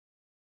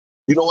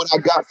You know what I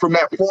got from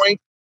that point?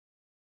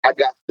 I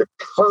got the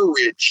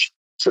courage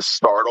to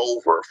start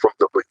over from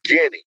the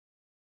beginning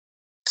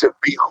to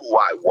be who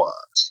I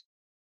was.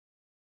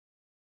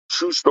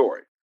 True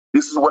story.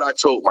 This is what I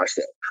told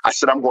myself. I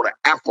said, I'm going to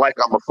act like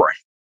I'm a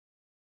freshman.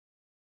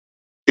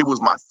 It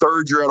was my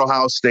third year at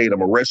Ohio State.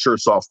 I'm a redshirt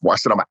sophomore. I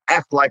said, I'm going to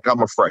act like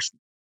I'm a freshman.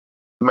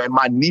 Man,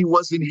 my knee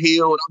wasn't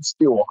healed. I'm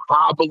still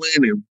hobbling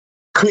and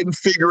couldn't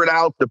figure it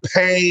out. The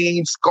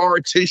pain, scar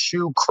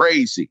tissue,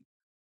 crazy.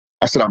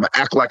 I said, I'm going to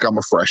act like I'm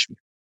a freshman.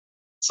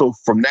 So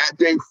from that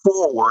day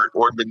forward,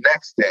 or the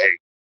next day,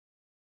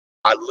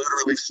 I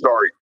literally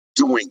started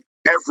doing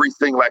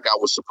everything like I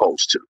was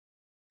supposed to.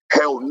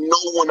 Held no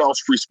one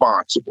else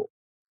responsible.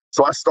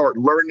 So I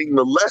started learning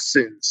the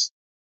lessons,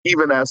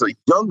 even as a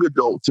young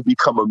adult, to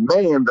become a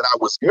man that I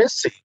was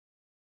missing.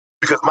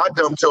 Because my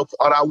dumb self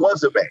thought I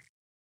was a man,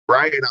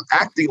 right? And I'm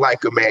acting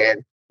like a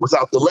man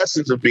without the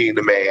lessons of being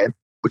a man.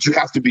 But you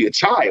have to be a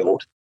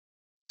child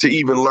to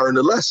even learn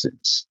the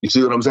lessons. You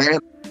see what I'm saying?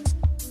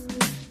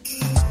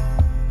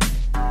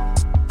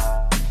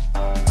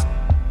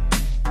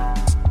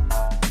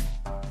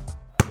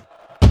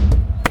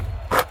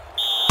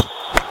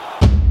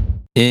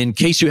 In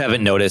case you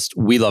haven't noticed,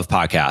 we love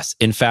podcasts.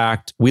 In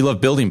fact, we love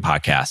building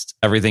podcasts,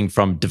 everything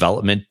from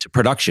development to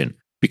production.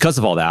 Because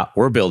of all that,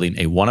 we're building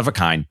a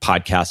one-of-a-kind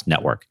podcast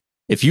network.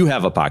 If you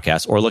have a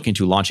podcast or looking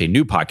to launch a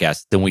new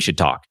podcast, then we should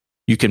talk.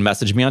 You can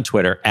message me on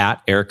Twitter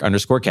at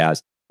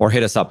Eric_Kaz or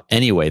hit us up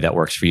any way that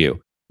works for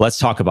you. Let's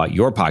talk about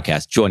your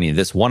podcast joining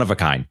this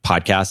one-of-a-kind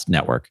podcast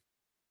network.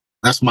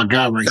 That's my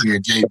guy right here,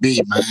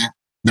 JB, man.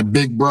 The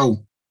big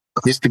bro.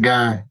 It's the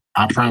guy,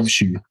 I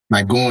promise you,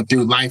 like going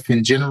through life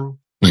in general.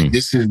 Like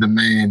this is the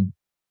man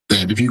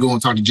that if you go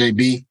and talk to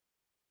JB,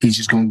 he's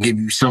just going to give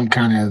you some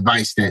kind of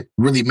advice that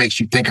really makes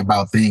you think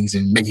about things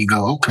and make you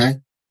go, okay,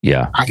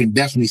 yeah, I can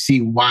definitely see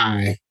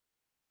why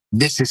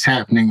this is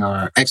happening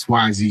or X,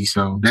 Y, Z.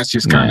 So that's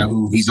just kind of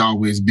who he's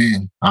always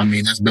been. I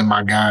mean, that's been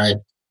my guy.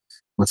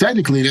 Well,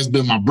 technically, that's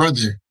been my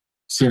brother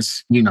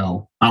since,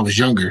 I was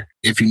younger.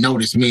 If you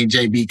notice, me and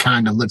JB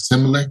kind of look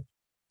similar.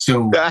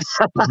 So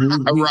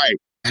right.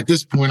 At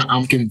this point,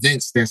 I'm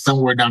convinced that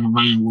somewhere down the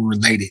line, we're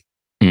related.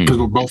 Because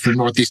we're both from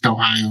Northeast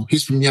Ohio.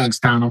 He's from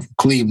Youngstown. I'm from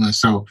Cleveland.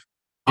 So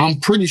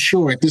I'm pretty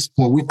sure at this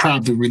point, we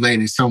probably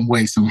related some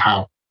way,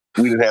 somehow.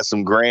 We done had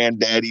some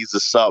granddaddies or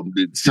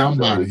something.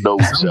 Somebody.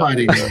 That's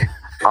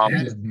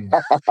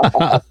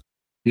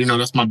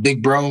my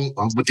big bro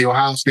with the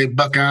Ohio State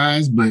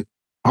Buckeyes, but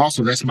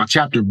also that's my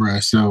chapter bro.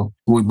 So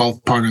we're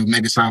both part of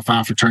Mega Psi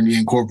Phi Fraternity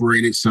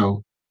Incorporated.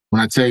 So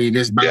when I tell you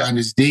this bond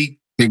is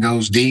deep, it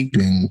goes deep.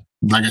 And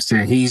like I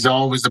said, he's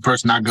always the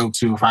person I go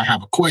to if I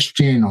have a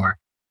question or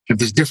if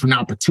there's different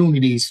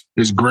opportunities.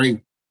 It's great.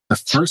 The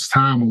first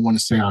time I want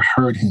to say I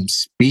heard him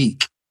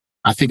speak,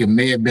 I think it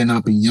may have been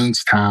up in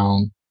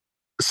Youngstown.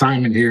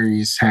 Simon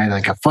Aries had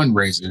like a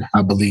fundraiser,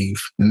 I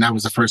believe. And that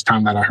was the first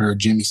time that I heard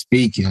Jimmie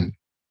speak. And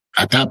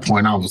at that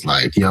point, I was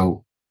like,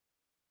 yo,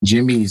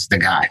 Jimmie's the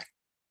guy.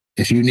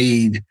 If you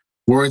need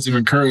words of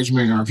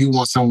encouragement or if you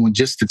want someone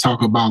just to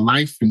talk about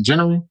life in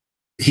general,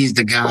 he's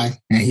the guy.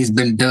 And he's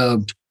been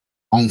dubbed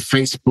on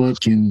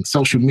Facebook and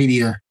social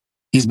media.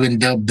 He's been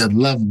dubbed the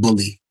love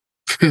bully.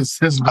 Because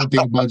that's one thing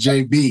about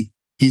JB.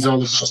 He's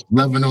all about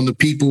loving on the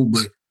people,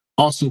 but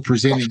also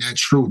presenting that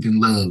truth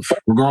and love.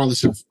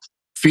 Regardless of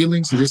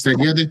feelings or this, that,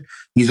 the other,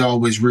 he's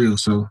always real.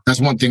 So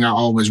that's one thing I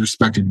always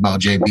respected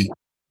about JB.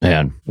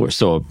 Man, we're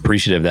so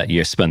appreciative that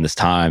you spend this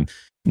time.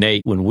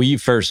 Nate, when we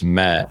first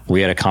met,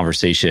 we had a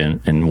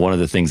conversation, and one of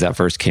the things that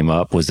first came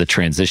up was the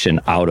transition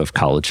out of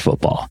college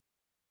football.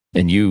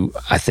 And you,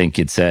 I think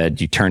it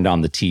said, you turned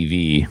on the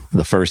TV,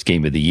 the first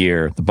game of the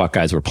year, the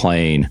Buckeyes were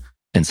playing,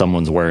 and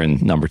someone's wearing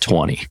number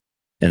 20.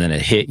 And then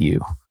it hit you.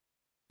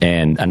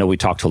 And I know we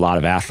talked to a lot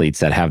of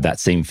athletes that have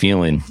that same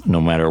feeling no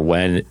matter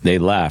when they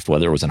left,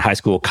 whether it was in high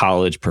school,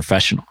 college,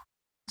 professional.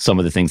 Some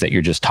of the things that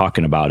you're just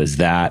talking about, is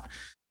that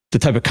the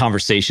type of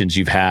conversations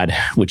you've had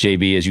with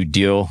JB as you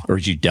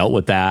dealt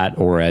with that,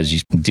 or as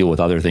you deal with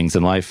other things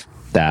in life,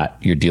 that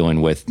you're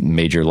dealing with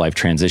major life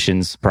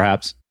transitions,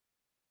 perhaps?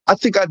 I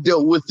think I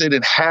dealt with it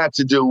and had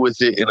to deal with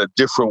it in a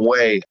different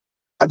way.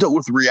 I dealt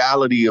with the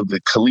reality of the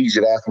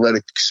collegiate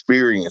athletic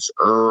experience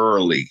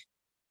early.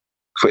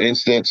 For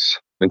instance,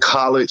 in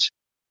college,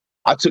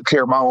 I took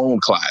care of my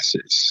own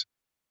classes.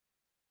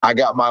 I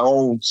got my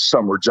own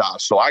summer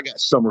jobs. So I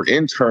got summer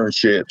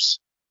internships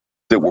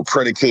that were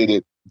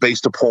predicated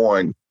based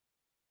upon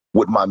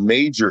what my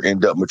major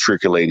ended up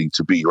matriculating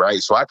to be,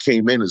 right? So I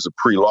came in as a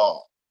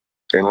pre-law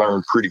and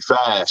learned pretty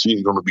fast. You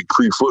ain't going to be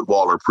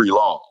pre-football or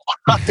pre-law.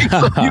 So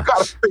you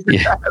got to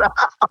figure that out.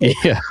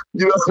 Yeah.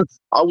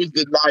 I was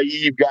the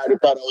naive guy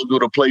that thought I was going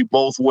to play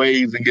both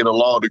ways and get a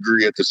law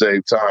degree at the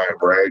same time,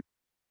 right?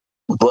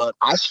 But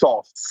I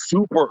saw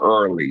super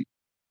early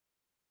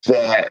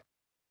that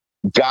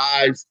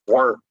guys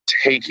weren't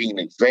taking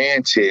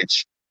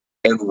advantage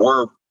and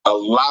were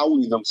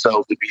allowing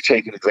themselves to be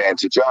taken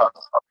advantage of.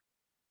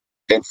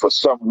 And for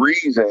some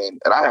reason,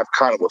 and I have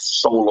kind of a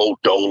solo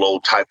dolo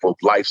type of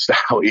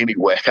lifestyle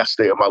anyway. I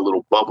stay in my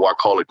little bubble. I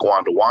call it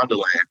Gwanda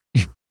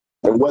Wandaland.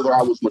 And whether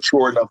I was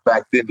mature enough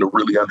back then to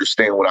really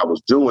understand what I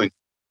was doing,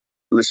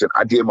 listen,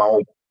 I did my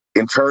own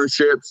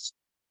internships,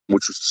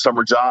 which was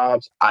summer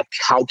jobs. I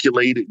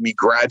calculated me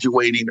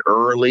graduating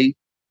early,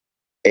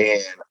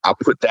 and I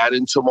put that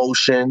into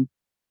motion.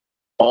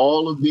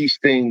 All of these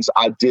things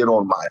I did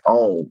on my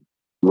own,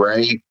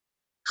 right?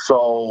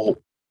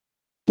 So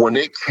when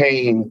it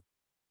came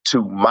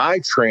to my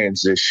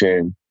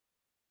transition,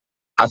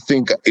 I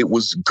think it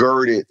was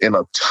girded in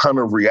a ton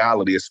of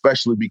reality,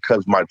 especially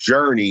because my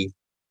journey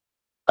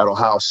at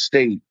Ohio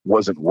State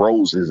wasn't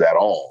roses at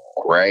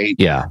all, right?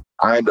 Yeah.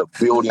 I ended up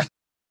building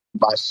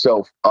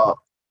myself up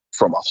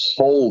from a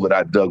hole that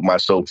I dug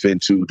myself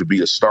into to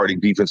be a starting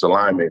defensive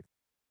lineman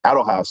at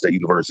Ohio State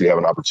University. I have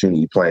an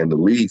opportunity to play in the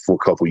league for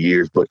a couple of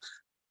years, but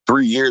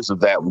 3 years of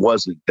that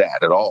wasn't that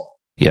at all.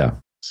 Yeah.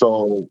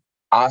 So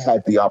I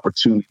had the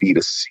opportunity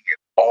to see it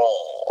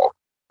all.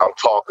 I'm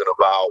talking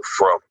about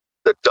from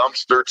the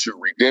dumpster to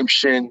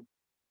redemption,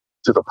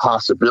 to the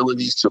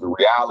possibilities, to the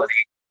reality,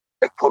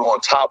 and put on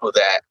top of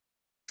that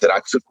I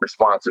took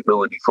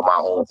responsibility for my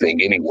own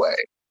thing anyway.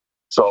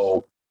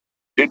 So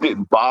it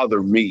didn't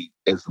bother me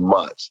as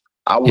much.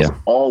 I was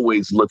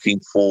always looking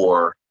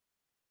for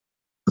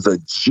the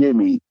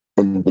Jimmie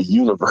in the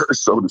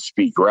universe, so to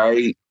speak,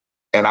 right?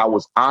 And I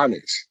was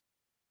honest.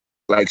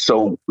 Like,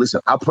 so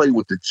listen, I played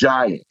with the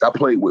Giants. I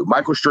played with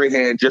Michael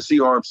Strahan, Jesse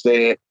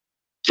Armstead,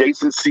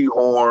 Jason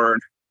Sehorn,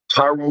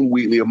 Tyrone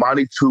Wheatley,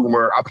 Amani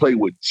Toomer. I played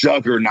with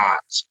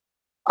juggernauts.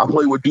 I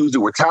played with dudes that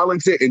were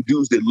talented and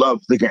dudes that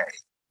loved the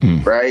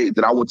game, right?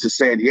 Then I went to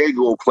San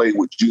Diego and played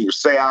with Junior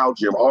Seau,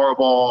 Jim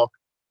Harbaugh,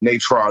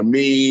 Natron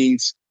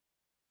Means,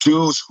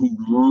 dudes who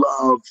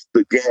loved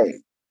the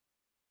game.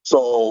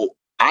 So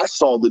I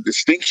saw the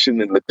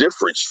distinction and the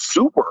difference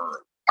super early.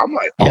 I'm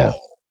like,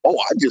 oh,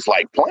 I just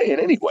like playing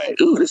anyway.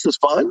 Ooh, this is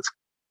fun.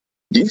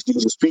 These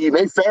dudes are feeding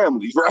their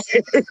families,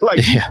 right?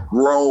 Like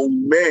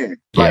grown men.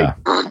 Like,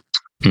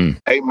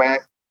 hey, man,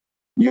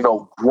 you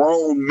know,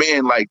 grown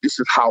men, like, this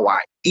is how I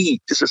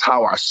eat. This is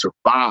how I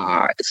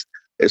survive.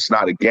 It's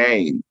not a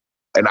game.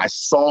 And I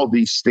saw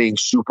these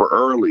things super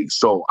early.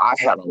 So I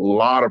had a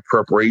lot of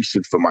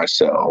preparation for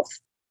myself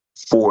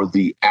for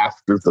the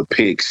after the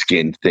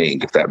pigskin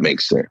thing, if that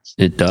makes sense.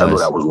 It does. I know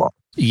that was long.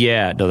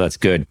 Yeah, no, that's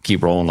good.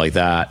 Keep rolling like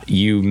that.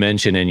 You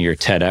mentioned in your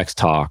TEDx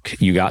talk,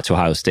 you got to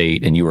Ohio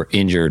State and you were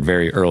injured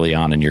very early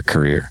on in your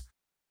career.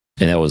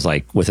 And that was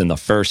like within the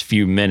first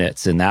few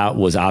minutes. And that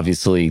was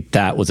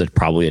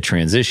probably a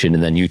transition.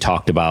 And then you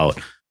talked about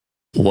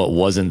what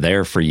wasn't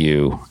there for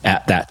you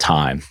at that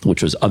time,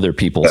 which was other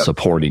people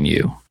supporting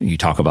you. You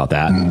talk about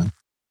that.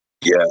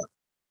 Yeah.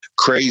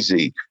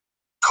 Crazy.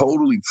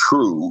 Totally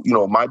true. You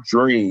know, my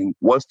dream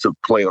was to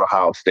play at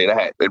Ohio State. I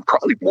had, and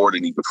probably more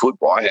than even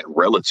football, I had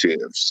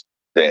relatives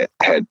that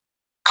had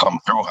come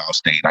through Ohio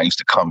State. I used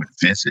to come and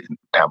visit and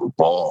have a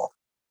ball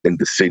in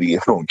the city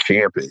and on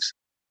campus.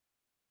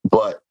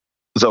 But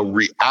the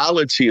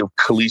reality of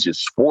collegiate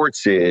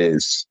sports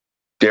is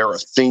there are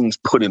things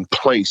put in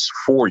place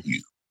for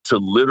you to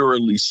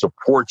literally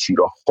support you,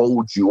 to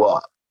hold you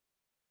up.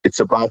 It's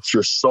about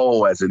your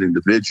soul as an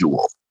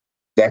individual.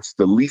 That's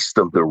the least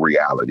of the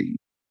reality.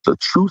 The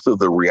truth of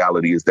the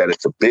reality is that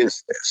it's a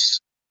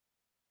business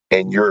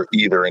and you're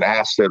either an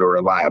asset or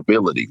a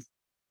liability.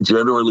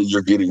 Generally,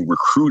 you're getting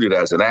recruited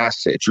as an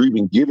asset. You're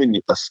even given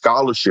a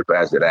scholarship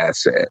as an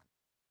asset.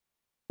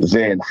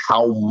 Then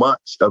how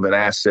much of an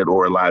asset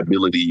or a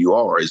liability you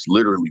are is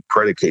literally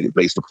predicated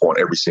based upon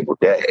every single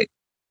day.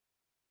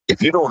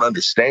 If you don't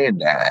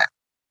understand that,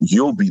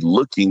 you'll be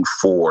looking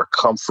for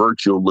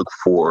comfort. You'll look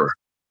for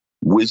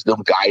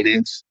wisdom,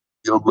 guidance.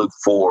 You'll look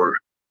for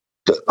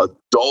the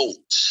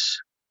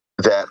adults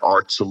that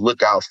are to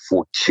look out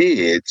for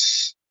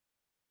kids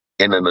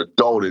in an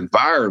adult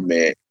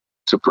environment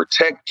to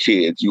protect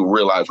kids. You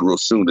realize real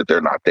soon that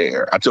they're not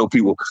there. I tell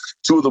people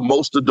 2 of the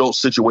most adult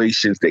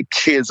situations that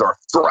kids are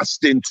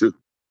thrust into: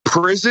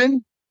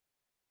 prison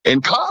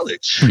and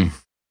college.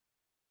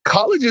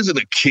 College isn't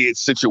a kid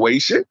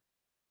situation.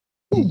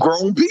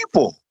 Grown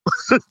people,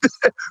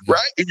 right?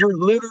 And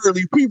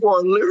people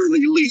are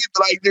literally leaving,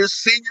 like they're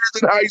seniors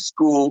in high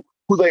school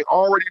who they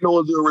already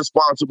know they're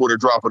responsible. They're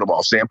dropping them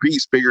off, saying,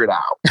 "Peace, figure it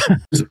out."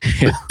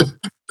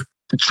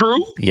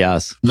 True?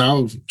 Yes.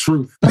 No,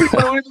 true. People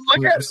don't even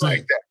look at it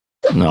like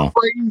that. No.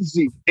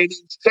 Crazy and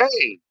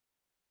insane.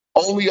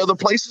 Only other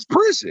place is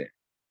prison.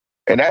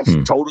 And that's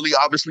totally,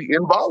 obviously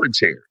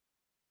involuntary.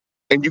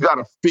 And you got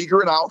to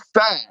figure it out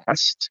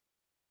fast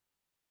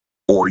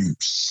or you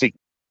sink.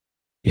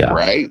 Yeah.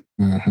 Right?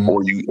 Mm-hmm.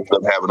 Or you end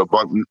up having a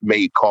bunk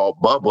mate called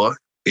Bubba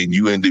and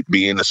you end up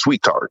being a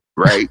sweet tart,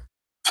 right?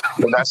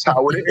 And that's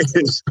how it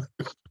is.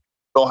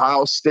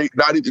 Ohio State,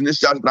 not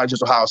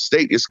just Ohio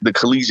State, it's the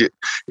collegiate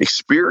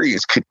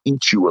experience could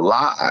eat you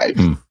alive.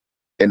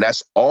 And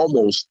that's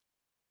almost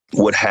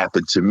what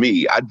happened to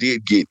me. I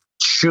did get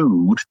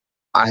chewed.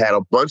 I had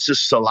a bunch of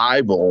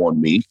saliva on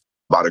me.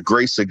 By the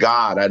grace of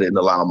God, I didn't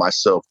allow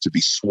myself to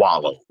be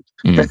swallowed.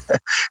 And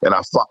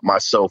I fought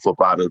myself up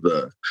out of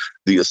the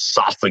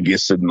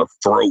esophagus and the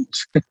throat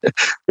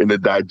and the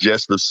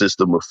digestive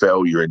system of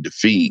failure and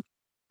defeat.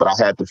 But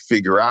I had to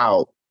figure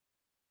out,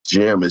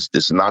 Jim,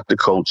 it's not the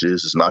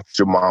coaches, it's not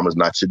your mom, it's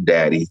not your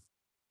daddy,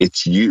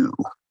 it's you.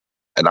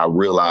 And I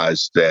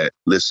realized that,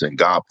 listen,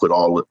 God put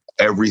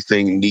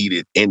everything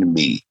needed in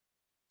me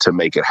to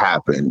make it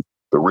happen.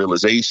 The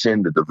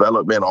realization, the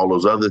development, all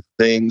those other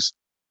things,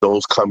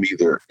 those come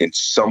either in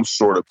some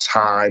sort of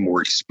time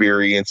or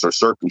experience or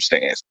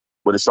circumstance,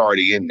 but it's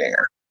already in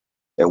there.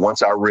 And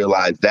once I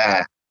realized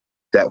that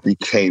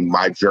became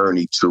my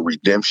journey to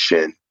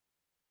redemption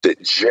that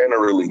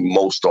generally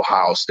most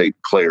Ohio State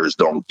players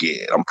don't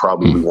get. I'm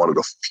probably one of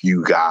the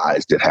few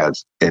guys that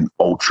has an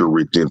ultra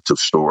redemptive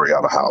story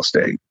out of Ohio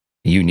State.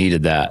 You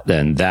needed that.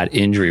 Then that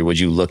injury, would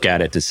you look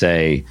at it to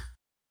say,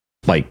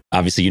 like,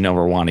 obviously you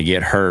never want to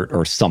get hurt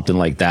or something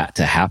like that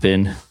to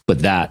happen, but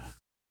that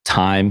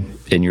time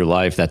in your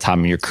life, that time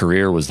in your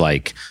career was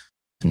like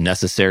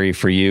necessary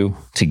for you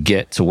to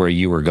get to where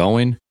you were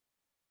going?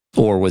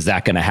 Or was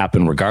that going to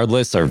happen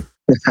regardless? Or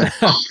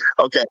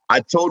okay,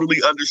 I totally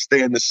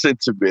understand the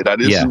sentiment.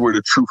 This is where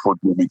the truthful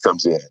Jimmie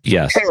comes in.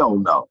 Yes. Hell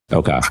no.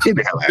 Okay.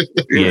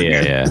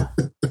 Yeah.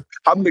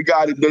 I'm the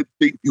guy that doesn't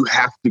think you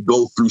have to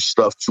go through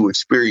stuff to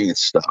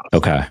experience stuff.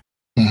 Okay.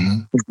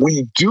 Mm-hmm.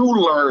 We do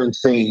learn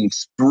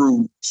things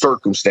through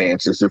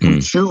circumstances if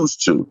we choose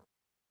to.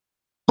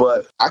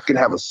 But I can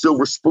have a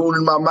silver spoon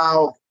in my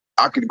mouth.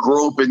 I can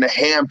grow up in the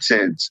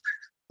Hamptons.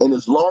 And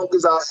as long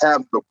as I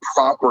have the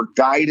proper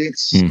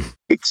guidance,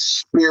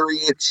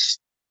 experience,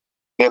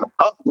 and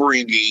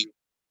upbringing,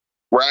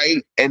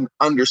 right, and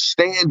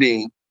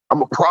understanding, I'm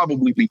going to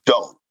probably be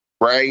dope,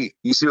 right?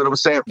 You see what I'm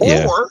saying?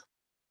 Yeah. Or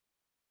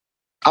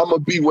I'm going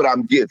to be what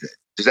I'm given.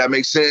 Does that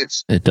make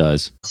sense? It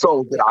does.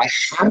 So that I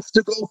have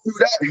to go through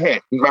that?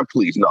 Heck, man,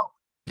 please, no.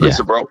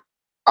 Listen, bro,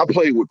 I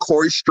played with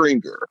Corey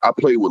Stringer. I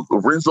played with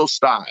Lorenzo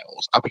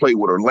Styles. I played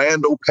with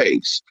Orlando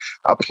Pace.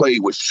 I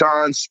played with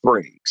Sean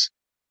Springs.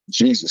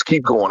 Jesus,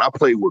 keep going. I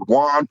played with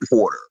Juan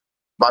Porter.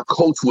 My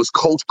coach was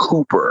Coach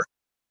Cooper,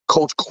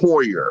 Coach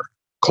Coyer,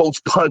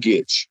 Coach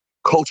Puggett,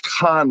 Coach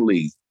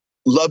Conley,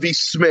 Lovie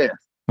Smith.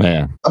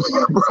 Man.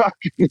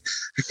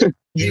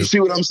 You see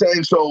what I'm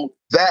saying? So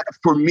that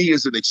for me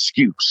is an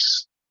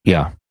excuse.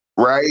 Yeah.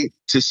 Right?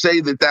 To say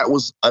that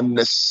was a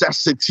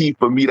necessity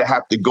for me to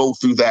have to go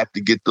through that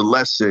to get the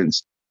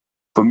lessons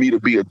for me to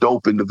be a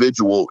dope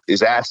individual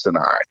is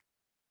asinine.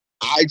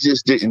 I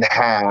just didn't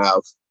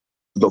have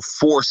the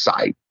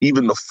foresight,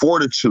 even the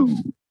fortitude,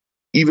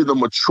 even the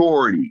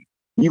maturity,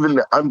 even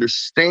the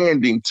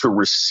understanding to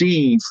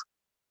receive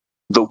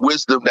the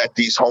wisdom that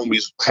these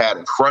homies had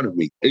in front of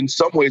me. In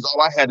some ways, all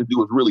I had to do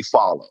was really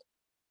follow.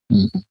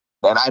 Mm-hmm.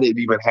 And I didn't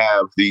even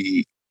have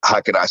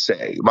how can I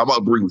say, my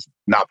mother was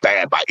not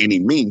bad by any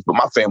means, but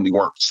my family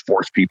weren't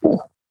sports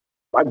people.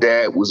 My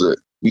dad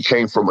he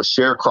came from a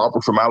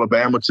sharecropper from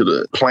Alabama to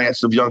the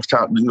plants of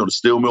Youngstown, the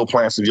steel mill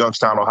plants of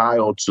Youngstown,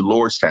 Ohio to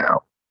Lordstown.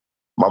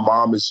 My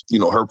mom is,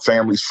 her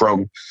family's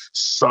from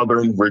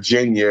Southern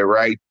Virginia,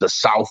 right? The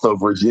South of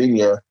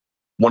Virginia.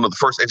 One of the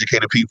first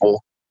educated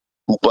people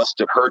who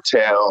busted her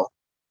tail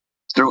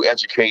through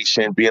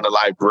education, being a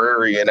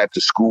librarian at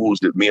the schools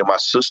that me and my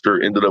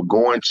sister ended up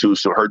going to.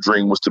 So her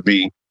dream was to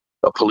be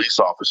a police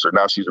officer.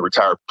 Now she's a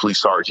retired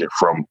police sergeant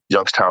from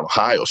Youngstown,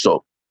 Ohio.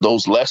 So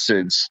those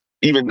lessons,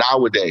 even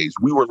nowadays,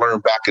 we were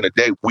learned back in the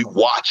day. We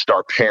watched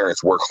our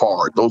parents work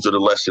hard. Those are the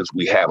lessons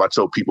we have. I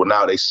tell people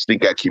now they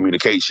stink at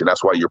communication.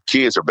 That's why your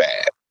kids are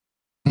bad,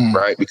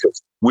 right?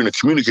 Because we're in a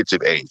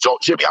communicative age. Oh,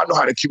 Jimmie, I know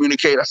how to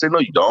communicate. I said, no,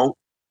 you don't.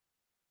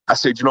 I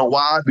said, you know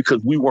why?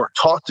 Because we weren't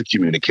taught to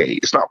communicate.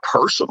 It's not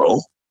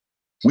personal.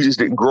 We just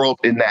didn't grow up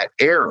in that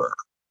era,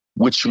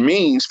 which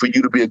means for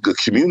you to be a good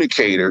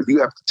communicator,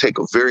 you have to take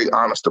a very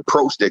honest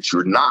approach that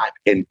you're not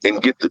and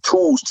get the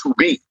tools to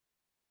be.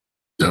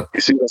 Yeah.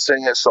 You see what I'm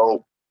saying?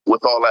 So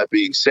with all that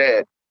being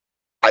said,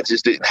 I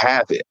just didn't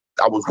have it.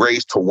 I was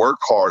raised to work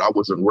hard. I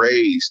wasn't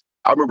raised.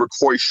 I remember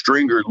Corey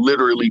Stringer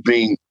literally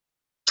being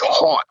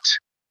taught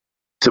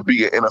to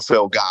be an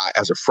NFL guy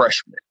as a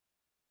freshman,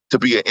 to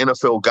be an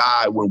NFL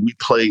guy when we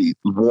played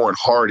Warren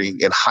Harding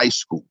in high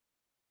school,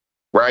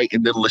 right?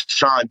 And then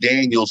LaShawn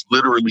Daniels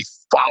literally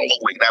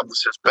following, that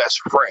was his best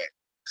friend.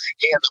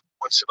 He ended up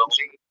going to the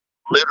league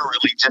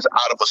literally just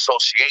out of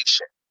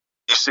association.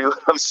 You see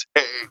what I'm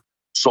saying?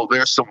 So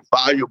there's some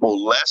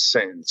valuable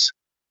lessons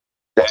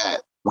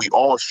that we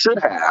all should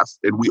have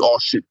and we all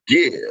should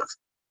give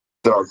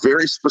that are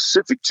very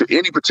specific to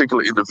any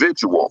particular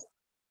individual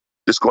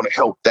that's going to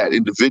help that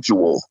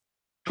individual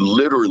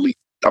literally,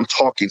 I'm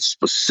talking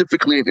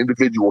specifically an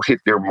individual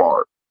hit their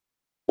mark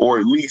or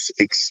at least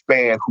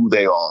expand who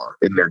they are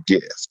in their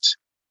gift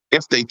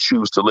if they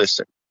choose to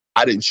listen.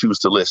 I didn't choose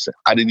to listen.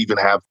 I didn't even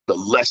have the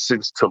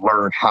lessons to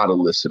learn how to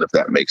listen, if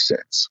that makes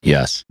sense.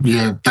 Yes.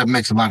 Yeah, that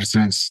makes a lot of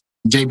sense.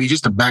 JB,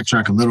 just to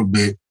backtrack a little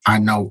bit, I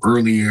know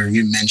earlier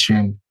you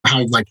mentioned how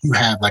you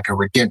have a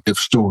redemptive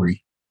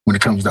story when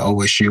it comes to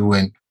OSU.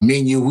 And me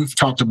and you, we've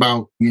talked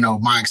about,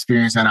 my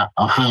experience at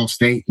Ohio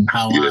State and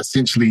how I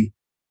essentially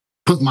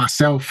put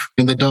myself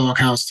in the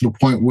doghouse to the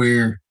point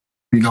where,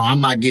 I'm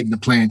not getting the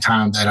playing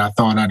time that I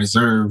thought I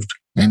deserved.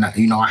 And,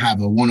 I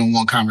have a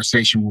one-on-one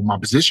conversation with my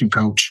position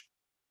coach.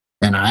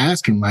 And I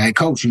asked him, like, hey,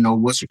 coach,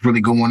 what's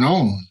really going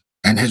on?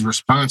 And his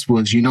response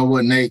was, you know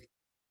what, Nate?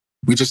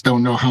 We just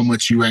don't know how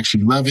much you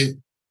actually love it.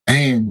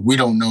 And we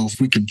don't know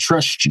if we can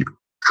trust you.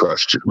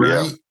 Trust you,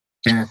 right?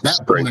 yeah. And at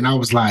that point, I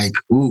was like,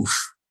 oof,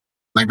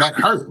 like that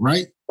hurt,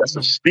 right? That's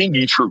a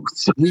stingy truth.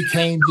 We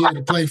came here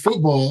to play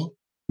football.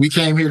 We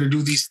came here to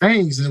do these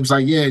things. And it was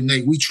like, yeah,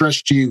 Nate, we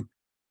trust you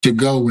to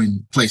go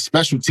and play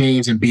special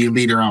teams and be a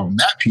leader on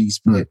that piece.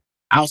 But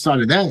outside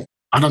of that,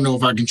 I don't know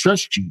if I can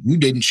trust you. You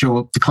didn't show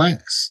up to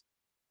class.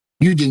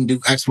 You didn't do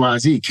X, Y,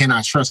 Z. Can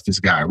I trust this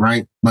guy,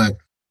 right? But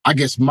I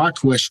guess my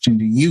question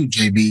to you,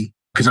 JB,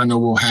 because I know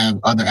we'll have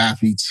other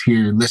athletes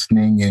here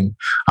listening and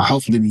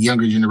hopefully the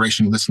younger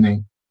generation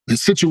listening, in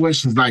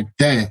situations like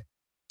that,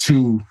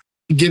 to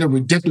get a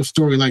redemptive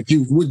story like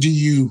you, what do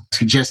you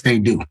suggest they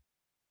do?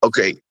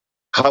 Okay,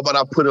 how about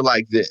I put it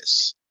like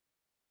this?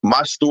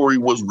 My story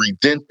was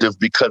redemptive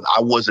because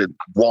I wasn't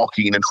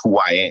walking in who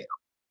I am.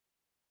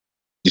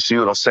 You see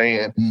what I'm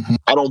saying? Mm-hmm.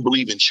 I don't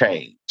believe in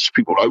change.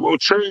 People are like, well,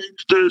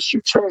 change this,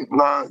 you change.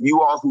 Nah, you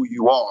are who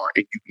you are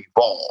and you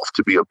evolve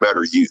to be a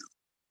better you.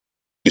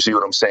 You see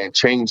what I'm saying?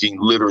 Changing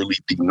literally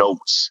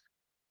denotes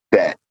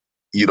that,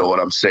 you know what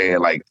I'm saying?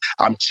 Like,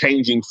 I'm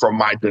changing from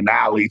my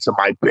Denali to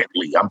my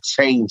Bentley. I'm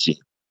changing.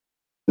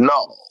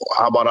 No,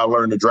 how about I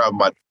learn to drive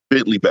my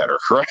Bentley better,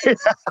 right?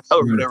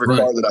 Whatever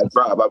car that I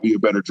drive, I'll be a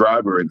better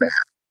driver in that.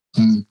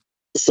 Mm.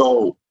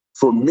 So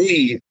for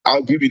me,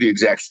 I'll give you the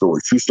exact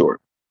story, true story.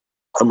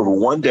 I remember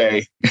one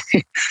day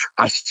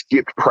I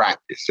skipped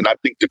practice, and I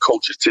think the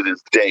coaches to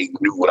this day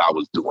knew what I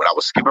was doing. I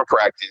was skipping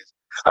practice.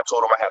 I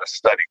told them I had a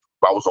study.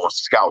 I was on a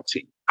scout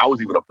team. I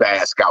was even a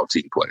bad scout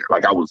team player.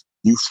 Like, I was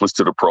useless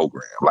to the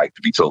program, like,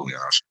 to be totally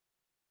honest.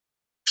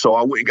 So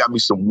I went and got me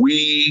some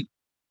weed,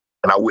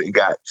 and I went and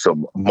got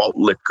some malt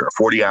liquor,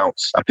 40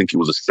 ounce. I think it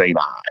was a St.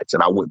 Ides.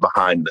 And I went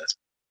behind us.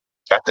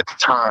 At the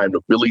time,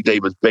 the Billy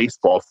Davis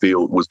baseball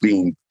field was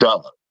being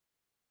dug.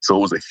 So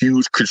it was a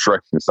huge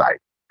construction site.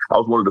 I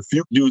was one of the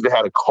few dudes that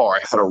had a car. I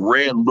had a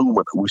red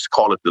Lumina. We used to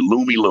call it the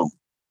Loomy Loom.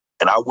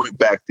 And I went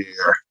back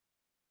there,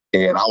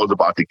 and I was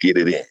about to get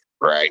it in,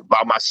 right?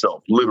 By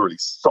myself, literally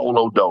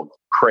solo dolo,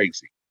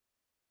 crazy.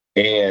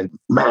 And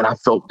man, I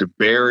felt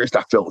embarrassed.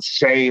 I felt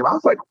shame. I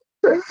was like,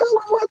 what the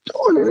hell am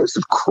I doing? This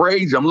is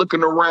crazy. I'm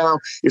looking around.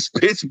 It's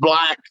pitch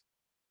black,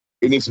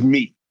 and it's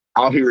me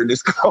out here in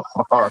this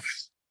car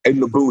in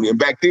the boonies. And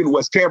back then,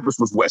 West Campus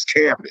was West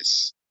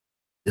Campus.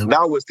 Yep.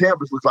 Now West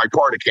Campus looks like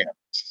Carter Campus.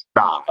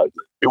 Nah,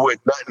 it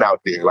wasn't nothing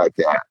out there like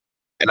that.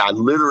 And I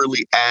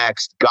literally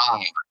asked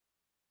God,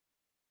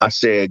 I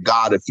said,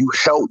 God, if you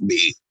help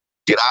me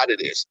get out of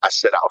this, I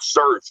said, I'll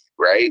serve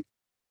you, right?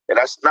 And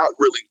that's not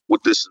really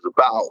what this is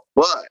about.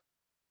 But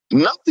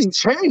nothing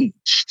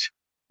changed.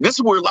 This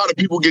is where a lot of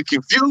people get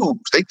confused.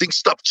 They think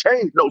stuff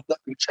changed. No,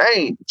 nothing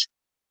changed.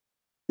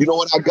 You know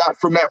what I got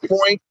from that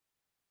point?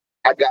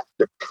 I got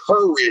the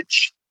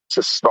courage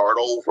to start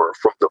over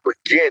from the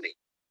beginning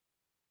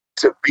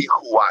to be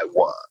who I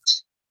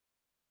was.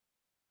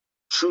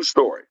 True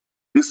story.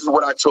 This is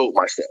what I told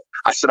myself.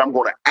 I said, I'm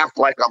going to act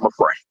like I'm a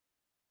freshman.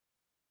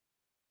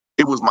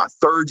 It was my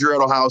third year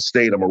at Ohio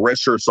State. I'm a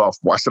redshirt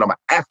sophomore. I said, I'm going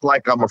to act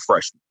like I'm a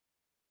freshman.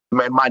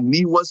 Man, my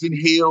knee wasn't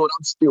healed.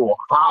 I'm still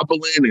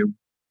hobbling and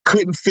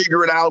couldn't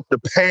figure it out. The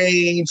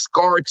pain,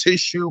 scar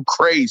tissue,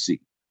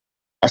 crazy.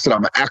 I said,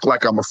 I'm going to act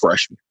like I'm a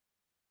freshman.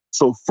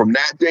 So from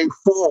that day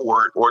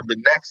forward, or the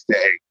next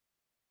day,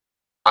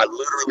 I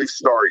literally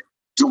started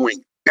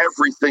doing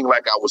everything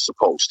like I was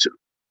supposed to.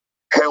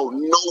 Held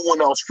no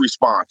one else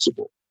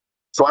responsible.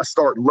 So I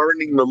started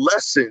learning the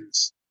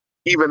lessons,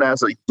 even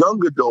as a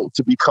young adult,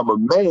 to become a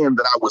man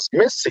that I was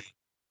missing.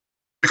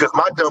 Because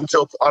my dumb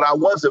self thought I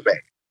was a man,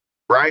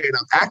 right? And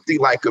I'm acting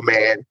like a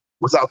man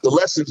without the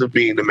lessons of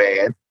being a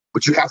man,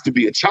 but you have to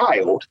be a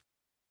child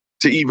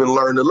to even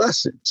learn the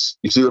lessons.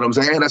 You see what I'm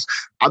saying?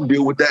 I'm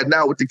dealing with that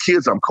now with the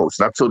kids I'm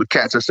coaching. I told the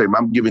cats, I say,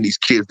 I'm giving these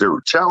kids their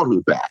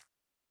childhood back.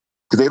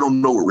 Because they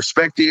don't know what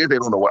respect is. They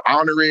don't know what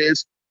honor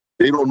is.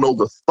 They don't know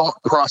the thought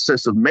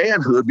process of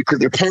manhood because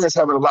their parents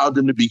haven't allowed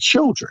them to be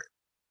children.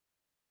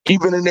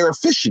 Even in their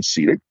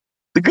efficiency,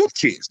 the good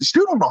kids, they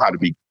still don't know how to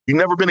be. You've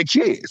never been a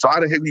kid. So how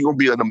the heck are you going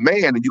to be a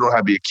man and you don't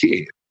have to be a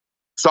kid?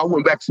 So I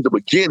went back to the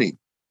beginning.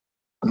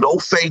 No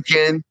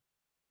faking,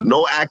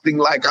 no acting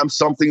like I'm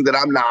something that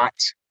I'm not.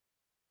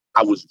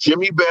 I was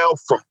Jimmie Bell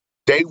from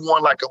day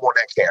one, like I'm on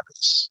that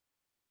campus.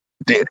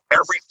 Did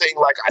everything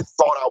like I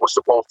thought I was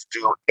supposed to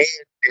do and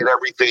did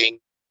everything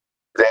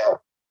that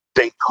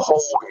they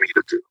told me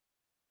to do,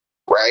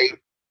 right?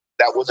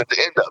 That wasn't the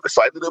end of it.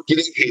 So I ended up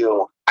getting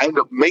healed. I ended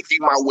up making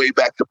my way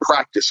back to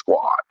practice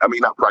squad. I mean,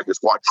 not practice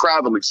squad,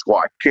 traveling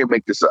squad. Can't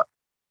make this up.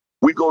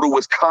 We go to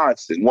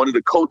Wisconsin. One of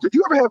the coaches, did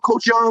you ever have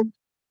Coach Young?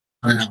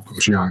 I didn't have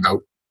Coach Young,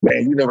 no.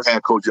 Man, you never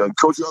had Coach Young.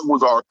 Coach Young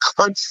was our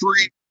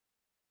country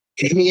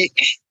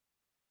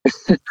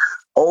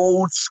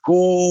old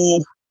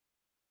school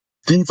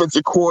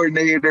defensive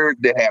coordinator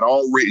that had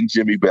all written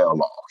Jimmie Bell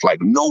off.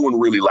 Like, no one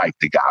really liked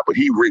the guy, but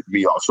he ripped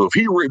me off. So if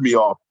he ripped me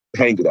off,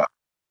 hang it up.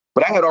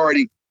 But I had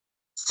already,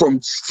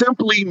 from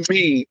simply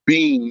me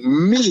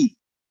being me,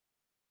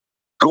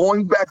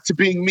 Going back to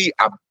being me,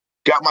 I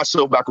got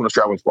myself back on the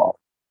traveling ball.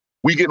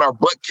 We getting our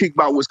butt kicked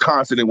by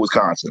Wisconsin in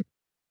Wisconsin.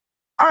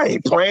 I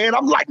ain't playing.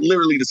 I'm like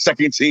literally the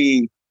second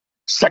team.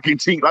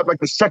 I'm like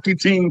the second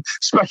team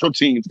special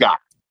teams guy,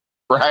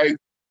 right?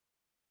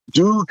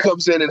 Dude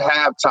comes in at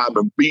halftime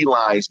and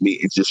beelines me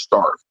and just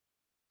starts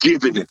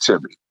giving it to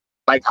me.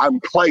 Like I'm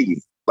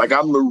playing. Like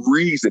I'm the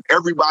reason.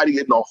 Everybody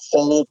in the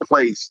whole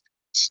place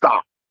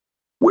stopped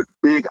with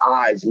big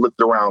eyes, looked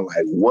around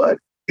like, what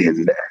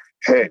in the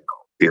hell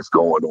is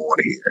going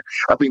on here?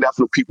 I think that's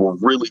what people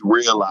really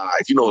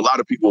realize. You know, a lot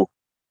of people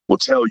will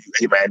tell you,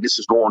 hey, man, this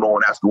is going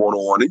on, that's going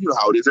on. And you know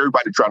how it is.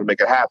 Everybody trying to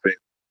make it happen.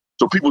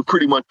 So people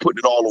pretty much putting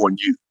it all on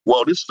you.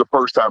 Well, this is the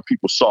first time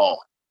people saw,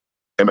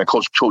 hey, man,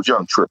 Coach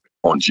Young tripping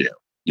on Jim.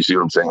 You see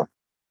what I'm saying?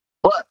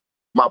 But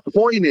my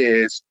point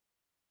is,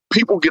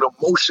 people get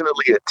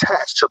emotionally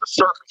attached to the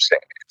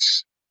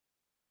circumstance.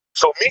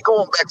 So me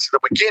going back to the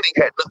beginning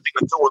had nothing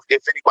to do with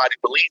if anybody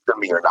believed in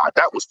me or not.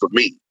 That was for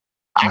me.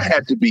 I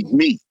had to be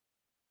me,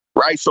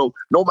 right? So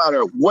no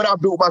matter what I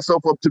built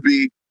myself up to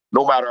be,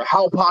 no matter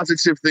how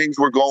positive things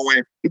were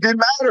going, it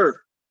didn't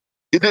matter.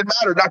 It didn't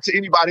matter, not to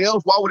anybody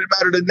else. Why would it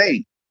matter to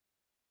Nate,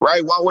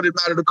 right? Why would it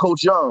matter to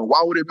Coach Young?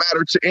 Why would it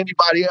matter to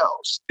anybody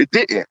else? It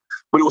didn't.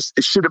 But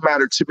it should have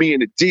mattered to me,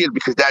 and it did,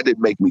 because that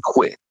didn't make me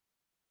quit.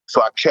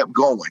 So I kept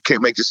going.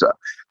 Can't make this up.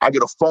 I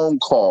get a phone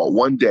call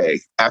one day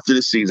after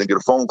the season. I get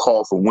a phone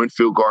call from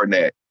Winfield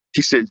Garnett.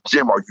 He said,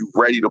 Jim, are you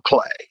ready to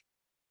play?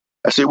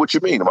 I said, what you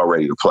mean, am I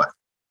ready to play?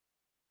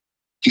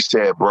 He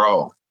said,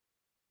 bro,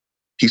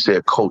 he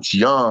said, Coach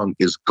Young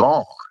is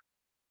gone.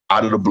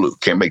 Out of the blue.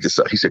 Can't make this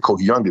up. He said,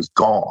 Coach Young is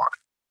gone.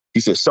 He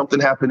said, something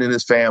happened in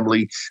his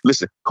family.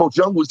 Listen, Coach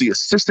Young was the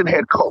assistant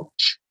head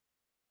coach.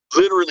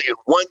 Literally in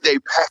one day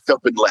packed up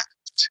and left.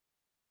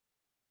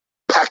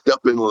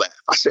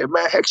 I said,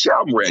 man, heck yeah,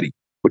 I'm ready.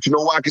 But you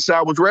know why I could say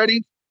I was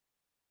ready?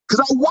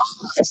 Because I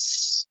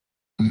was.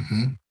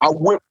 Mm-hmm. I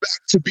went back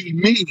to be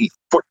me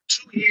for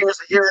 2 years,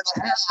 a year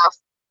and a half.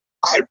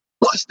 I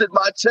busted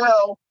my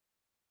tail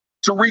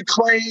to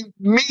reclaim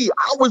me.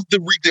 I was the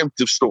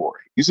redemptive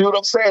story. You see what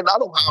I'm saying?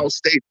 Not Ohio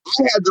State.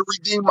 I had to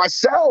redeem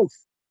myself.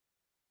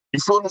 You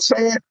feel what I'm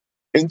saying?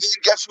 And then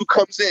guess who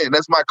comes in?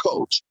 That's my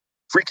coach.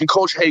 Freaking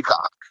Coach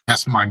Haycock.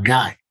 That's my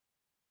guy.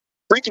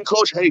 Freaking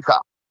Coach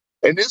Haycock.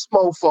 And this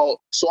mofo,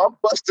 so I'm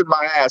busting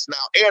my ass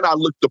now, and I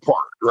look the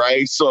part,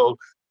 right? So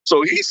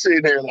he's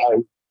sitting there like,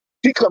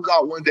 he comes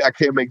out one day, I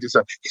can't make this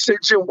up. He said,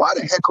 Jim, why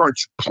the heck aren't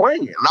you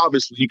playing? And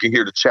obviously you can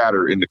hear the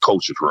chatter in the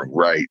coach's room,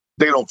 right?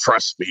 They don't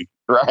trust me,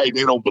 right?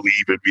 They don't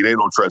believe in me. They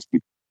don't trust me.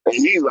 And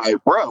he's like,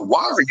 bro,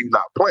 why are you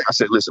not playing? I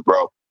said, listen,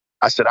 bro.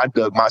 I said, I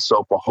dug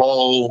myself a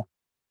hole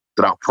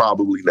that I'll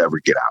probably never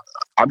get out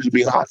of. I'm just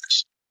being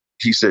honest.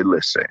 He said,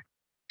 listen.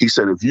 He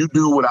said, if you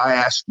do what I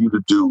asked you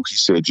to do, he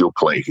said, you'll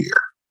play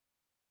here.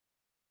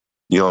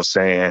 You know what I'm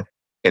saying?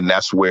 And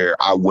that's where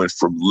I went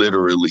from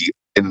literally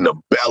in the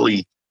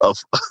belly of,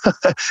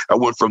 I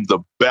went from the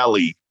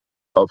belly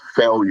of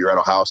failure at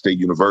Ohio State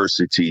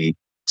University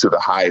to the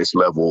highest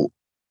level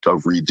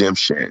of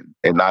redemption.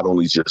 And not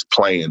only just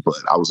playing, but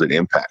I was an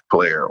impact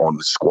player on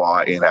the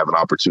squad and have an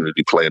opportunity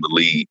to play in the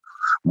league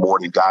more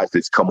than guys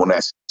that's come on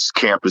that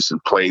campus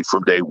and played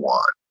from day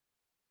one.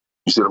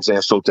 You see what I'm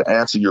saying? So to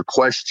answer your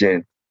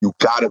question, you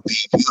got to be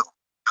you.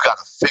 You got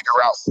to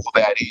figure out who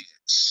that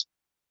is.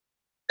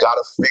 Got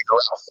to figure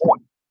out who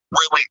you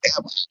really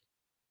am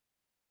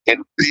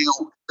and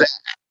build that.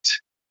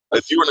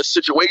 If you're in a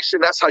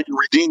situation, that's how you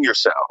redeem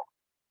yourself.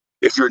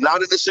 If you're not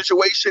in a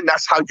situation,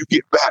 that's how you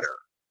get better.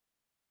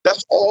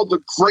 That's all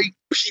the great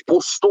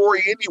people's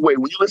story anyway.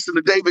 When you listen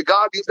to David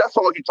Goggins, that's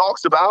all he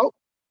talks about.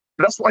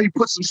 That's why he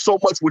puts in so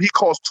much what he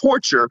calls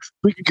torture,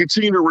 so he can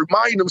continue to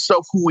remind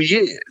himself who he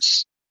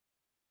is.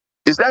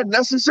 Is that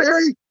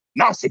necessary?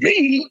 Not for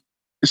me.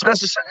 It's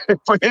necessary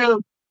for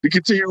him to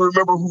continue to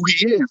remember who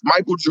he is.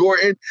 Michael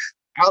Jordan,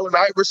 Allen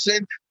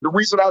Iverson. The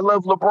reason I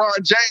love LeBron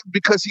James,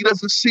 because he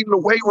doesn't seem to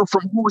waver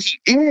from who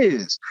he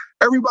is.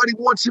 Everybody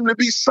wants him to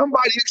be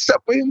somebody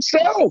except for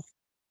himself.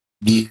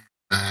 Yeah.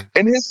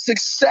 And his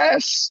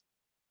success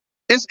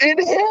is in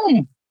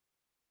him.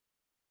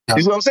 Yeah.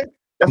 You know what I'm saying?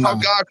 That's how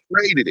God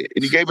created it.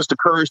 And he gave us the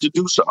courage to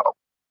do so.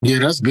 Yeah,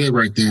 that's good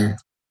right there.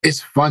 It's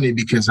funny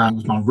because I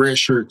was my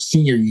redshirt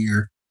senior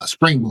year,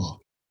 spring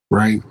ball,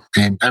 right?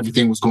 And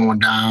everything was going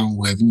down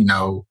with,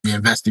 the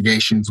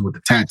investigations with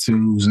the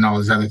tattoos and all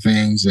these other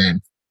things.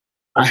 And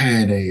I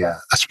had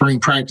a spring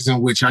practice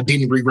in which I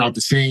didn't reroute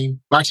the seam.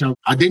 Actually,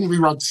 I didn't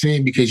reroute the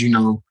seam because,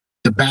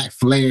 the back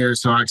flared.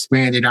 So I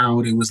expanded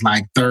out. It was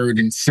like 3rd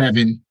and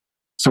 7.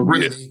 So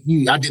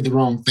really, I did the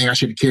wrong thing. I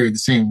should have carried the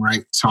seam,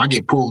 right? So I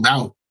get pulled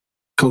out.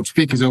 Coach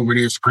Fick is over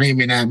there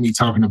screaming at me,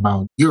 talking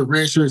about, you're a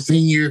redshirt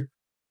senior.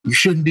 You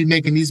shouldn't be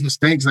making these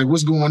mistakes. Like,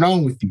 what's going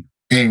on with you?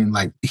 And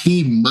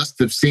he must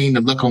have seen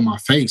the look on my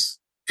face.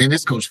 And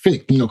it's Coach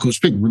Fick. Coach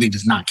Fick really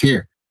does not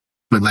care.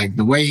 But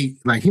the way,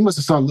 he must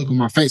have saw the look on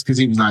my face, because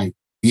he was like,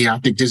 yeah, I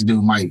think this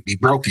dude might be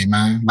broken,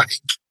 man.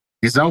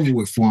 It's over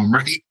with for him,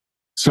 right?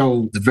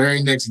 So the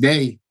very next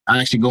day,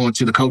 I actually go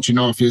into the coaching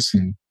office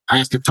and I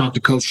asked to talk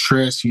to Coach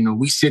Tress.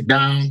 We sit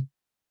down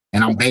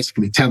And I'm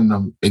basically telling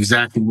them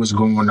exactly what's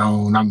going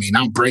on. I mean,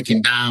 I'm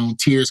breaking down,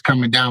 tears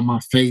coming down my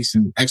face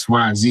and X,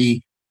 Y,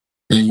 Z.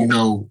 And, you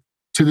know,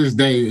 to this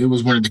day, it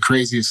was one of the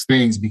craziest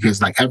things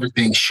because like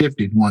everything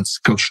shifted once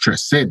Coach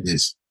Tress said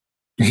this.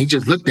 And he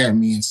just looked at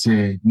me and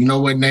said, you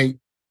know what, Nate?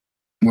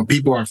 When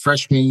people are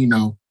freshmen, you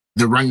know,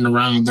 they're running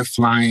around, they're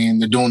flying,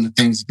 they're doing the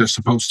things that they're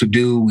supposed to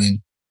do. And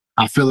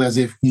I feel as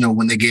if, you know,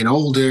 when they get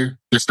older,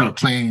 they start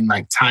playing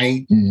like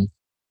tight and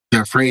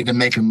they're afraid to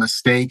make a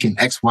mistake and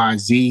X, Y,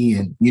 Z.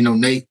 And, you know,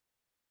 Nate,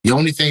 the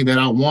only thing that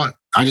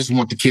I just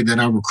want the kid that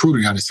I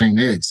recruited out of St.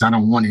 Ed's. I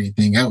don't want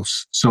anything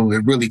else. So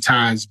it really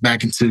ties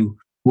back into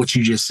what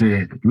you just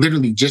said.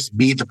 Literally just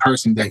be the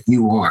person that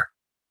you are,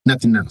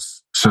 nothing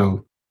else.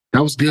 So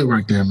that was good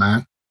right there,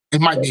 man.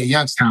 It might be a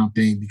Youngstown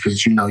thing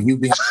because, you know,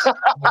 you've been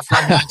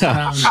from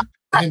Youngstown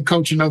and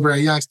coaching over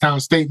at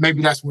Youngstown State.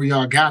 Maybe that's where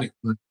y'all got it.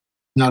 But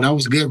no, that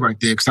was good right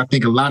there because I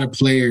think a lot of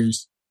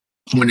players,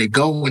 when they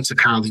go into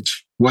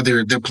college,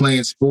 whether they're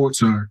playing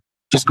sports or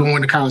just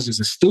going to college as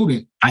a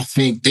student, I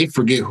think they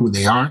forget who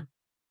they are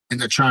and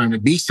they're trying to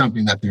be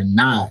something that they're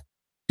not.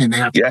 And they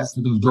have to go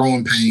through those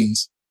growing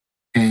pains.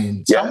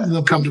 And some of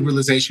them come to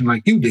realization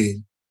like you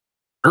did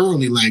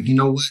early, like, you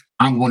know what,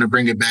 I'm going to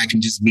bring it back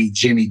and just be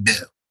Jimmie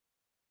Bell.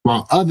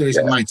 While others,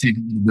 it might take a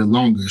little bit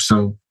longer.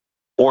 So,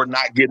 or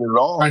not get it at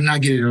all. Or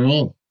not get it at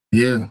all.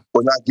 Yeah.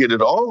 Or not get it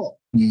at all.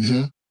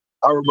 Mm-hmm.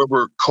 I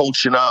remember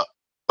coaching up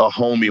a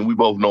homie, and we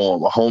both know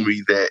him, a homie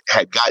that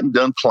had gotten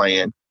done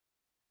playing,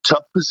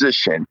 tough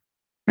position,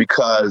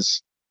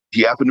 because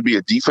he happened to be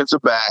a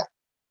defensive back.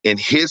 In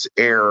his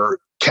era,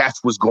 catch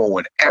was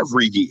going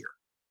every year.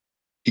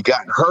 He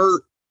got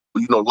hurt.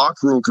 You know,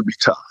 locker room could be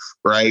tough,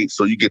 right?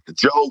 So you get the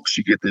jokes,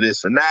 you get the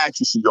this and that.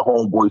 You see your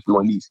homeboys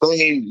doing these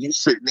things. You're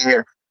sitting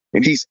there,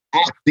 and he's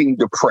acting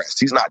depressed.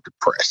 He's not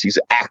depressed. He's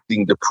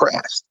acting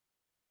depressed.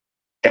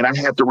 And I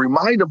had to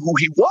remind him who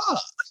he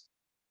was.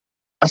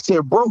 I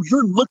said, bro,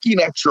 you're looking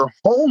at your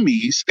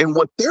homies and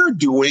what they're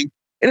doing,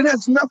 and it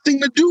has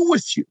nothing to do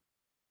with you.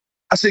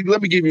 I said,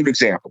 let me give you an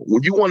example.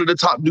 Were you one of the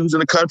top dudes in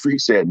the country? He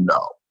said, no.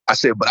 I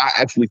said, but I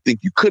actually think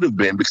you could have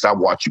been because I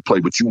watched you play,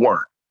 but you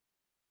weren't.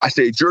 I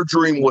said, your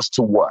dream was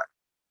to what?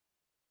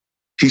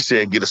 He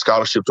said, get a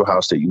scholarship to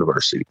Ohio State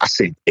University. I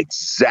said,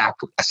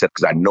 exactly. I said,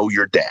 because I know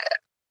your dad.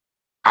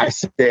 I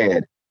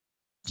said,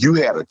 you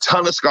had a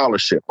ton of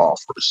scholarship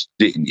offers,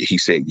 didn't you? He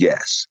said,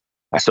 yes.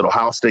 I said,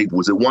 Ohio State,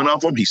 was it one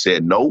of them? He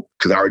said, no,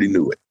 because I already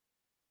knew it.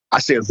 I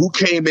said, who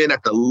came in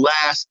at the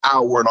last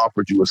hour and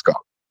offered you a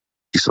scholarship?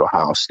 He said,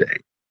 Ohio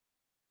State.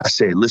 I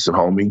said, listen,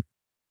 homie,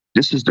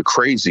 this is the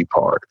crazy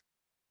part.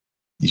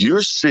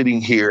 You're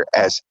sitting here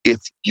as if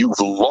you've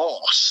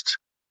lost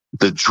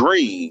the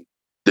dream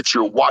that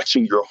you're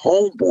watching your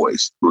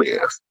homeboys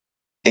live,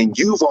 and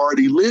you've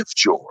already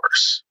lived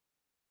yours.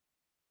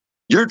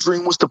 Your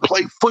dream was to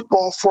play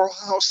football for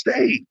Ohio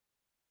State.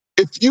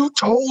 If you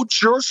told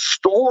your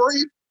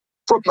story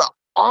from the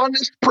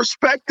honest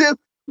perspective,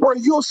 where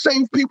you'll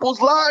save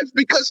people's lives,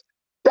 because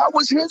that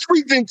was his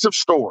redemptive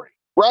story,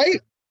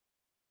 right?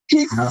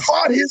 He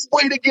fought his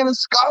way to get a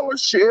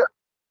scholarship.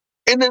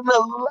 And in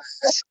the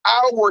last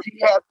hour, he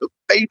had the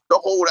faith to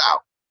hold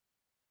out.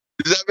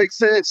 Does that make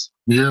sense?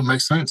 Yeah, it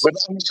makes sense. But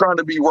now he's trying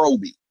to be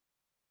Roby.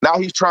 Now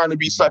he's trying to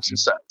be such and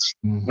such.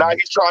 Mm-hmm. Now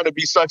he's trying to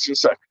be such and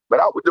such. But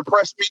that would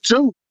depress me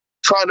too,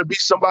 trying to be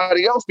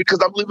somebody else because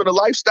I'm living a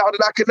lifestyle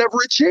that I could never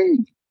achieve.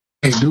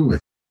 Can't do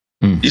it.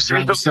 You see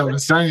what I'm so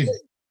insane.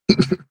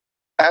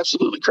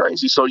 Absolutely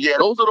crazy. So yeah,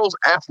 those are those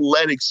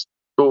athletic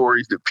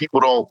stories that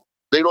people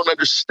they don't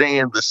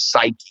understand the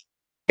psyche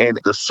and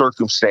the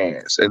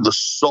circumstance and the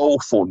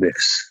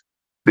soulfulness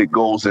that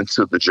goes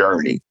into the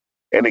journey.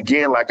 And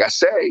again, like I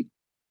say,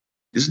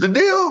 this is the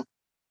deal.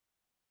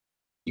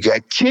 You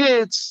got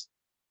kids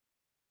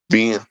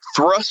being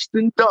thrust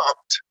and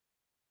dumped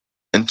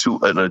into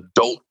an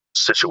adult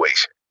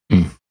situation.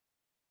 Mm.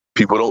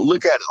 People don't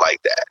look at it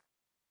like that.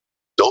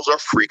 Those are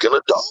freaking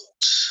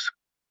adults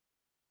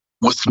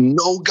with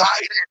no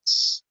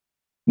guidance,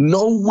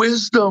 no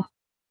wisdom,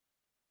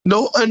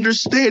 no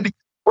understanding,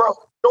 bro,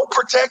 no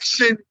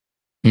protection.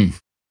 Mm.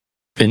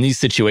 In these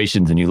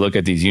situations, and you look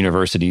at these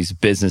universities,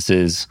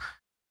 businesses,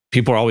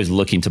 people are always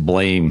looking to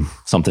blame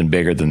something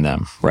bigger than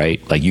them,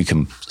 right? Like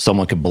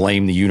someone could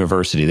blame the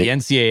university, the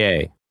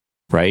NCAA,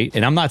 right?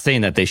 And I'm not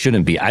saying that they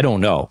shouldn't be. I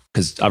don't know,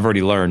 because I've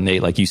already learned,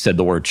 Nate, like you said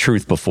the word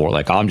truth before.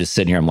 Like I'm just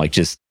sitting here, I'm like,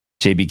 just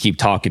JB, keep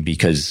talking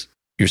because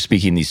you're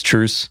speaking these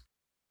truths.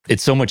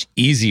 It's so much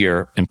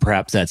easier, and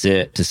perhaps that's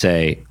it, to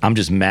say, I'm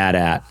just mad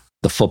at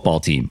the football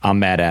team. I'm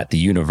mad at the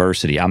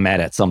university. I'm mad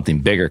at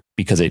something bigger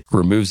because it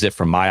removes it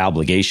from my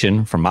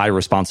obligation, from my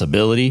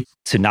responsibility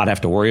to not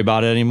have to worry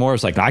about it anymore.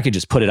 It's like, I could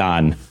just put it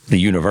on the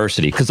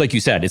university. Because like you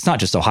said, it's not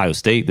just Ohio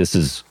State. This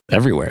is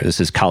everywhere. This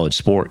is college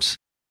sports.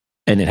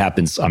 And it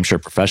happens, I'm sure,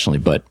 professionally,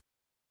 but.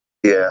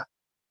 Yeah.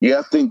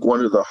 I think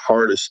one of the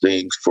hardest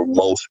things for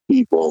most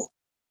people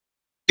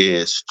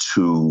is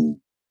to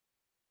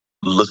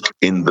look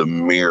in the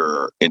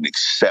mirror and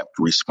accept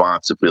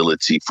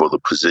responsibility for the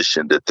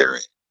position that they're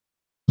in.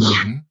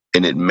 Mm-hmm.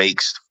 And it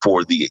makes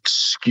for the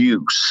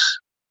excuse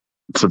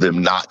for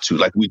them not to,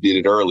 like we did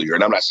it earlier.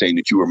 And I'm not saying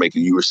that you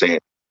were saying,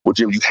 well,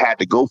 Jim, you had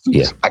to go through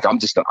this. Like, I'm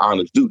just an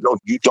honest dude. No,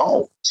 you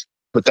don't.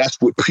 But that's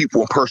what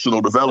people in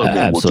personal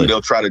development will do.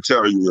 They'll try to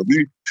tell you,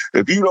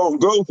 if you don't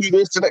go through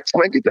this, the next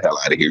man, get the hell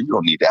out of here. You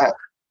don't need that.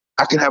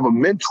 I can have a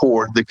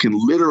mentor that can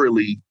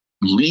literally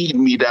lead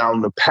me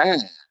down the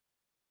path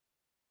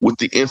with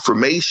the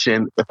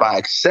information, if I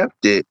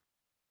accept it,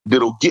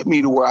 that'll get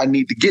me to where I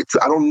need to get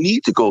to. I don't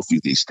need to go through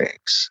these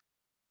things.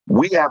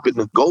 We happen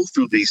to go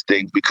through these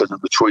things because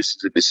of the choices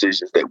and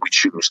decisions that we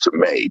choose to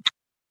make.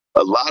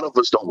 A lot of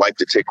us don't like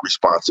to take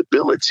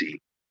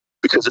responsibility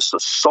because it's a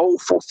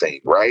soulful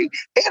thing, right?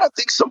 And I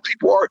think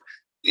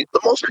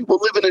most people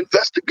live an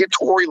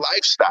investigatory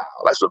lifestyle.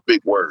 That's a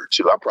big word,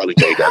 too. I probably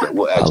made that.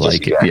 Well, I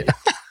like it, yeah.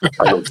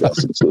 I like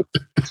that too.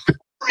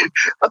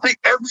 I think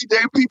every day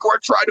people are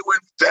trying to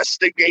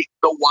investigate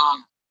the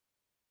why.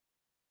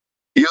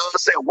 You know what I'm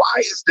saying? Why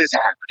is this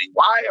happening?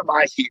 Why am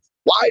I here?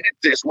 Why did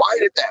this? Why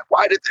did that?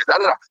 Why did this? Da,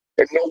 da, da.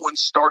 And no one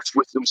starts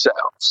with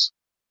themselves.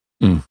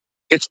 Mm.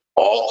 It's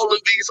all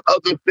of these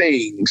other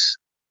things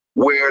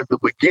where the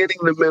beginning,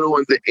 the middle,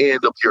 and the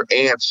end of your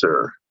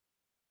answer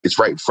is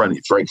right in front of you.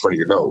 It's right in front of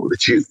your nose.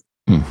 It's you.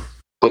 Mm.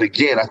 But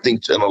again, I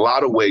think in a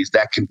lot of ways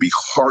that can be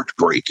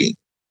heartbreaking.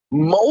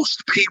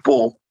 Most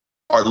people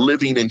are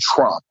living in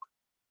trauma,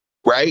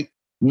 right?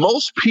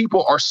 Most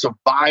people are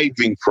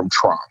surviving from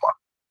trauma.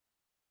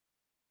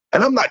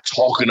 And I'm not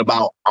talking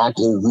about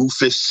Uncle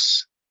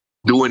Rufus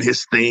doing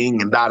his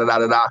thing and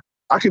da-da-da-da-da.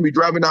 I can be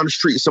driving down the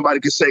street and somebody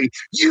can say,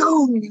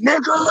 "You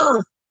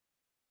nigga."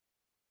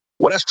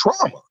 Well, that's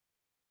trauma.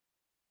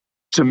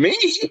 To me,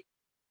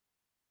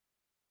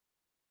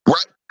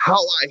 right? How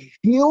I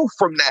heal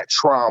from that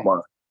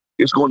trauma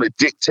is going to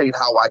dictate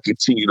how I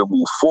continue to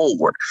move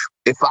forward.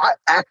 If I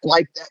act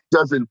like that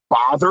doesn't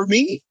bother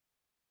me,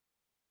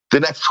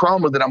 then that's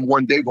trauma that I'm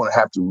one day going to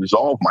have to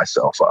resolve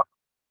myself of.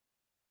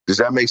 Does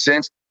that make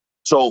sense?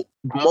 So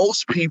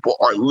most people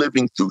are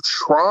living through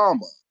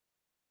trauma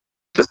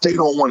that they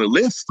don't want to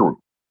live through.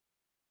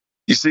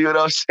 You see what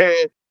I'm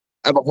saying?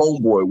 I have a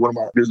homeboy, one of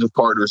my business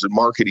partners and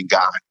marketing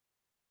guy,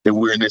 and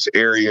we're in this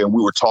area and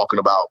we were talking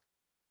about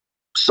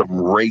some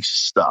race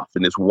stuff.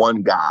 And this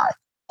one guy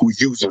who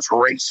uses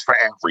race for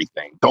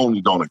everything, don't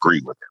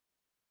agree with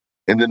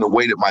him. And then the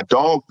way that my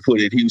dog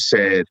put it, he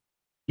said,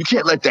 "You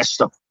can't let that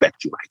stuff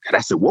affect you like that."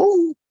 I said,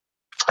 "Whoa."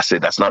 I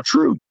said, "That's not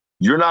true.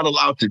 You're not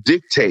allowed to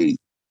dictate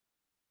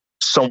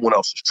someone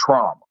else's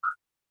trauma."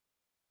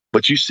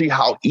 But you see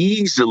how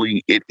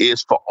easily it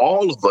is for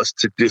all of us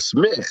to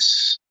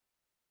dismiss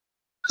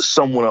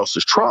someone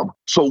else's trauma.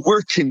 So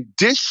we're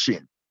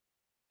conditioned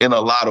in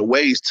a lot of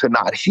ways to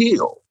not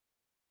heal.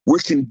 We're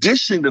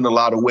conditioned in a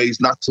lot of ways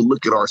not to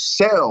look at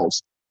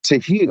ourselves to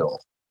heal,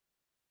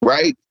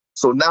 right?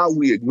 So now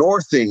we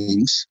ignore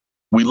things.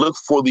 We look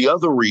for the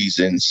other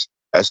reasons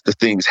as the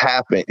things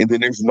happen, and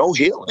then there's no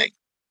healing.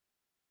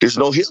 There's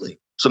no healing.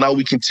 So now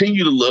we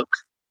continue to look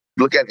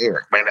at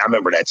Eric. Man, I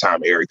remember that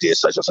time Eric did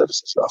such and such and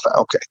stuff.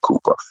 Okay,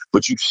 cool, bro.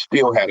 But you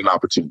still had an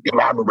opportunity.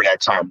 I remember that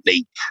time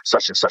Nate,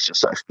 such and such and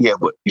such. Yeah,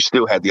 but you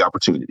still had the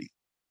opportunity.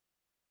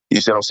 You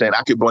see what I'm saying?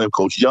 I could blame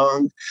Coach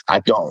Young. I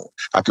don't.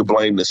 I could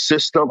blame the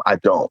system. I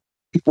don't.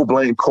 People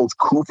blame Coach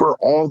Cooper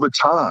all the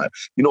time.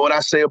 You know what I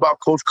say about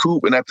Coach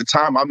Coop? And at the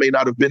time, I may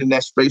not have been in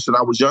that space when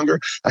I was younger.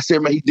 I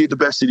said, man, he did the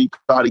best that he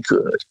thought he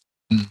could.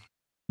 Mm.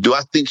 Do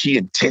I think he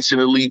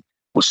intentionally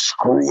was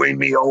screwing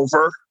me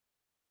over?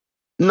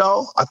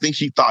 No, I think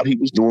he thought he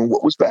was doing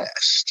what was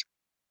best,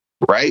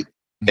 right?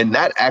 And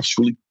that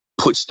actually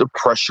puts the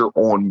pressure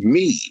on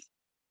me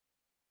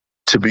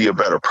to be a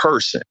better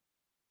person.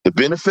 The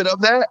benefit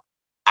of that,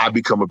 I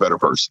become a better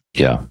person.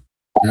 Yeah.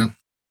 No,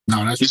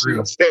 that's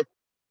real.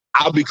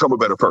 I'll become a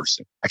better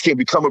person. I can't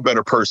become a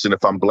better person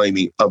if I'm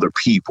blaming other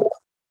people.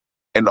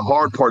 And the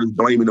hard part is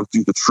blaming them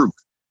through the truth.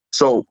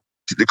 So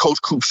did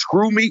Coach Coop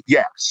screw me?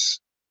 Yes.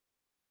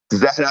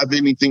 Does that have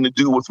anything to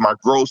do with my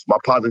growth, my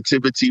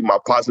positivity, my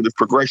positive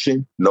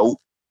progression? Nope.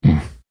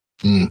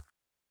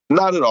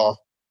 Not at all.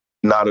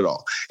 Not at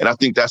all. And I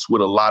think that's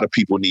what a lot of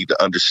people need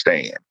to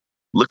understand.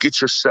 Look at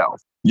yourself.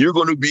 You're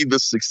going to be the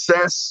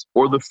success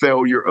or the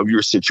failure of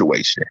your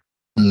situation.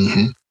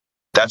 Mm-hmm.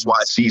 That's why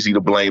it's easy to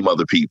blame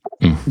other people.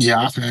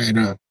 Yeah, I've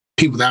had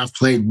people that I've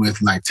played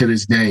with, like to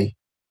this day,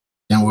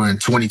 and we're in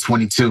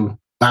 2022.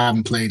 I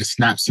haven't played a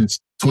snap since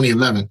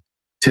 2011.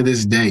 To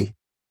this day,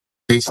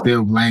 they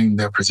still blame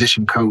their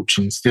position coach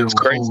and still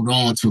hold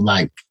on to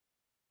like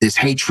this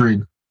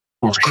hatred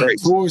or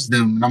hate towards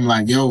them. And I'm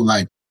like, yo,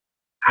 like,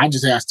 I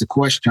just asked the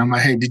question. I'm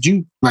like, hey, did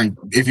you, like,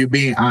 if you're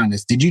being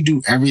honest, did you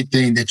do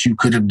everything that you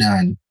could have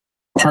done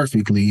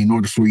perfectly in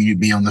order for you to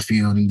be on the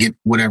field and get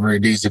whatever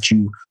it is that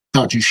you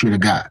thought you should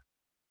have got?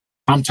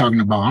 I'm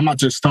not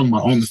just talking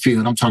about on the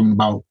field. I'm talking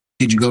about,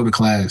 did you go to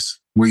class?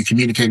 Were you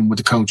communicating with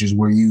the coaches?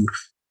 Were you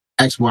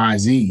X, Y,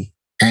 Z?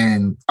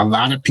 And a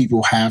lot of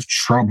people have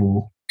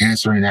trouble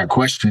answering that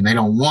question. They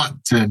don't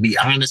want to be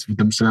honest with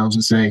themselves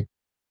and say,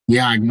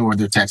 yeah, I ignored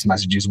their text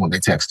messages when they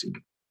texted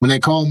me. When they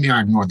called me,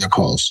 I ignored their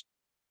calls.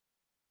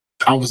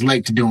 I was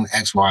late to doing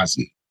X, Y,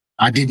 Z.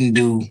 I didn't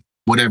do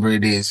whatever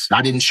it is.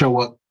 I didn't show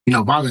up,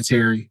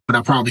 voluntary, but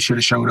I probably should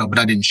have showed up, but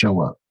I didn't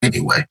show up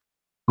anyway.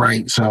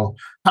 Right. So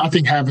I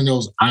think having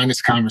those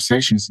honest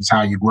conversations is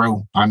how you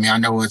grow. I mean, I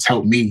know it's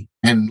helped me.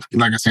 And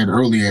like I said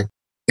earlier,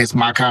 it's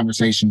my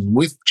conversations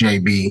with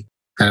JB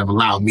that have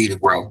allowed me to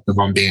grow, if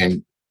I'm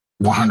being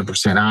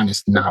 100%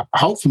 honest. Now,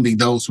 hopefully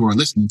those who are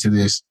listening to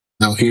this,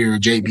 they'll hear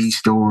JB's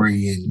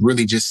story and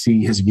really just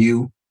see his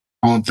view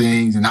on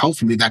things. And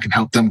hopefully that can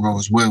help them grow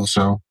as well.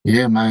 So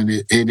yeah, man,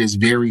 it is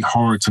very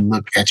hard to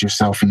look at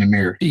yourself in the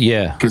mirror.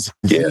 Yeah. Because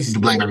it's easy to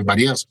blame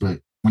everybody else. But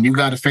when you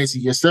got to face it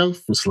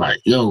yourself, it's like,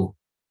 yo,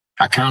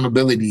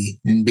 accountability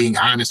and being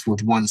honest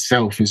with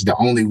oneself is the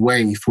only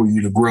way for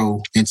you to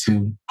grow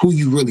into who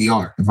you really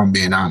are, if I'm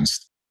being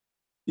honest.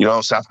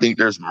 So I think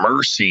there's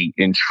mercy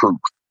in truth.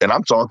 And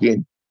I'm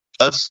talking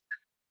us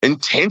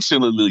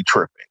intentionally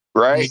tripping,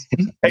 right?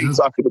 I ain't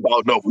talking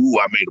about, I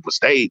made a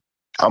mistake.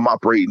 I'm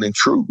operating in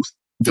truth.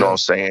 You know what I'm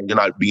saying? You're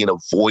not being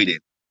avoiding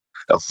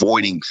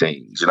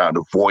things. You're not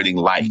avoiding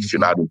life. You're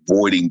not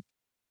avoiding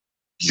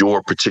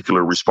your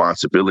particular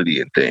responsibility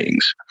in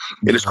things.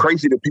 And it's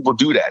crazy that people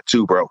do that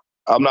too, bro.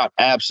 I'm not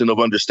absent of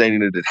understanding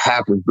that it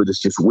happens, but it's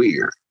just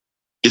weird.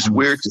 It's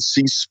weird to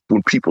see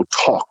when people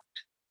talk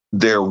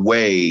their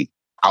way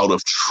out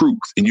of truth.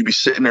 And you be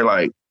sitting there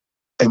like,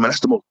 hey, man, that's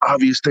the most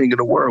obvious thing in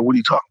the world. What are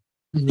you talking?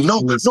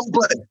 No, but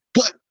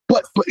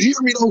hear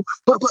me though.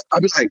 But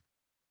I'd be like,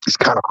 it's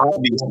kind of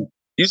obvious.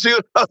 You see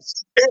what I'm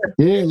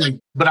saying? Yeah,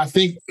 but I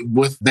think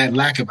with that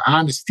lack of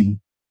honesty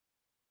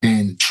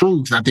and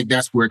truth, I think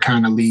that's where it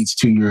kind of leads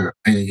to your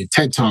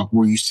TED Talk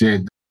where you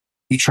said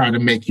you try to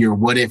make your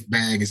what if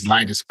bag as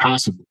light as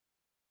possible.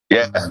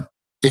 Yeah.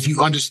 If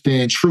you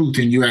understand truth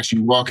and you're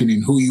actually walking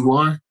in who you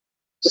are,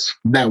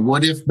 that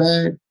what if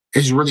bag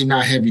is really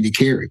not heavy to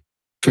carry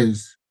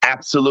because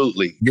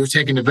absolutely you're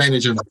taking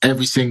advantage of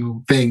every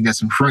single thing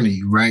that's in front of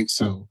you, right?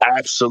 So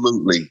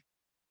absolutely.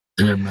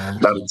 Yeah, man.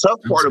 Now the tough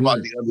part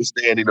about the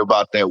understanding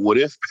about that what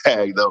if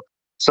bag though,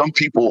 some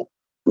people,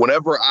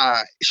 whenever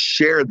I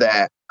share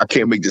that, I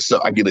can't make this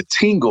up, I get a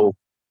tingle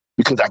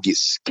because I get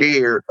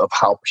scared of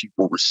how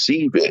people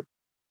receive it.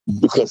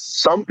 Because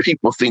some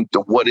people think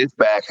the what if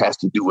bag has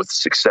to do with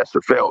success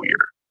or failure.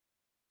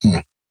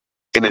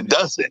 And it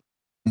doesn't.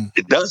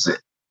 It doesn't.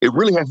 It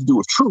really has to do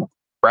with truth,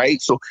 right?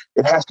 So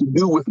it has to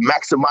do with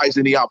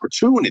maximizing the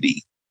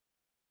opportunity.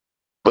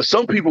 But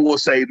some people will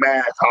say,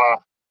 man,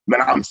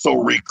 I'm so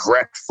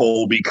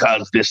regretful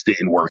because this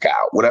didn't work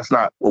out. Well, that's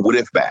not a what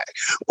if bag.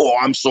 Or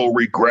I'm so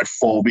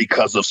regretful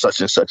because of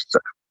such and such and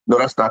such. No,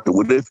 that's not the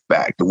what if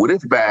bag. The what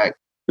if bag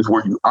is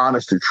where you're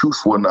honest and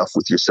truthful enough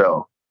with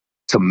yourself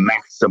to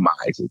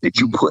maximize it, that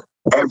you put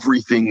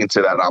everything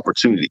into that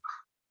opportunity.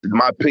 In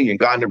my opinion,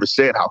 God never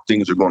said how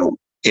things are going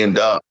to end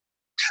up.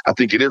 I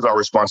think it is our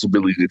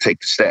responsibility to take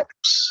the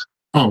steps.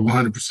 Oh,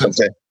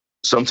 100%.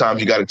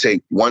 Sometimes you got to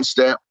take one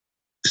step.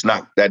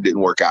 That didn't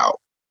work out.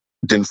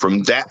 Then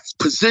from that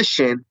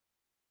position,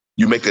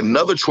 you make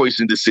another choice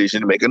and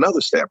decision to make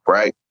another step,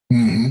 right?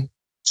 Mm-hmm.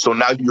 So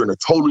now you're in a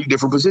totally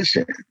different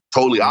position.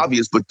 Totally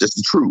obvious, but that's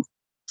the truth.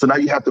 So now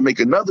you have to make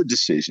another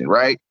decision,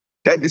 right?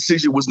 That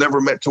decision was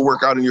never meant to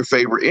work out in your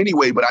favor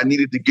anyway, but I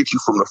needed to get you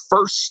from the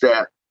first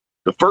step,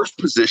 the first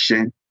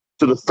position,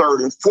 to the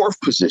third and fourth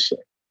position,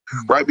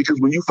 right? Because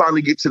when you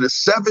finally get to the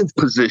seventh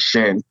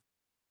position,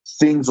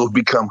 things will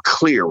become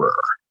clearer.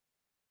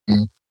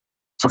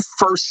 The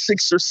first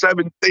 6 or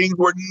 7 things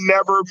were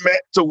never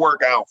meant to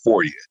work out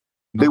for you.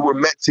 They were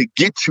meant to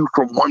get you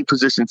from one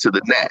position to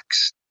the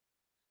next.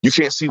 You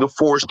can't see the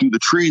forest through the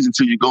trees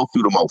until you go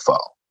through the mofo.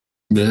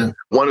 Yeah.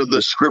 One of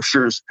the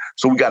scriptures,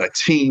 so we got a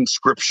team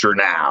scripture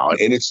now,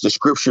 and it's the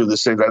scripture that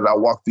says, as I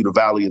walk through the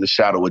valley of the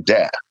shadow of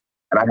death.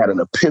 And I had an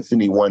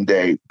epiphany one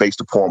day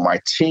based upon my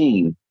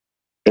team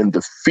and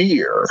the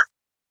fear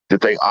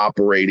that they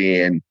operate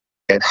in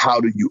and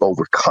how do you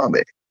overcome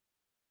it?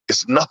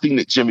 It's nothing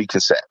that Jimmie can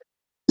say.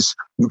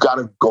 You got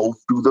to go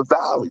through the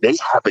valley. They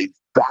have a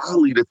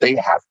valley that they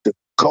have to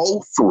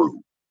go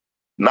through,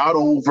 not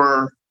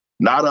over,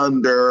 not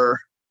under,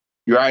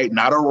 right?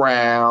 Not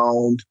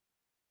around.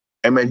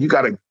 And man, you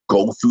got to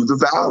go through the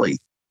valley.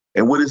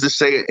 And what does it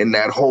say in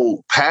that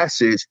whole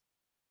passage?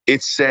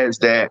 It says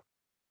that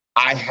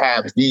I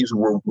have these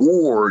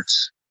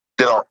rewards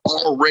that are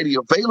already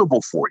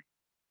available for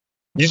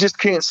you. You just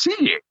can't see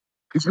it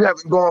because you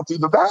haven't gone through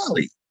the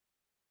valley.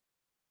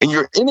 And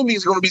your enemy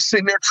is going to be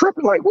sitting there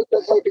tripping like, what the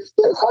heck is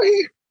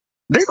that?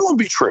 They're going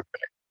to be tripping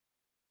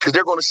because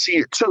they're going to see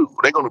it too.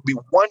 They're going to be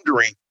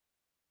wondering,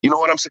 you know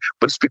what I'm saying?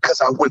 But it's because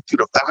I went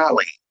through the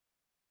valley.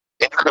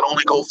 And you can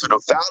only go through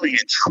the valley in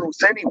truth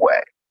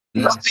anyway.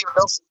 Yeah. Nothing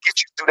else can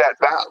get you through that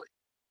valley.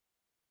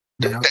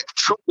 Yeah. That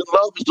truth and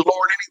love is the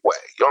Lord anyway.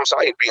 You know what I'm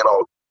saying? I ain't being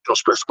all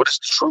spiritual, but it's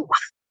the truth.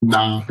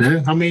 No,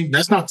 I mean,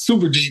 that's not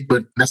super deep,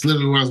 but that's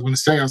literally what I was going to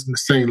say. I was going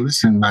to say,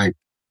 listen, like,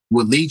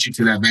 what leads you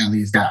to that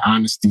valley is that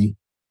honesty,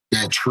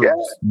 that truth,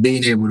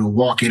 being able to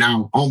walk it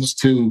out almost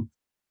to,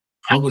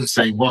 I wouldn't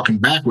say walking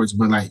backwards,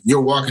 but like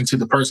you're walking to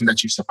the person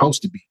that you're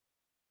supposed to be.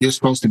 You're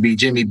supposed to be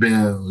Jimmie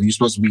Bell. You're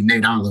supposed to be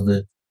Nate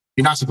Oliver.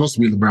 You're not supposed to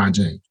be LeBron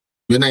James.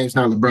 Your name's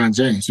not LeBron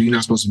James, so you're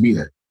not supposed to be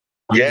that.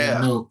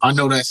 I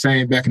know that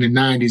saying back in the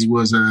 90s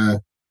was,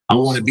 I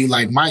want to be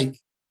like Mike.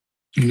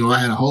 I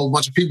had a whole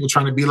bunch of people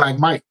trying to be like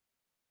Mike.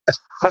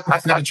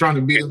 Instead of trying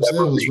to be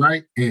themselves,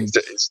 right? And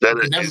instead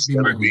of never be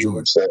Michael Jordan.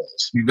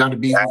 themselves. You got to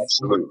be.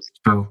 Absolutely.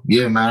 So,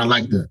 yeah, man, I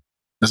like that.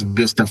 That's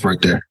good stuff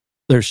right there.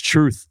 There's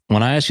truth.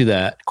 When I ask you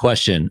that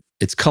question,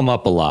 it's come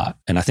up a lot.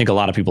 And I think a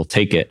lot of people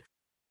take it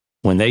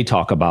when they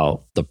talk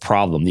about the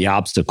problem, the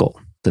obstacle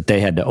that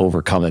they had to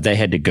overcome, that they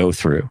had to go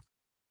through.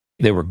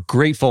 They were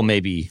grateful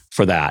maybe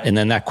for that. And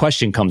then that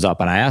question comes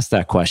up and I ask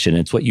that question.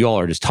 It's what you all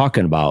are just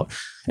talking about.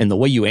 And the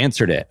way you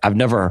answered it, I've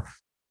never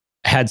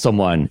had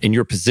someone in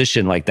your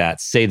position like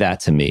that say that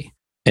to me.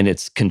 And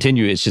it's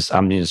continued. It's just,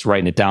 I'm just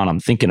writing it down.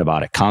 I'm thinking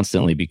about it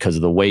constantly because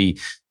of the way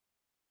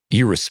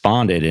you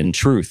responded in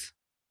truth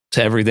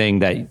to everything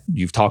that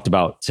you've talked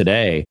about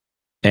today.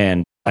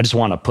 And I just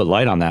want to put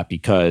light on that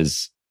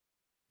because,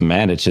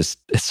 man, it's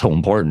so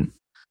important.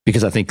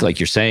 Because I think, like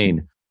you're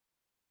saying,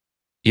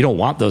 you don't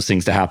want those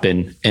things to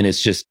happen. And it's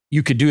just,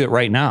 you could do it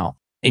right now.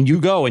 And you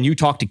go and you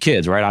talk to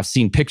kids, right? I've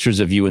seen pictures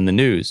of you in the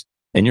news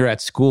and you're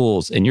at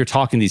schools and you're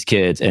talking to these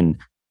kids and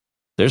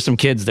there's some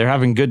kids, they're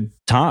having a good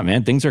time,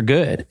 man. Things are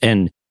good.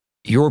 And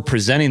you're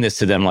presenting this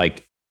to them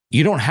like,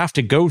 you don't have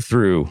to go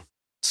through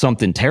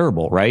something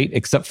terrible, right?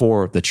 Except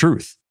for the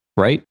truth,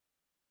 right?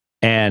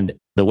 And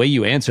the way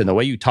you answered, the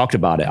way you talked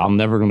about it, I'm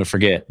never going to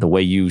forget the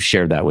way you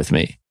shared that with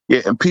me.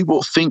 Yeah, and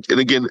people think, and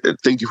again,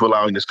 thank you for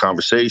allowing this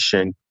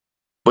conversation,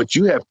 but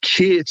you have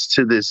kids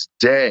to this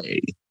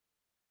day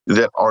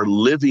that are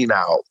living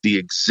out the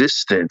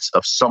existence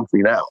of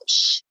something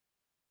else.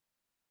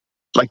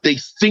 Like they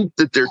think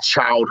that their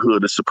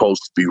childhood is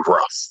supposed to be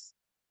rough.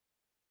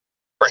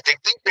 Right? They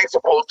think they're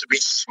supposed to be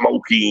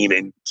smoking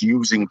and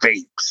using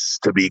vapes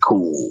to be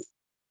cool.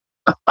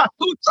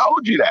 Who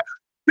told you that?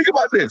 Think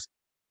about this.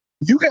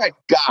 You got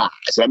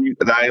guys, and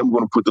I am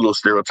going to put the little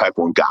stereotype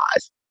on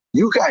guys.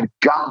 You got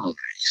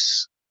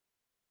guys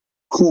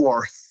who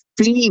are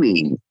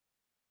fiending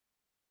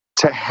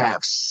to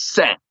have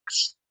sex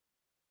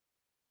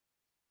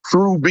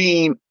through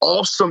being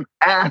awesome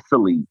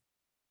athletes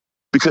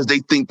because they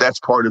think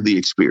that's part of the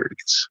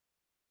experience.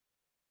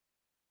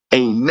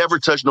 Ain't never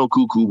touched no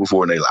cuckoo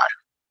before in their life.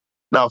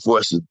 Now, for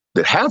us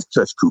that have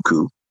touched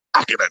cuckoo,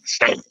 I can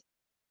understand.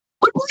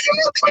 But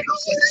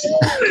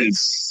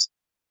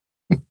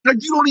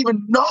you don't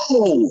even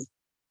know.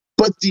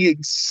 But the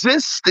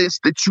existence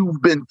that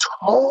you've been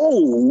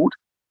told,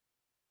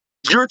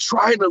 you're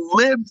trying to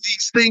live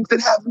these things that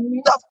have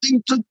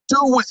nothing to do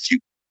with you.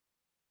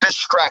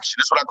 Distraction.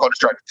 That's what I call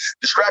distraction.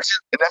 Distraction,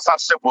 and that's how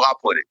simple I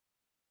put it.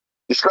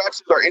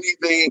 Distractions are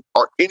anything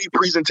or any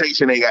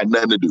presentation ain't got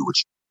nothing to do with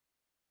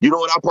you. You know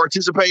what I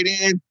participate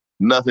in?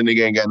 Nothing that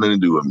ain't got nothing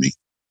to do with me.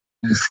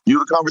 You know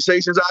the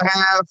conversations I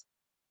have?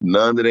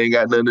 None that ain't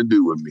got nothing to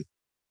do with me.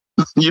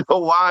 You know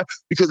why?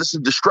 Because it's a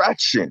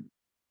distraction.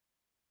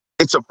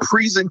 It's a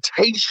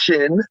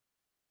presentation.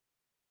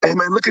 Hey,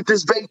 man, look at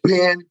this vape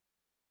pen,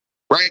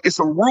 right? It's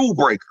a rule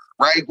breaker,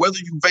 right? Whether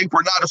you vape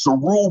or not, it's a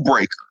rule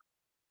breaker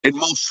in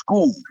most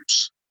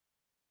schools.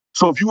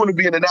 So if you want to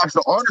be in the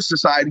National Honor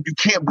Society, you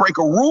can't break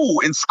a rule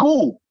in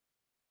school,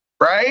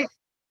 right?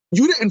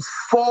 You didn't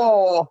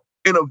fall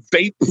and a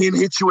vape pen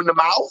hit you in the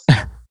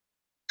mouth.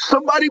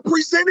 Somebody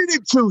presented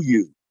it to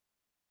you.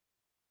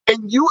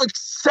 And you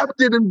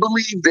accepted and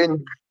believed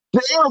in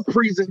their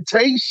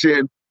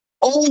presentation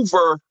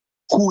over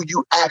who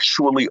you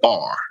actually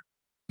are.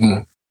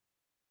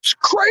 It's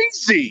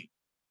crazy.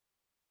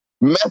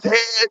 Meth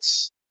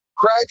heads,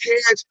 crack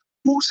heads,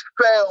 who's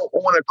fell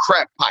on a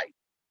crack pipe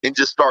and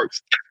just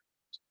starts?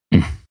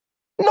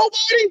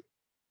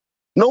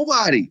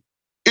 Nobody.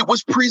 It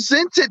was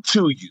presented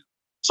to you.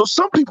 So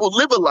some people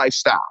live a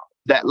lifestyle,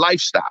 that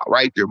lifestyle,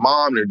 right? Their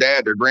mom, their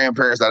dad, their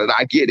grandparents,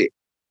 I get it.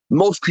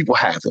 Most people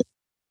haven't.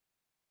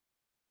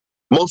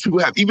 Most people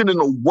have, even in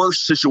the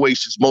worst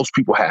situations, most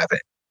people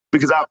haven't.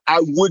 Because I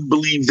would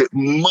believe that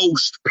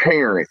most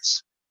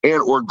parents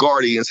and or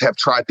guardians have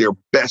tried their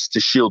best to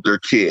shield their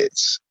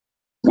kids.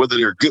 Whether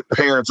they're good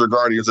parents or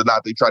guardians or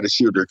not, they try to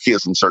shield their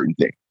kids from certain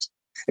things.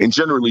 And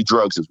generally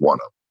drugs is one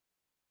of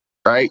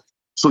them, right?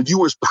 So you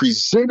was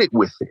presented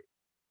with it.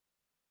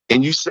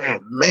 And you said,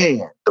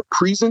 man, the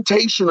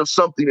presentation of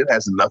something that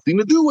has nothing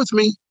to do with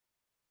me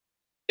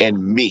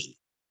and me,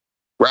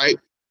 right?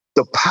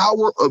 The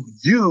power of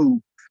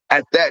you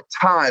at that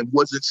time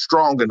wasn't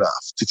strong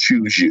enough to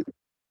choose you.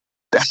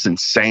 That's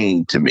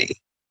insane to me.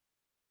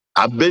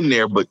 I've been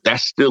there, but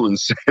that's still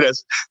insane.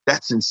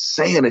 That's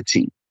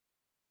insanity.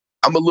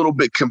 I'm a little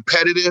bit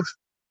competitive.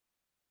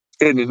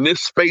 And in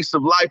this space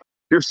of life,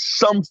 there's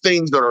some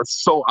things that are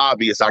so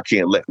obvious I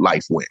can't let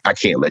life win. I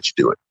can't let you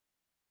do it.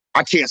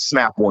 I can't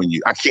snap on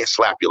you. I can't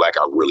slap you like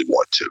I really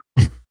want to.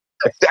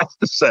 That's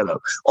the setup.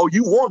 Oh,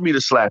 you want me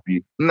to slap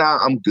you? Nah,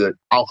 I'm good.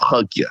 I'll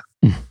hug you.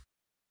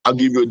 I'll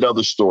give you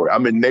another story.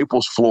 I'm in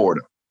Naples,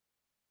 Florida.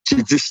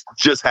 It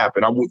just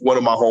happened. I'm with one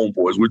of my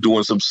homeboys. We're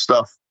doing some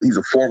stuff. He's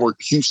a former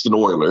Houston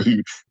Oiler.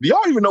 Do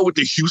y'all even know what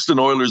the Houston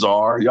Oilers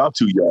are? Y'all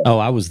too young. Oh,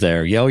 I was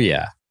there. Oh,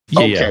 yeah.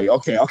 Okay.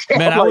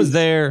 Man, I'm I like, was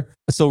there.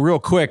 So real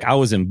quick, I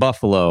was in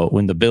Buffalo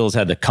when the Bills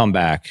had to come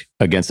back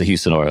against the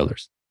Houston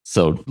Oilers.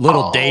 So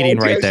little dating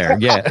right there.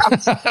 Yeah.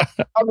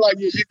 I'm like,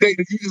 yeah, you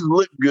dated, you just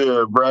look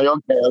good, bro.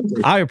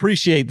 Okay. I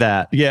appreciate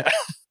that. Yeah.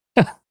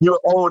 Your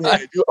own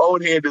head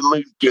that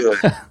looks good.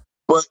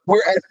 But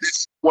we're at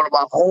this, one of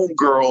my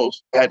homegirls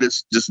had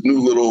this new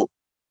little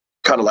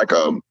kind of like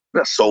a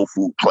soul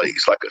food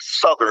place, like the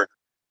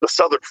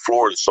southern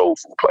Florida soul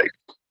food place.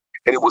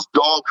 And it was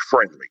dog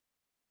friendly.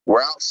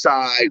 We're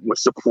outside, we're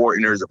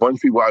supporting, there's a bunch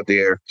of people out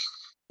there,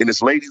 and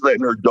this lady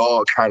letting her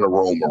dog kind of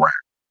roam around.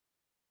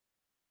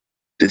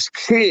 This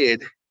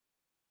kid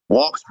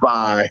walks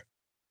by,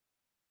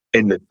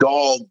 and the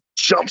dog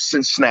jumps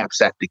and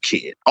snaps at the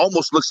kid.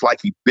 Almost looks like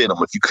he bit him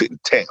if you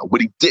couldn't tell,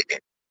 but he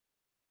didn't.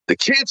 The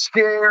kid's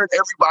scared.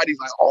 Everybody's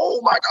like,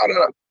 oh my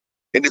God.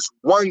 And this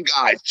one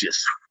guy's just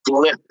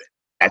flipping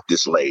at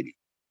this lady.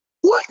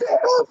 What the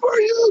hell are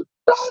you?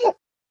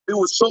 It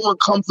was so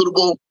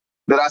uncomfortable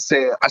that I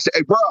said,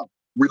 hey, bro,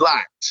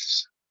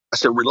 relax. I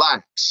said,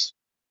 relax.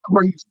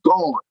 Bro, he's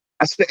gone.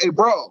 I said, hey,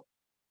 bro,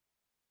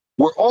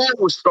 we're on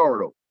with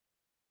startled.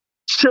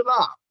 Chill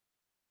out.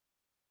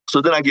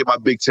 So then I get my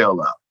big tail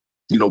out.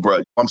 You know, bro,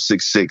 I'm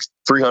 6'6",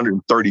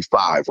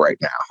 335 right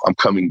now. I'm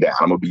coming down.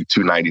 I'm going to be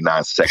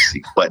 299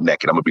 sexy, butt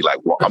naked. I'm going to be like,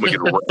 well, I'm going to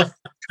get a run.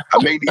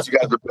 I may need you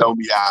guys to bail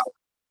me out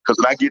because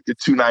when I get to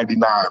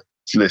 299,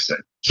 listen,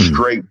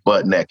 straight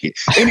butt naked.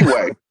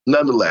 Anyway,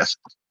 nonetheless,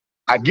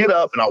 I get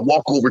up and I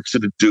walk over to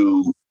the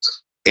dude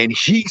and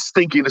he's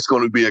thinking it's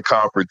going to be a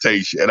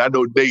confrontation. And I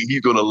know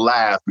he's going to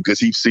laugh because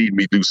he's seen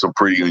me do some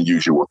pretty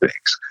unusual things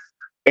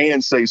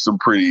and say some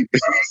pretty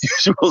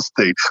unusual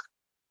things.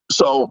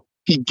 So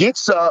he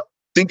gets up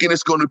thinking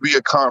it's going to be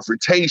a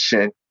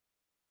confrontation,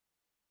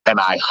 and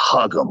I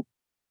hug him.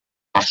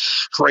 I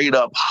straight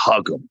up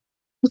hug him.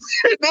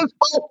 And this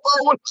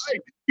motherfucker was like,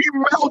 he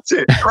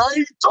melted, right?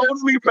 He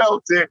totally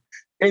melted,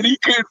 and he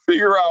couldn't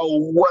figure out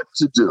what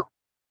to do.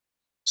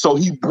 So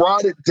he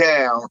brought it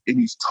down, and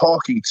he's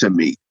talking to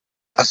me.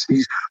 I said,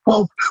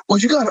 well,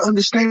 you got to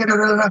understand,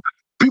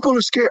 people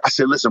are scared. I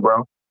said, listen,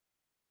 bro.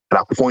 And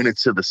I pointed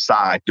to the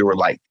side. There were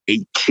like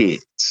 8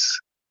 kids.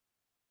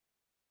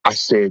 I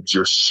said,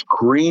 you're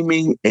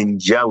screaming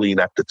and yelling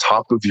at the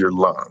top of your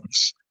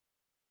lungs,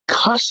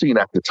 cussing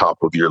at the top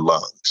of your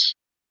lungs.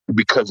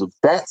 Because of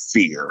that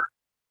fear,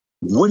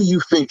 what do you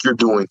think you're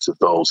doing to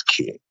those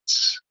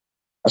kids?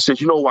 I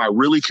said, you know why I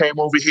really came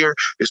over here?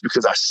 It's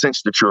because I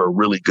sense that you're a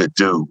really good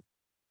dude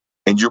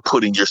and you're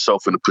putting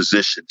yourself in a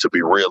position to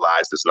be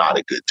realized as not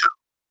a good dude.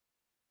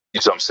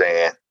 You know what I'm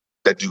saying?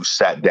 That dude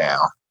sat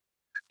down.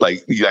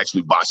 Like, he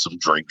actually bought some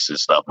drinks and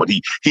stuff, but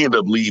he ended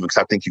up leaving because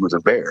I think he was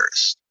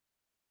embarrassed.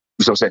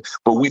 You know what I'm saying?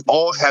 But we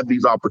all have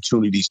these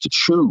opportunities to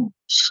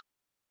choose.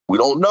 We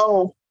don't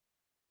know,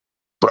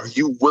 but are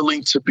you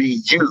willing to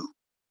be you? You know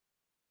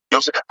what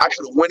I'm saying? I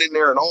could have went in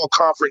there in all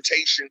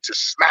confrontation to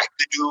smack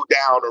the dude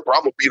down, or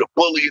I'm going to be the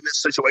bully in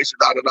this situation.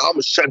 I'm going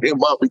to shut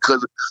him up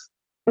because,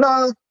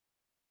 nah,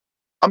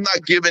 I'm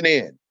not giving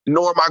in,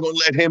 nor am I going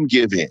to let him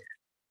give in.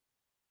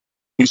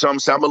 You know what I'm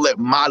saying? I'm going to let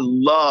my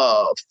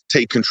love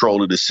take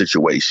control of this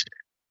situation.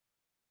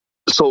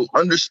 So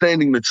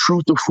understanding the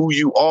truth of who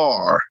you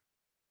are,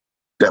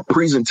 that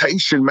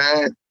presentation,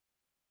 man,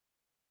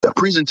 that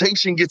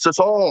presentation gets us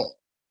all,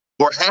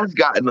 or has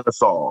gotten us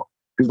all,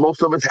 because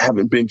most of us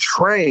haven't been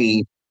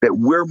trained that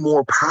we're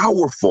more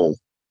powerful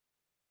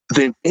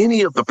than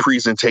any of the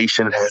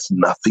presentation. It has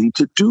nothing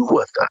to do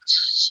with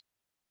us.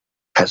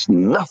 Has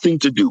nothing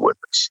to do with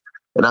us.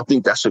 And I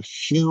think that's a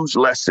huge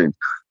lesson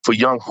for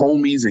young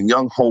homies and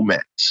young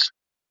homettes.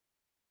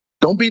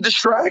 Don't be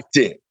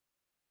distracted.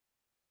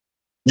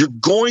 You're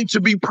going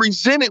to be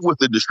presented with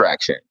a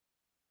distraction.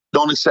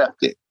 Don't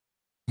accept it.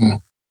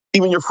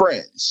 Even your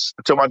friends.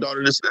 I told my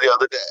daughter this the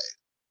other day.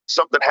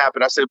 Something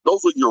happened. I said, those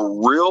are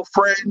your real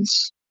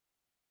friends.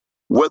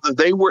 Whether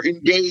they were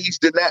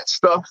engaged in that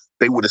stuff,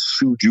 they would have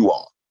sued you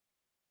off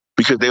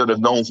because they would have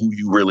known who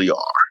you really are.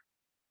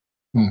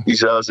 You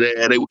know what I'm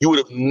saying? You would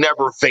have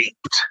never vaped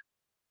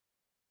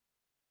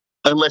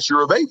unless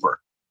you're a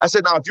vapor. I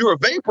said, now, if you're a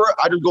vapor,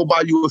 I just go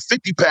buy you a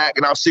 50 pack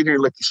and I'll sit here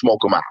and let you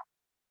smoke them out.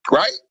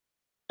 Right?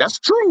 That's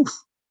truth.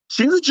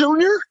 She's a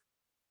junior.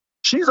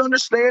 She's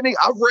understanding.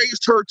 I've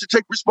raised her to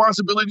take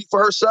responsibility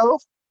for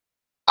herself.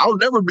 I'll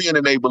never be an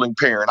enabling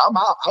parent. I'm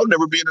out. I'll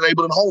never be an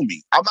enabling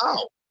homie. I'm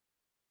out.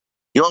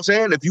 You know what I'm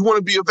saying? If you want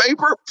to be a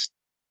vapor,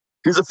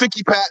 here's a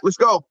 50 pack. Let's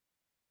go.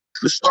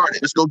 Let's start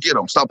it. Let's go get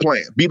them. Stop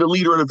playing. Be the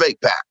leader of the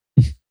vape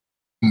pack.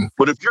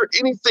 But if you're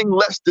anything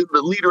less than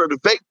the leader of the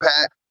vape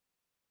pack,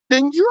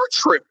 then you're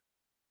tripping.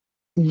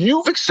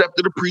 You've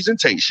accepted a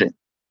presentation.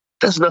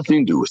 That's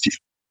nothing to do with you.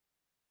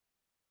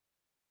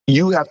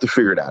 You have to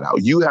figure that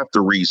out. You have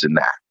to reason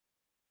that.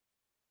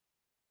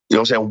 You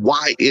know what I'm saying?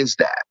 Why is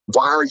that?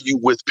 Why are you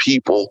with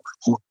people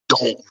who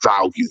don't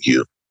value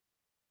you?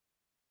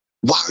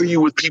 Why are you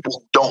with people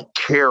who don't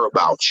care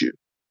about you?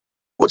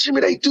 Well,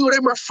 Jimmie, they do.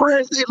 They're my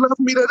friends. They love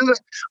me.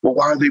 Well,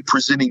 why are they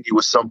presenting you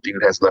with something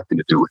that has nothing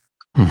to do with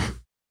it?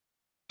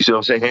 You see what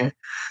I'm saying?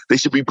 They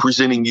should be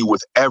presenting you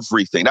with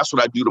everything. That's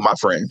what I do to my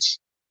friends.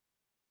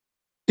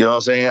 You know what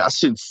I'm saying? I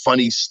send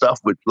funny stuff,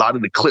 but a lot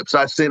of the clips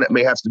I send that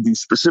may have to do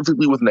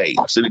specifically with Nate.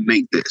 I'm sending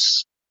Nate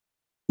this.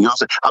 You know what I'm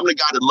saying? I'm the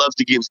guy that loves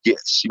to give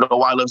gifts. You know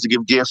why I love to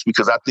give gifts?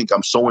 Because I think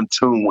I'm so in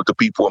tune with the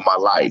people in my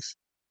life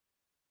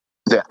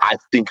that I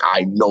think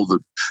I know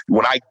that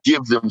when I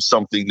give them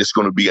something, it's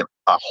going to be a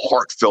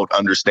heartfelt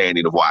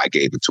understanding of why I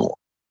gave it to them.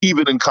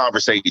 Even in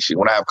conversation,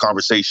 when I have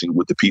conversation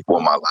with the people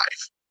in my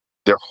life,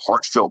 they're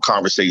heartfelt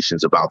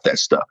conversations about that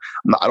stuff.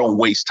 I don't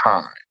waste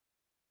time.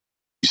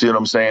 You see what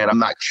I'm saying? I'm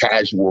not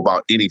casual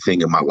about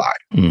anything in my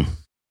life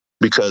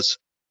because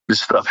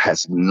this stuff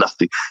has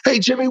nothing. Hey,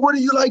 Jimmie, what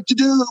do you like to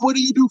do? What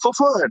do you do for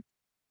fun?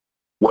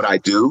 What I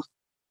do?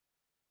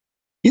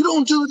 You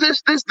don't do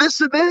this, and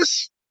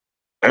this?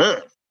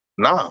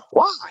 Nah,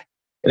 why?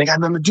 It ain't got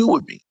nothing to do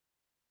with me.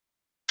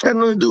 It got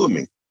nothing to do with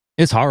me.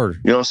 It's hard.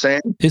 You know what I'm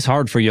saying? It's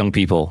hard for young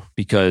people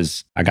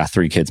because I got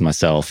 3 kids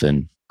myself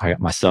and I got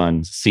my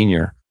son,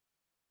 senior,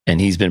 and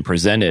he's been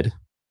presented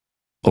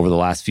over the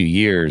last few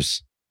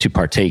years to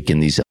partake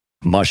in these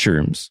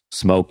mushrooms,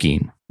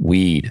 smoking,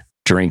 weed,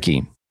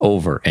 drinking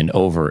over and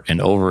over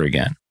and over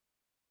again.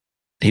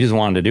 He doesn't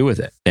want to do with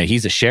it.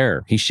 He's a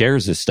sharer. He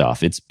shares this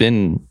stuff. It's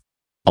been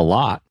a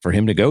lot for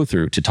him to go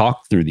through, to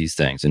talk through these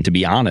things and to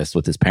be honest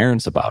with his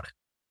parents about it.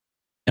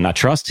 And I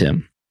trust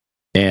him.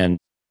 And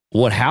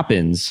what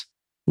happens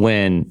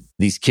when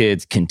these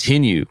kids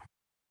continue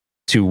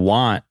to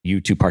want you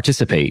to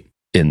participate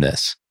in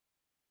this?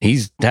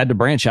 He's had to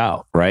branch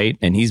out, right?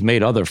 And he's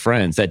made other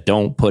friends that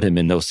don't put him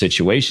in those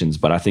situations.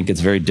 But I think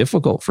it's very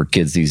difficult for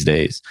kids these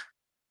days.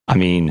 I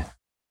mean,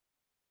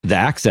 the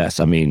access,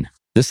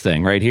 this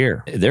thing right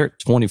here, they're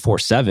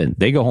 24/7.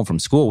 They go home from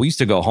school. We used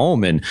to go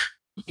home and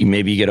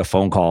maybe you get a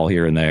phone call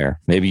here and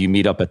there. Maybe you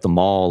meet up at the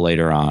mall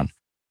later on.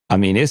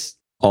 It's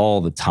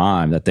all the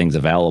time that thing's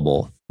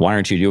available. Why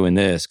aren't you doing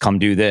this? Come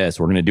do this.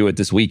 We're going to do it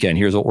this weekend.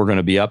 Here's what we're going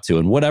to be up to.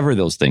 And whatever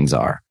those things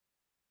are.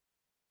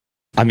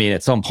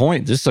 At some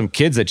point, there's some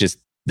kids that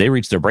they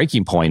reach their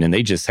breaking point and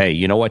they just, hey,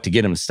 you know what? To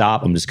get them to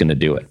stop, I'm just going to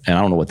do it. And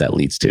I don't know what that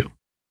leads to.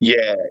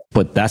 Yeah.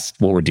 But that's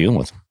what we're dealing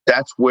with.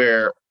 That's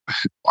where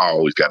I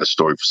always got a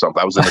story for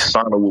something. I was in a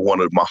sauna with one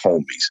of my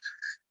homies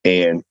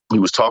and he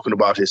was talking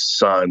about his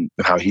son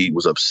and how he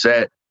was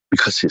upset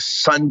because his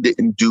son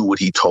didn't do what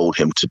he told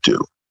him to do.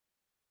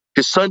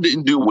 His son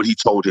didn't do what he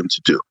told him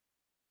to do.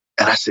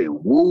 And I said,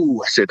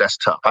 woo, I said, that's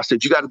tough. I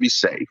said, you got to be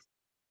safe.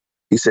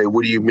 He said,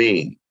 what do you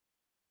mean?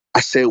 I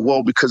said,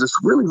 well, because it's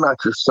really not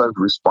your son's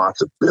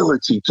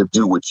responsibility to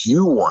do what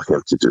you want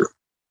him to do.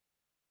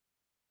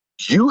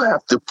 You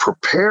have to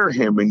prepare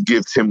him and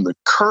give him the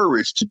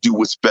courage to do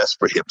what's best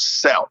for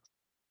himself.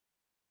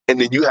 And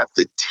then you have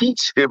to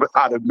teach him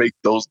how to make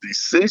those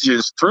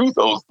decisions through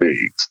those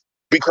things,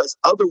 because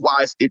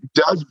otherwise it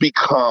does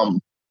become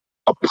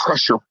a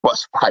pressure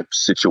bust type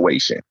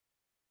situation.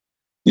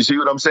 You see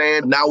what I'm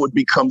saying? Now it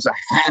becomes a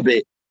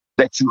habit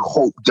that you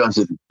hope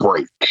doesn't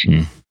break,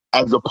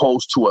 as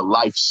opposed to a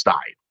lifestyle.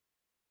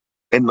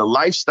 And the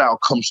lifestyle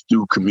comes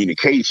through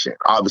communication.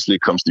 Obviously,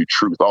 it comes through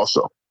truth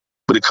also,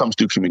 but it comes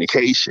through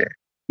communication.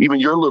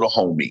 Even your little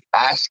homie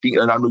asking,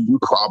 and I know you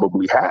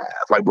probably have,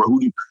 like, bro,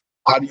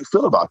 how do you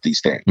feel about these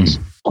things?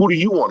 Who do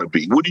you want to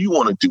be? What do you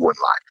want to do in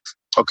life?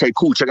 Okay,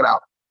 cool. Check it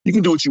out. You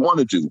can do what you want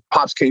to do.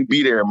 Pops can't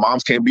be there and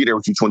moms can't be there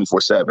with you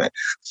 24/7.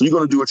 So you're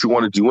going to do what you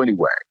want to do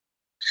anyway.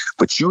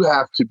 But you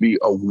have to be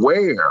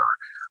aware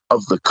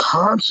of the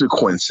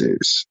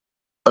consequences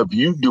of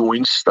you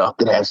doing stuff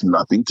that has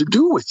nothing to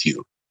do with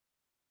you.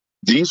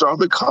 These are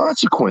the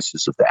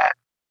consequences of that.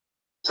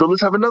 So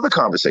let's have another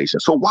conversation.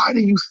 So why do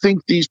you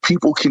think these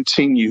people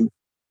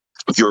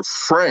your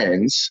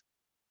friends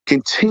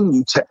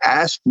continue to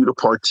ask you to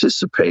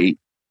participate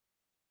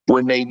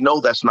when they know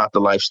that's not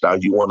the lifestyle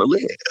you want to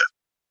live?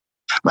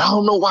 I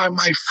don't know why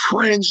my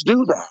friends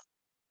do that.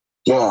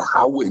 Yeah,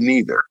 I wouldn't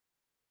either.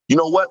 You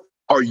know what?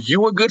 Are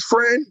you a good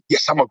friend?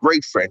 Yes, I'm a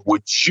great friend.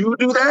 Would you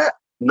do that?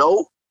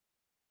 No.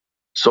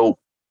 So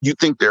you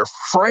think they're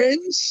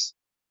friends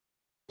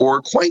or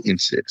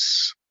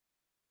acquaintances?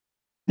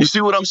 You see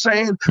what I'm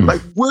saying?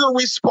 Like, we're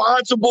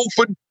responsible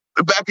for,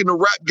 back in the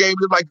rap game,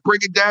 to like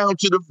break it down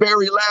to the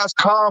very last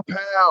compound.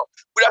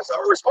 But that's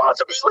our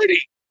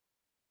responsibility.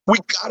 We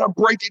gotta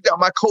break it down.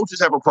 My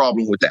coaches have a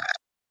problem with that.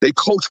 They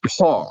coach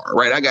par,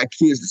 right? I got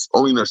kids that's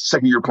only in their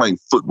second year playing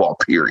football,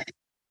 period.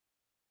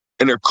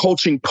 And they're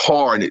coaching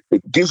par, and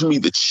it gives me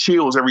the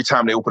chills every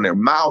time they open their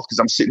mouth, because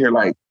I'm sitting here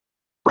like,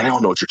 but I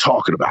don't know what you're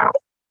talking about.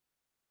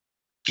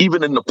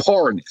 Even in the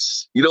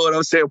parness, you know what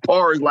I'm saying?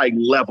 Par is like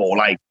level,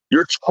 like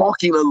you're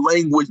talking a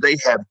language they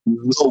have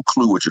no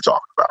clue what you're talking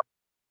about.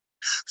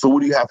 So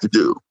what do you have to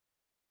do?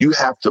 You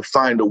have to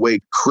find a way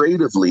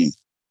creatively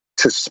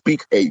to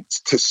speak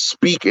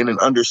in an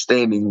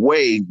understanding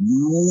way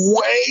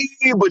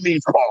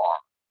beneath par,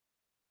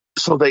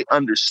 so they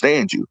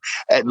understand you.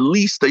 At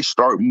least they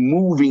start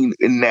moving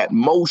in that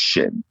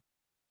motion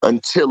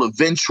until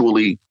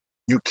eventually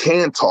you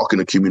can talk in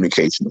a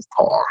communication of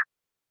par.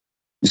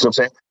 You see what I'm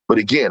saying? But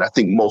again, I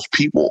think most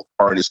people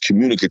aren't as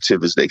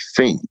communicative as they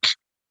think.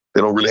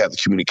 They don't really have the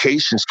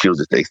communication skills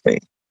that they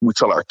think. We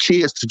tell our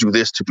kids to do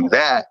this, to do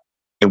that,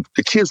 and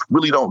the kids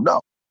really don't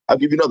know. I'll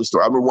give you another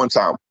story. I remember one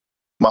time,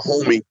 my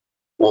homie,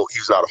 well,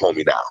 he's not a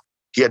homie now.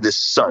 He had this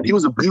son. He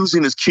was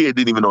abusing his kid,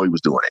 didn't even know he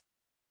was doing it.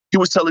 He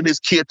was telling his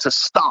kid to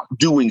stop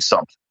doing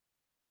something.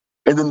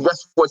 And then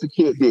guess what the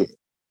kid did?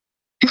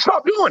 He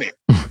stopped doing it.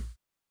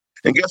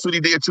 And guess what he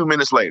did 2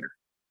 minutes later?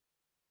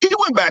 He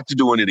went back to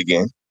doing it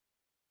again.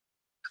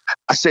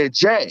 I said,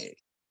 Jay,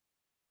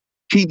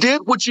 he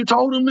did what you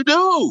told him to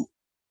do.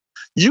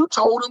 You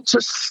told him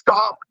to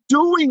stop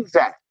doing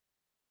that.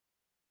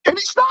 And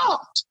he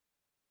stopped.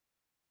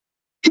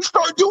 He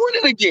started doing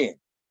it again.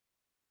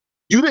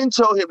 You didn't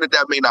tell him that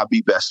that may not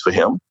be best for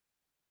him.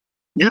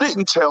 You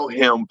didn't tell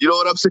him, you know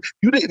what I'm saying?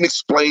 You didn't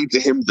explain to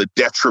him the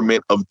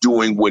detriment of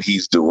doing what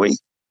he's doing.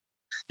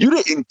 You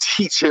didn't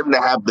teach him to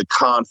have the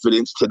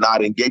confidence to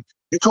not engage.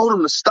 You told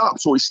him to stop,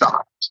 so he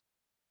stopped.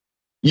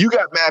 You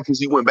got mad because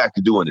he went back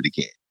to doing it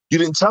again. You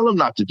didn't tell him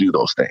not to do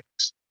those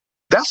things.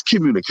 That's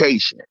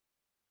communication.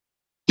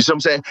 You see what I'm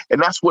saying?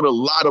 And that's what a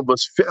lot of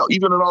us fail,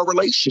 even in our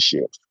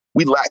relationships.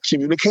 We lack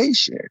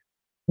communication.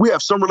 We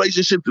have some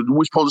relationships that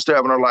we're supposed to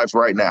have in our lives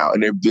right now,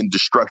 and they've been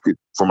destructed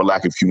from a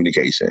lack of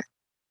communication.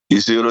 You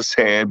see what I'm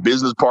saying?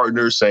 Business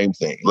partners, same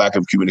thing, lack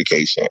of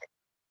communication.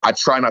 I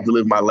try not to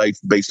live my life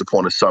based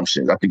upon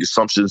assumptions. I think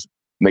assumptions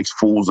makes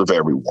fools of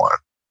everyone.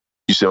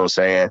 You see what I'm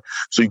saying?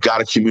 So you got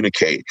to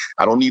communicate.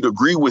 I don't need to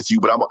agree with you,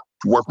 but I'm going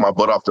to work my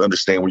butt off to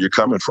understand where you're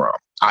coming from.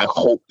 I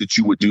hope that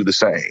you would do the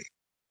same.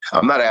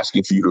 I'm not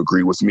asking for you to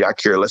agree with me. I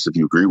care less if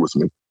you agree with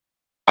me.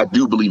 I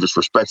do believe it's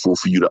respectful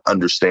for you to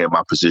understand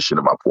my position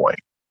and my point.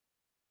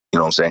 You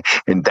know what I'm saying?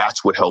 And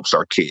that's what helps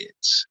our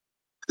kids.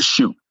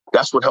 Shoot,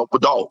 that's what helps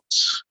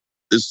adults.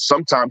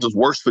 Sometimes it's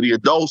worse for the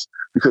adults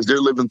because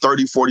they're living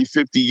 30, 40,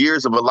 50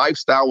 years of a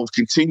lifestyle of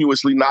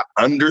continuously not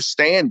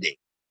understanding.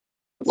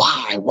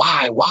 Why?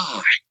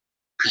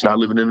 Because not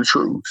living in the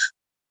truth.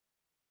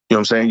 You know what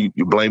I'm saying?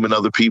 You're blaming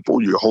other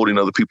people. You're holding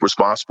other people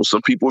responsible.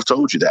 Some people have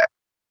told you that.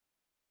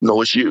 No,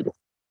 it's you.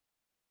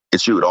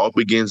 It's you. It all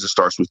begins and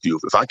starts with you.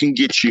 If I can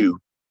get you,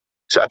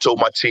 so I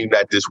told my team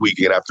that this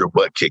weekend after a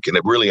butt kicking,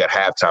 and really at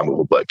halftime of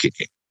a butt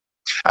kicking.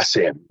 I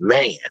said,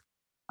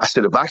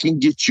 if I can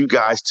get you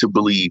guys to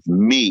believe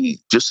me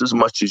just as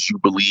much as you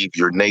believe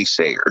your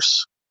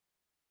naysayers,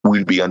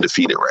 we'd be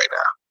undefeated right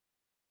now.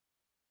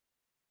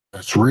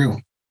 That's real.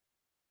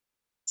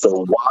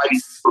 So why do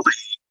you believe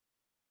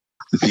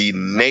the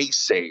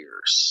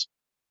naysayers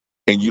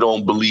and you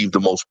don't believe the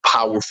most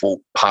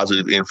powerful,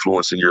 positive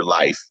influence in your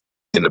life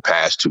in the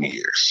past 2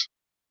 years?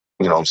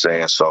 You know what I'm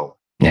saying? So,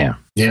 yeah,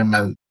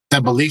 man,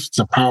 that belief is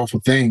a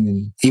powerful thing.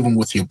 And even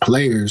with your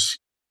players,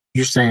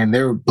 you're saying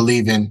they're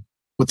believing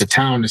what the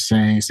town is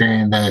saying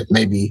that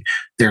maybe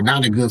they're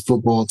not a good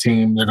football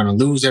team. They're going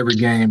to lose every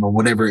game or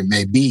whatever it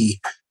may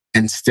be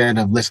instead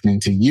of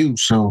listening to you.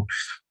 So,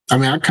 I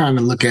mean, I kind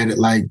of look at it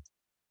like,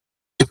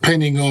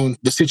 depending on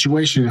the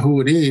situation and who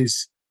it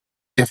is,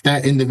 if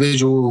that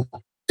individual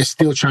is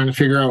still trying to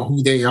figure out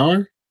who they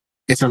are,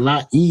 it's a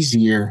lot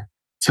easier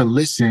to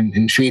listen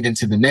and feed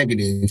into the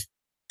negative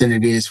than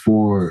it is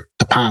for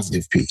the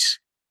positive piece.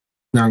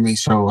 You know what I mean?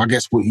 So I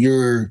guess what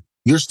your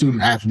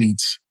student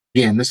athletes,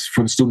 again, this is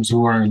for the students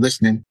who are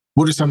listening,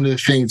 what are some of the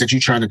things that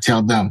you try to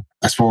tell them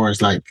as far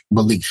as like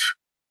belief?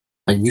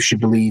 Like you should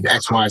believe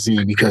X, Y,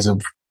 Z because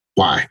of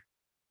Y.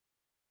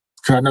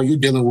 Because I know you're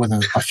dealing with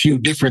a few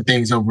different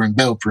things over in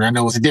Belford. I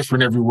know it's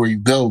different everywhere you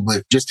go,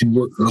 but just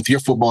with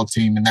your football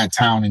team in that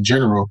town in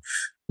general,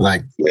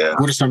 like,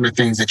 what are some of the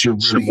things that you're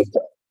really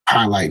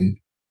highlighting?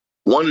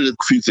 One of the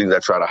few things I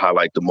try to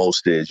highlight the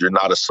most is you're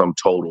not a sum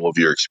total of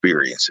your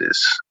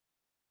experiences,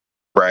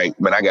 right?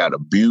 Man, I got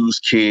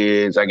abused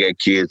kids. I got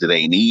kids that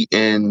ain't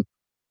eating.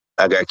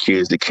 I got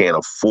kids that can't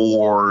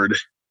afford,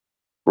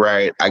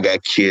 right? I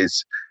got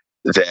kids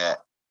that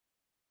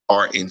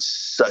are in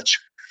such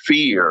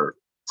fear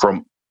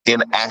from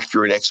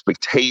inaccurate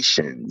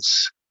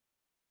expectations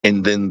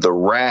and then the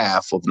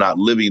wrath of not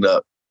living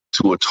up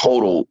to a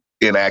total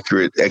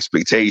inaccurate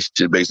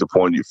expectation based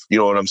upon you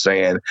know what I'm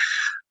saying?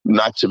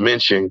 Not to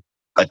mention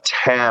a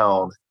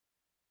town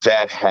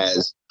that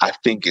has, I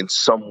think in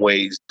some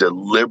ways,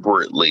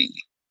 deliberately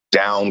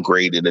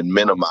downgraded and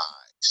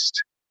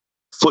minimized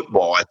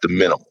football at the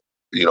minimum,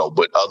 you know,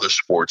 but other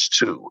sports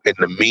too, and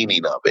the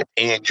meaning of it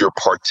and your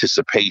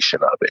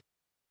participation of it.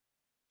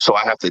 So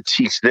I have to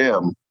teach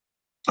them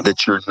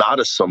that you're not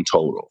a sum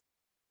total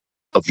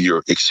of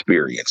your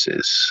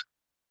experiences.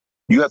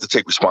 You have to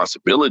take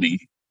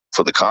responsibility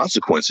for the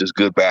consequences,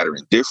 good, bad, or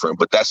indifferent,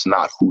 but that's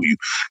not who you,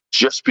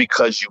 just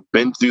because you've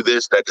been through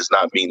this, that does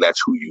not mean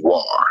that's who you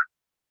are.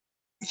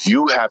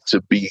 You have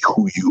to be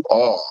who you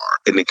are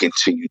and then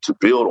continue to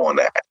build on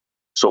that.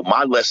 So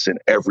my lesson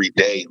every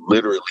day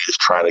literally is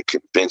trying to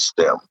convince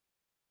them.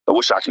 I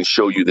wish I can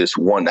show you this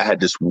one. I had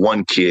this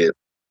one kid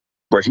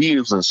where he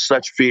was in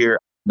such fear.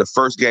 The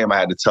first game I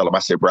had to tell him, I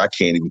said, bro, I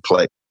can't even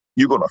play.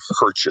 You're going to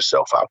hurt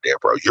yourself out there,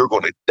 bro. You're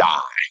going to die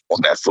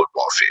on that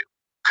football field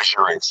because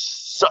you're in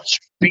such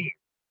fear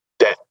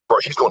that, bro,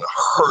 he's going to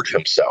hurt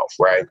himself,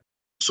 right?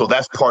 So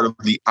that's part of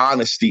the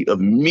honesty of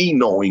me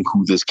knowing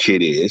who this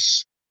kid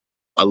is,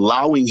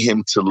 allowing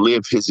him to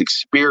live his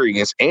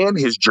experience and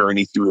his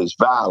journey through his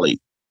valley.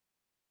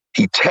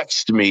 He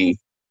texted me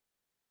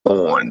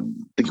on,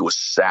 I think it was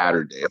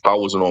Saturday. If I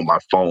wasn't on my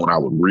phone, I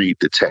would read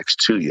the text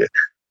to you.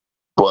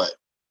 But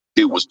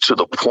it was to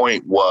the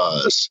point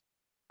was,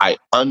 I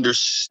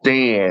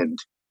understand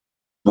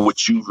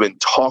what you've been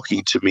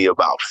talking to me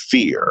about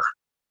fear.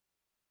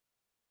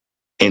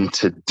 And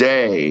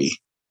today,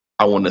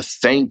 I want to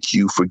thank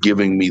you for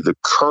giving me the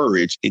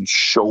courage and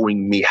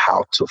showing me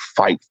how to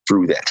fight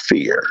through that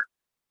fear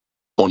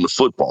on the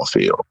football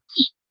field.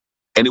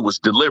 And it was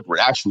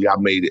deliberate. Actually, I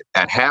made it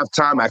at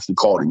halftime, I actually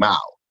called him out.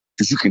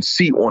 Because you can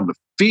see on the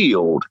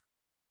field,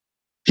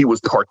 he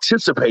was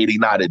participating,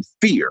 not in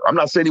fear. I'm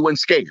not saying he wasn't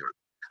scared.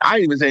 I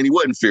ain't even saying he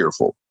wasn't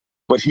fearful.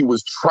 But he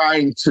was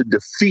trying to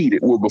defeat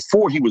it, where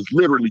before he was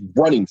literally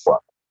running from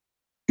it.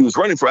 He was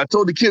running from it. I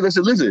told the kids, I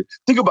said, listen,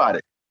 think about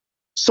it.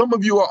 Some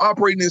of you are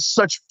operating in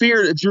such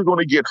fear that you're going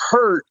to get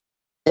hurt,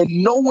 and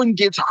no one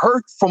gets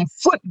hurt from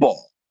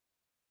football.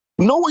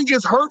 No one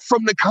gets hurt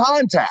from the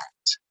contact.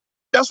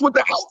 That's what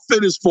the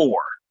outfit is for.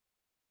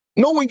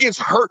 No one gets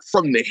hurt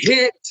from the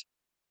hit.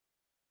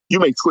 You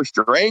may twist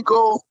your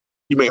ankle.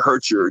 You may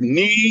hurt your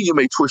knee. You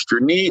may twist your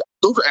knee.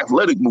 Those are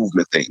athletic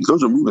movement things.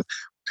 Those are movement.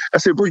 I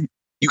said, bro,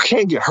 you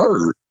can't get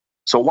hurt.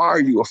 So why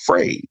are you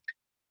afraid?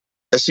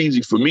 That's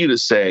easy for me to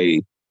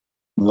say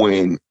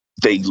when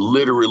they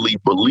literally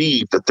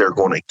believe that they're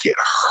going to get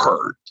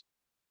hurt.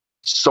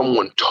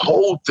 Someone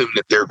told them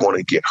that they're going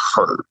to get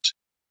hurt,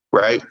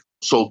 right?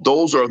 So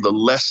those are the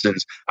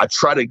lessons. I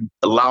try to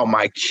allow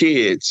my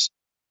kids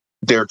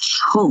their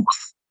truth.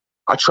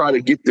 I try to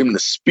get them to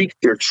speak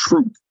their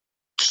truth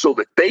so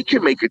that they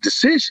can make a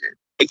decision.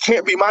 It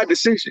can't be my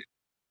decision.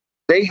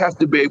 They have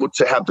to be able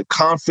to have the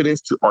confidence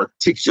to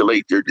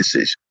articulate their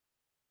decision.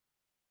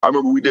 I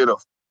remember we did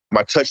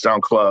my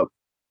touchdown club.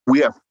 We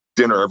have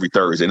dinner every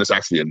Thursday, and it's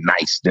actually a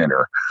nice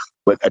dinner.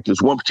 But at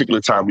this one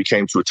particular time, we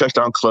came to a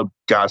touchdown club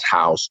guy's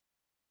house,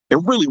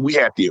 and really we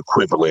had the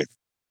equivalent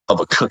of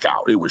a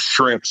cookout. It was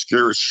shrimp,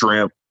 skewered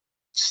shrimp,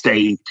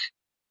 steak,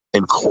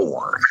 and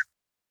corn.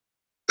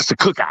 It's a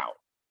cookout,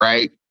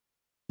 right?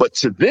 But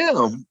to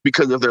them,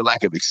 because of their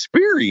lack of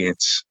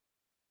experience,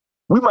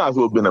 we might as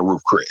well have been a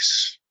Roof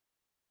Chris,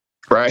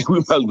 right? We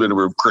might as well have been a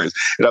Roof Chris.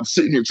 And I'm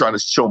sitting here trying to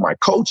show my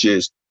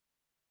coaches,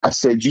 I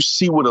said, you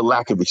see what a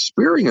lack of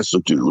experience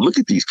will do. Look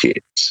at these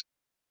kids.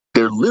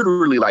 They're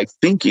literally like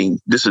thinking,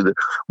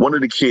 one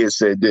of the kids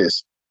said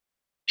this.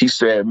 He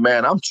said,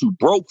 man, I'm too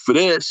broke for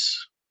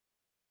this.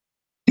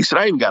 He said,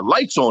 I even got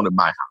lights on in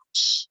my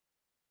house.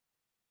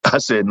 I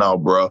said, no,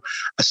 bro.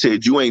 I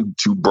said, you ain't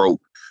too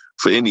broke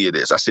for any of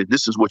this. I said,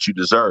 this is what you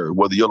deserve,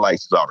 whether your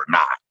lights is out or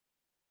not.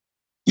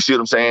 You see what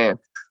I'm saying?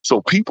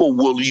 So people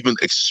will even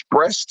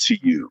express to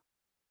you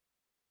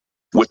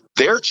what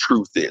their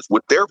truth is,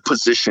 what their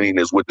positioning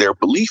is, what their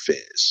belief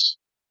is.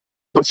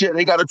 But yeah,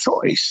 they got a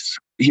choice.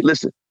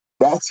 Listen,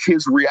 that's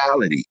his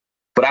reality.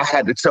 But I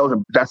had to tell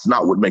him that's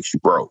not what makes you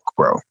broke,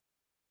 bro.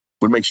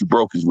 What makes you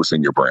broke is what's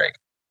in your brain.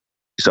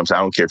 You know what I'm saying?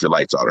 I don't care if your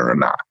lights are or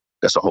not.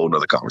 That's a whole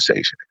nother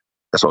conversation.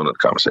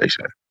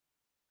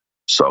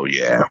 So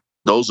yeah,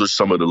 those are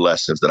some of the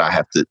lessons that I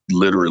have to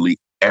literally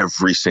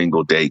every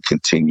single day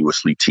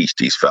continuously teach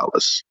these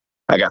fellas.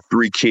 I got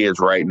 3 kids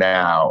right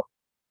now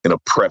in a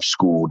prep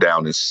school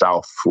down in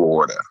South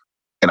Florida,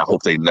 and I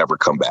hope they never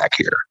come back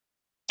here.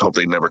 I hope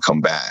they never come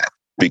back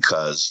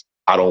because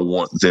I don't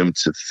want them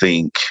to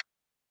think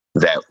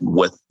that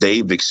what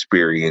they've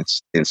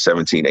experienced in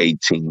 17,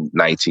 18,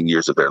 19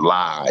 years of their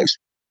lives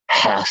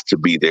has to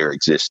be their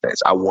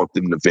existence. I want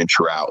them to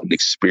venture out and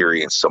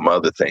experience some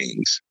other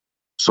things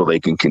so they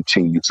can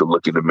continue to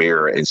look in the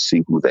mirror and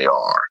see who they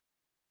are.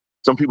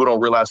 Some people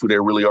don't realize who they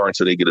really are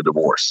until they get a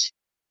divorce.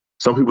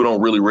 Some people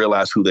don't really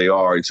realize who they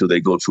are until they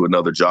go to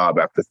another job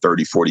after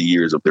 30, 40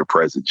 years of their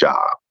present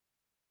job.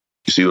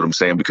 You see what I'm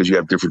saying? Because you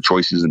have different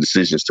choices and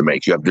decisions to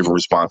make. You have different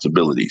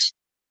responsibilities.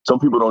 Some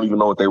people don't even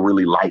know what they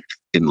really like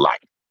in life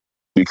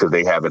because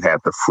they haven't had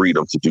the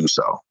freedom to do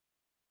so.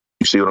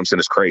 You see what I'm saying?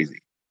 It's crazy.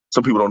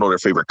 Some people don't know their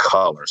favorite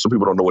color. Some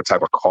people don't know what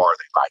type of car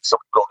they like. Some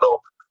people don't know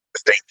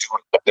if they do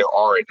what there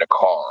are in the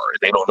car.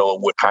 They don't know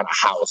what kind of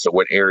house or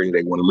what area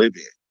they want to live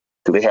in.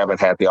 Because they haven't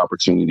had the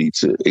opportunity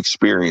to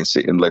experience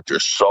it and let their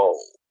soul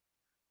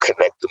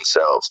connect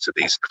themselves to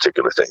these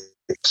particular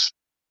things.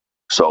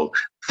 So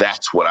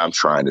that's what I'm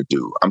trying to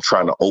do. I'm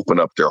trying to open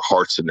up their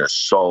hearts and their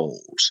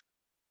souls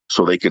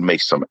so they can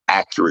make some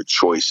accurate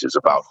choices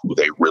about who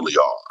they really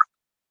are.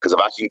 Because if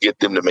I can get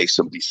them to make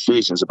some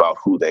decisions about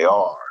who they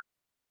are,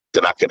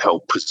 then I can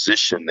help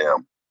position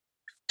them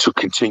to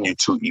continue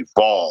to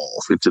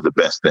evolve into the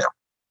best them.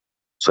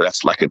 So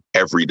that's like an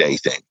everyday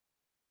thing,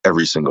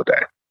 every single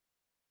day.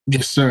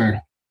 Yes,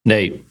 sir.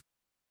 Nate,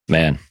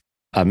 man,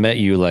 I met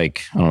you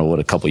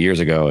a couple years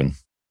ago, and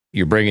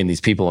you're bringing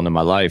these people into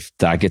my life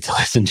that I get to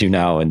listen to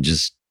now, and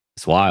just,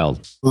 it's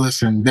wild.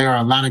 Listen, there are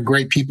a lot of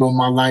great people in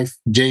my life.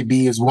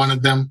 JB is one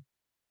of them.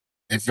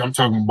 If I'm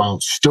talking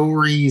about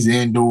stories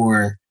and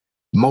or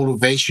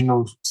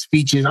motivational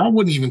speeches. I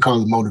wouldn't even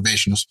call it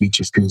motivational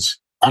speeches because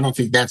I don't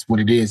think that's what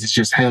it is. It's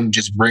just him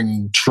just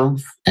bringing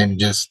truth and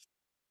just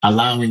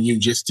allowing you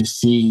just to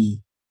see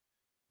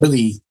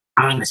really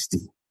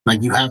honesty.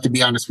 Like you have to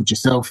be honest with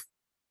yourself,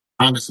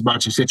 honest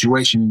about your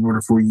situation in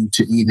order for you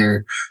to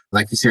either,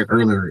 like you said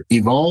earlier,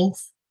 evolve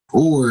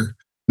or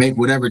make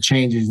whatever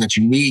changes that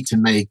you need to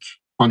make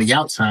on the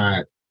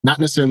outside, not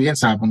necessarily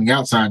inside, but on the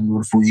outside in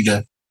order for you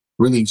to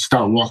really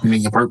start walking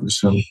in your purpose.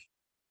 So,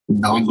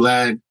 I'm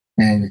glad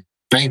and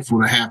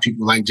thankful to have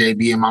people like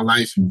JB in my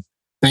life and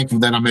thankful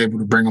that I'm able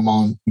to bring them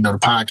on, the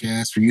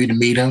podcast for you to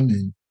meet him.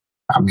 And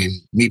I mean,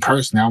 me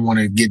personally, I want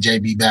to get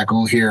JB back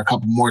on here a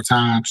couple more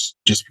times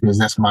just because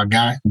that's my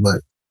guy.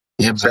 But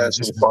yeah, that's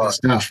good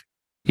stuff.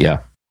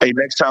 Yeah. Hey,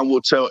 next time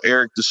we'll tell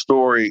Eric the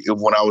story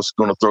of when I was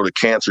going to throw the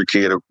cancer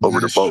kid over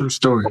the boat. True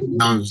story.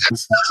 No, this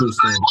is a true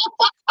story.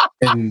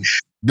 And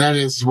that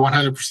is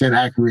 100%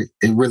 accurate.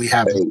 It really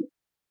happened.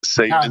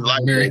 Saved his life.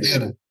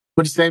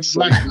 But it saved his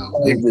life,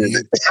 though.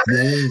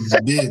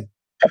 It did.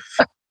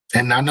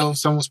 And I know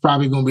someone's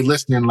probably going to be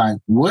listening like,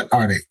 what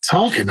are they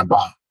talking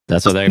about?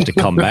 That's why they have to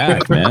come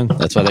back, man.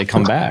 That's why they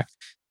come back.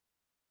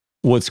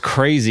 What's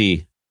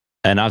crazy,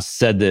 and I've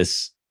said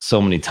this so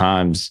many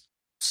times,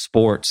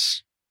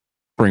 sports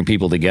bring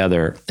people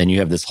together. And you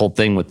have this whole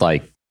thing with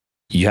like,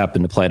 you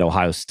happen to play at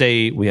Ohio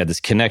State. We had this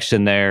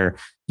connection there.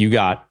 You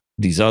got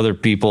these other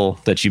people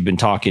that you've been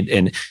talking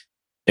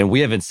and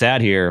we haven't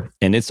sat here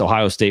and it's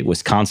Ohio State,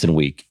 Wisconsin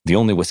week. The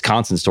only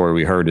Wisconsin story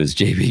we heard was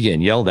JB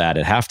getting yelled at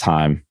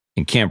halftime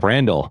in Camp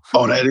Randall.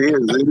 Oh, it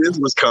is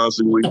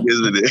Wisconsin week,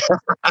 isn't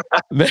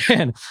it?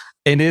 Man,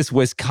 it is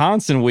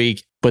Wisconsin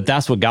week, but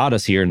that's what got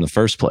us here in the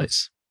first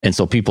place. And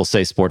so people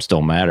say sports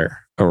don't matter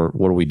or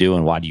what are we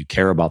doing? Why do you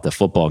care about the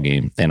football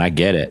game? And I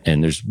get it.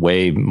 And there's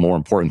way more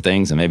important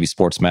things and maybe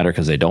sports matter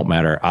because they don't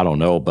matter. I don't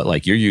know. But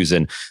like you're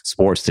using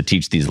sports to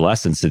teach these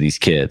lessons to these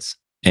kids.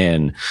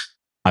 And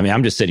I mean,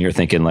 I'm just sitting here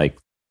thinking like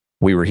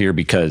we were here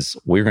because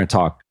we were going to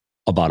talk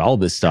about all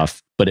this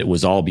stuff, but it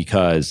was all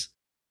because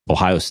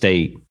Ohio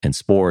State and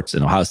sports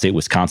and Ohio State,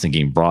 Wisconsin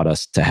game brought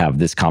us to have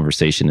this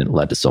conversation and it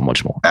led to so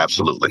much more.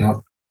 Absolutely.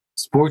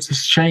 Sports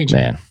is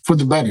changing for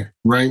the better,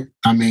 right?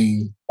 I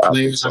mean,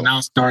 players are now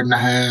starting to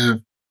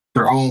have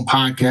their own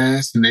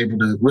podcasts and able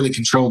to really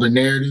control the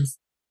narrative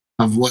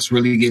of what's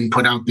really getting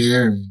put out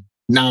there. And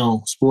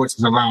now sports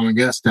is allowing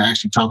us to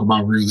actually talk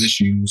about real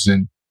issues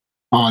and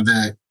all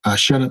that.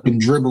 Shut up and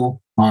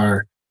dribble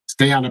or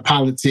stay out of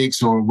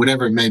politics or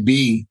whatever it may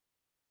be.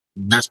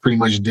 That's pretty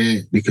much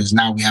dead because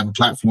now we have a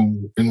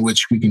platform in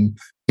which we can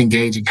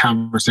engage in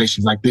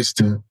conversations like this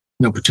to,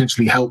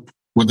 potentially help,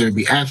 whether it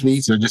be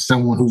athletes or just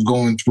someone who's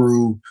going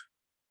through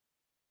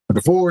a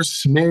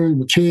divorce, married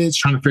with kids,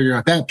 trying to figure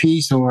out that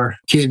piece, or a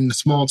kid in a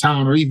small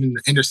town or even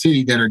the inner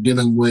city that are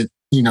dealing with,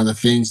 the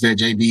things that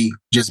JB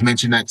just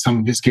mentioned that some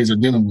of his kids are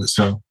dealing with.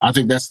 So I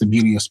think that's the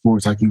beauty of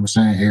sports, like you were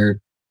saying, Eric.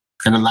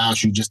 It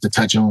allows you just to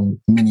touch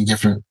on many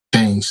different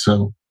things.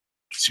 So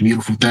it's a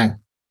beautiful thing.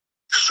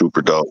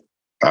 Super dope.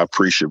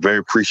 Very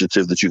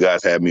appreciative that you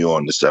guys had me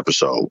on this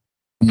episode.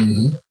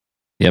 Mm-hmm.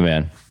 Yeah,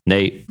 man.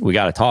 Nate, we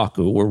got to talk.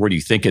 What are you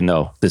thinking,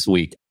 though, this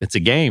week? It's a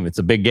game. It's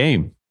a big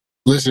game.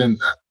 Listen,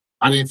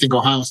 I didn't think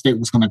Ohio State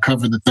was going to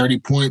cover the 30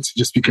 points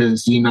just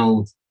because,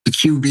 the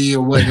QB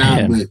or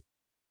whatnot. But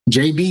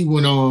JB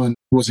went on,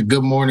 was a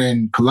Good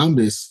Morning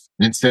Columbus,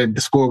 and said the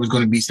score was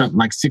going to be something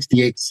like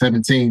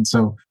 68-17.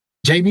 So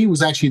JB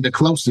was actually the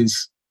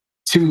closest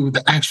to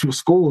the actual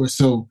score.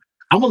 So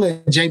I'm going to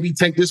let JB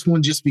take this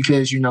one just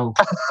because,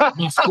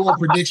 my score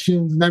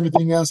predictions and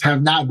everything else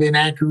have not been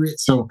accurate.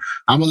 So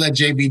I'm going to let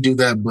JB do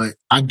that. But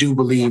I do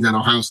believe that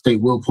Ohio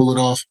State will pull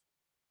it off.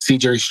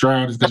 CJ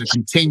Stroud is going to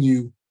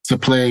continue to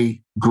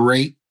play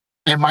great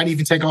and might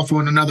even take off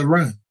on another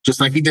run, just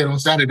like he did on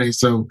Saturday.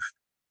 So,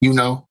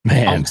 man,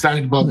 I'm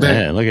excited about that.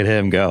 Man, look at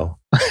him go.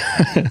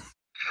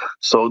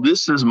 So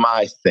this is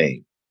my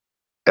thing.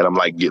 And I'm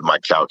like, get my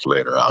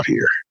calculator out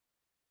here.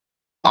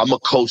 I'm a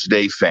Coach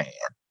Day fan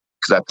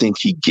because I think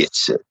he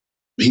gets it.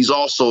 He's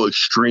also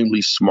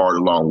extremely smart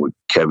along with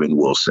Kevin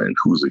Wilson,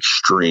 who's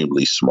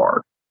extremely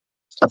smart.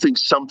 I think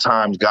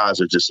sometimes guys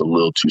are just a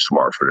little too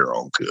smart for their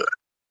own good.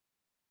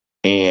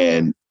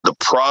 And the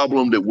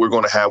problem that we're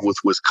going to have with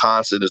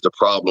Wisconsin is the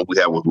problem we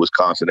have with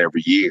Wisconsin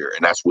every year.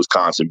 And that's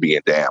Wisconsin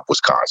being damn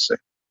Wisconsin.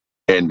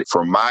 And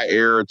from my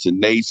era to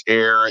Nate's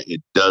era,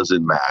 it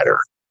doesn't matter.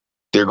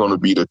 They're going to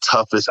be the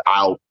toughest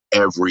out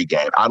every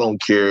game. I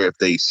don't care if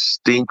they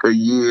stink a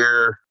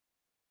year.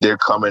 They're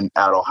coming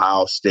at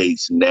Ohio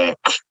State's neck,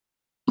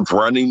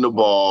 running the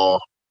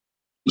ball,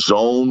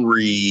 zone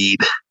read.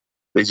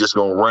 They're just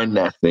going to run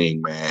that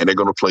thing, man. They're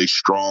going to play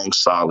strong,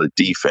 solid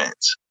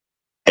defense.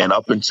 And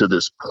up until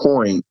this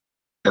point,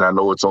 and I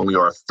know it's only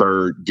our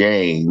third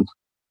game,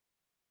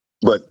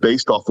 but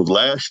based off of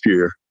last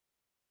year,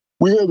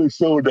 we haven't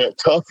shown that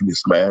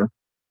toughness, man.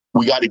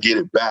 We got to get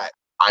it back.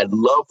 I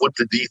love what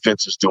the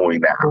defense is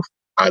doing now.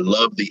 I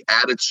love the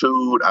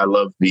attitude. I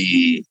love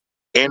the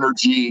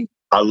energy.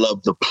 I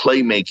love the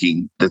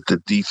playmaking that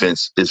the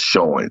defense is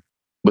showing.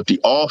 But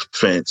the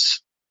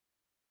offense,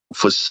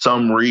 for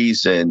some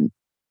reason,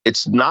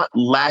 it's not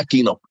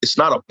it's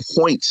not a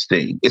points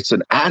thing. It's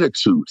an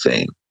attitude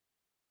thing,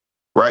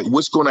 right?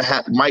 What's going to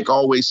happen? Mike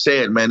always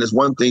said, man, there's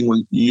one thing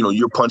when,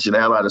 you're punching the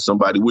hell out of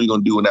somebody, what are you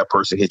going to do when that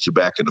person hits you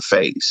back in the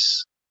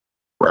face,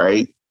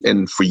 right?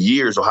 And for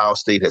years, Ohio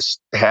State has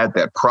had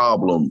that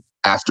problem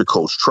after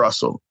Coach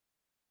Trussell.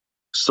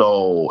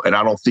 So, and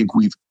I don't think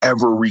we've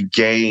ever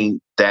regained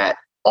that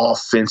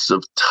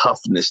offensive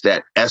toughness,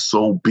 that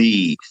SOB,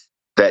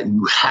 that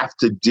you have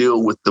to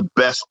deal with the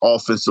best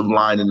offensive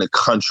line in the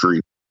country.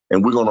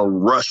 And we're going to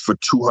rush for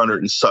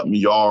 200 and something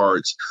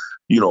yards,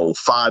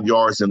 5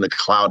 yards in the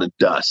cloud of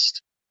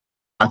dust.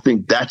 I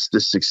think that's the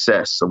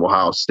success of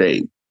Ohio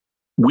State.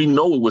 We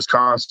know what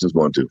Wisconsin's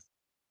going to do.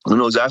 We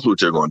know exactly what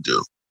they're going to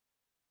do.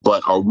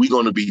 But are we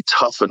going to be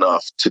tough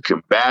enough to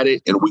combat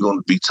it? And are we going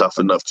to be tough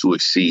enough to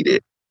exceed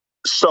it?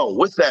 So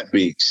with that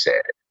being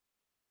said,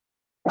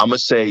 I'm going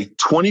to say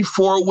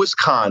 24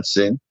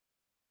 Wisconsin,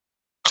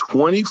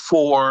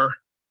 24-31.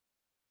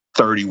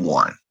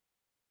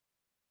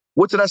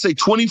 What did I say?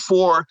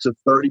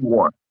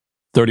 24-31.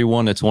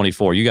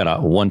 31-24. You got a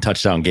 1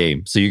 touchdown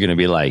game. So you're going to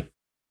be like,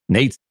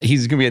 Nate,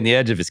 he's going to be on the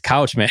edge of his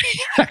couch, man.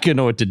 He's not going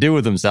to know what to do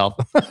with himself.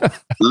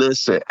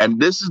 Listen, and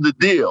this is the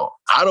deal.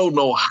 I don't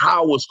know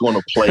how it's going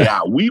to play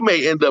out. We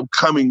may end up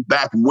coming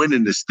back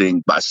winning this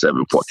thing by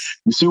 7 points.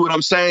 You see what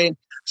I'm saying?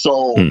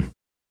 So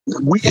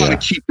we got to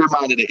keep them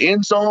out of the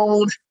end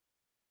zone,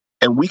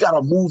 and we got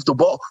to move the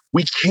ball.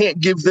 We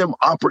can't give them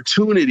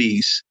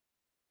opportunities,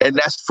 and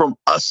that's from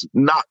us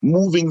not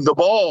moving the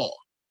ball.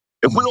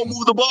 If we don't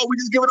move the ball, we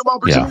just give them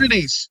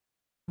opportunities.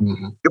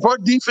 Mm-hmm. If our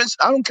defense,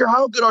 I don't care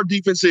how good our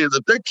defense is,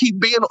 if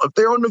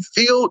they're on the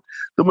field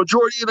the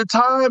majority of the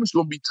time, it's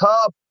going to be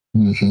tough.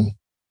 Mm-hmm.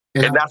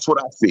 And that's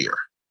what I fear.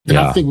 And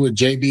I think what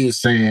JB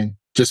is saying,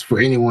 just for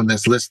anyone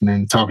that's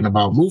listening, talking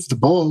about move the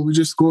ball, we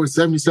just scored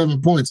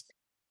 77 points.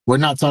 We're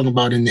not talking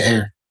about in the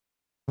air.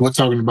 We're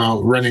talking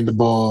about running the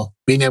ball,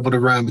 being able to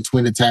run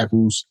between the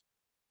tackles,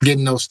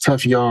 getting those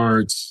tough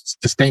yards,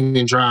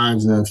 sustaining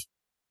drives of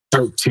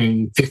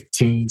 13,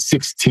 15,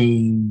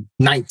 16,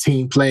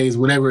 19 plays,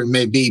 whatever it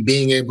may be,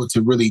 being able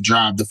to really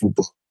drive the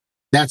football.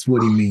 That's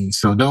what he means.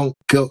 So don't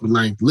go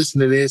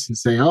listen to this and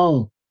say,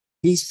 oh,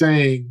 he's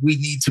saying we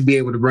need to be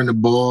able to run the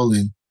ball.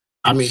 And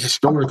I mean,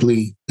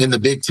 historically in the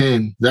Big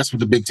Ten, that's what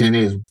the Big Ten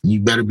is.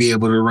 You better be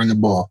able to run the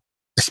ball,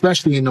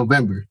 especially in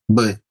November.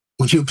 But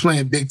when you're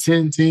playing Big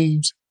Ten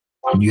teams,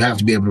 you have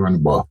to be able to run the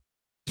ball.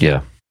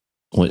 Yeah.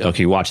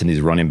 Okay, watching these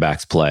running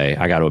backs play,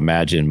 I got to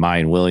imagine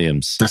Mayan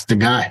Williams. That's the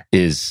guy.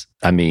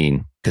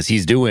 Because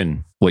he's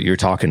doing what you're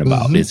talking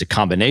about. Mm-hmm. It's a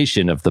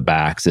combination of the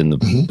backs and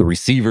the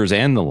receivers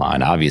and the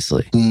line,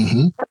 obviously.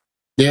 Mm-hmm.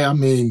 Yeah, I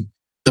mean,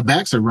 the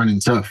backs are running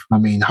tough. I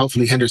mean,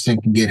 hopefully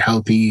Henderson can get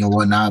healthy and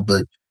whatnot,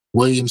 but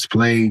Williams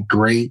played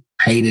great.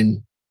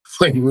 Hayden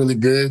played really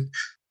good.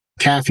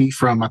 Caffey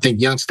from, I think,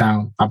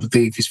 Youngstown. I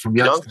believe he's from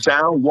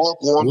Youngstown.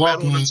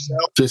 Walk-on.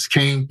 Just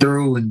came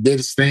through and did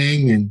his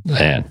thing. And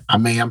man, I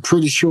mean, I'm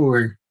pretty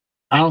sure,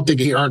 I don't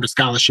think he earned a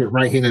scholarship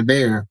right here and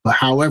there. But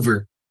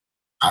however,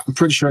 I'm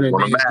pretty sure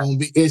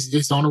that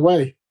it's on the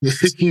way.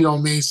 You know what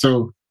I mean?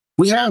 So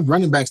we have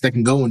running backs that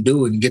can go and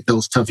do it and get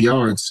those tough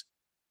yards.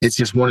 It's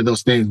just one of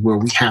those things where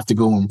we have to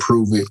go and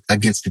prove it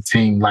against a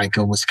team like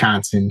a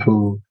Wisconsin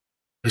who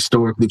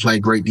historically play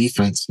great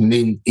defense. And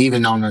then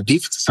even on the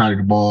defensive side of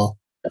the ball,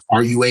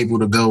 are you able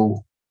to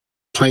go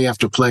play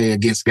after play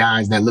against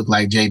guys that look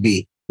like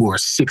JB, who are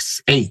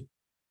 6'8",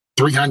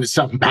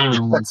 300-something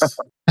pounds?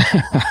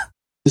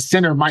 The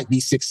center might be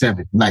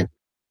 6'7". Like,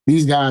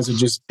 these guys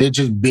they're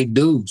just big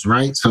dudes,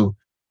 right? So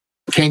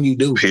can you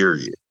do it?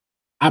 Period.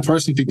 I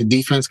personally think the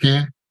defense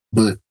can,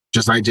 but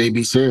just like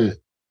JB said,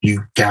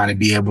 you got to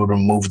be able to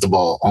move the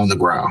ball on the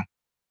ground,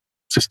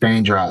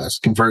 sustain drives,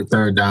 convert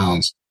third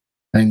downs,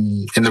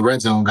 and in the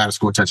red zone, got to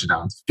score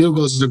touchdowns. Field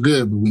goals are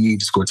good, but we need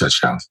to score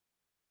touchdowns.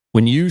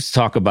 When you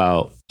talk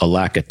about a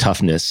lack of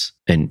toughness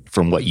and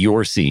from what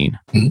you're seeing,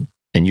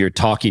 and you're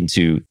talking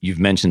to, you've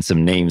mentioned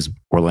some names,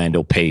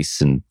 Orlando Pace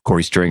and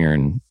Corey Stringer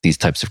and these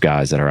types of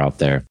guys that are out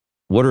there.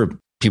 What are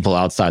people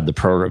outside the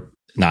program,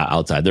 not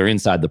outside, they're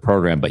inside the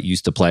program, but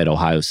used to play at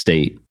Ohio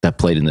State, that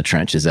played in the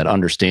trenches, that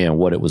understand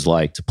what it was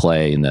like to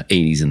play in the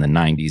 80s and the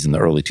 90s and the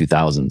early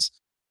 2000s?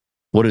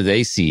 What do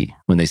they see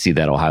when they see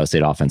that Ohio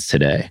State offense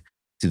today?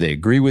 Do they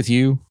agree with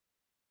you?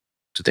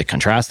 Do they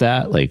contrast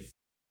that? Like,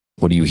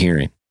 what are you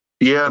hearing?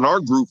 Yeah, in our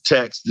group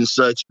text and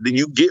such, then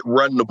you get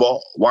running the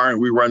ball. Why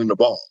aren't we running the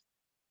ball?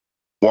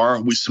 Why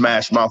aren't we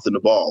smash mouthing the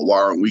ball? Why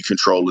aren't we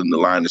controlling the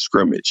line of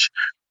scrimmage?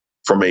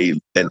 From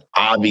an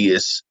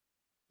obvious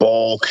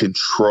ball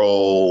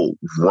control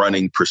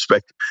running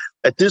perspective.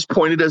 At this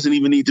point, it doesn't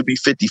even need to be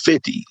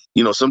 50-50.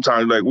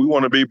 Sometimes we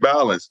want to be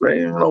balanced.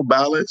 Man, no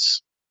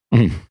balance.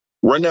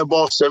 Run that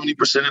ball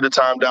 70% of the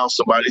time down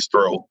somebody's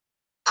throat.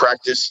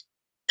 Practice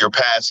your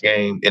pass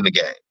game in the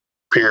game.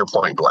 Period,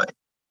 point blank.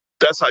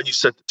 That's how you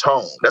set the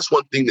tone. That's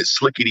one thing that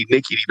Slickety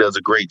Nickety does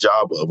a great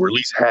job of, or at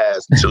least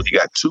has until he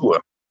got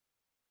Tua.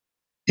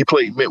 He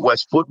played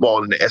Midwest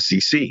football in the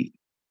SEC,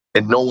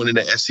 and no one in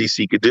the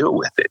SEC could deal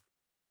with it.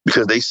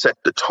 because they set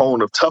the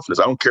tone of toughness.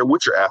 I don't care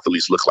what your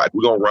athletes look like.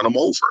 We're going to run them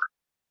over.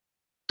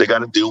 They got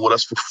to deal with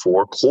us for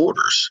 4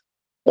 quarters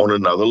on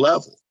another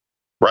level,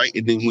 right?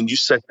 And then when you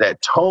set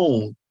that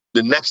tone,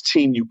 the next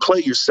team you play,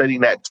 you're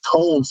setting that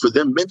tone for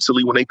them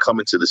mentally when they come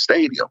into the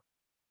stadium,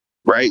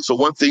 right? So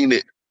one thing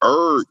that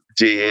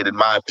did, in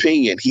my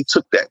opinion, he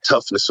took that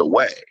toughness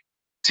away.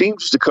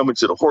 Teams used to come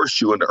into the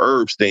horseshoe and the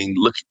herbs thing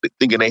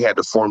thinking they had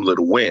the formula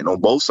to win on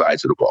both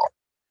sides of the ball.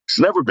 It's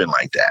never been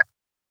like that.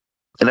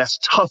 And that's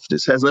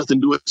toughness. It has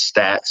nothing to do with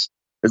stats.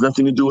 It has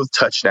nothing to do with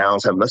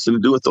touchdowns. It has nothing to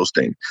do with those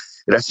things.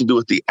 It has to do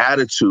with the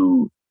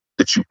attitude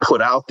that you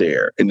put out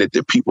there and that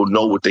the people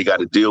know what they got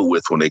to deal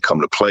with when they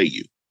come to play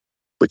you.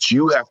 But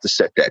you have to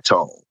set that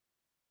tone.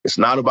 It's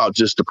not about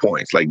just the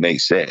points, like Nate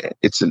said.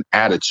 It's an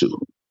attitude.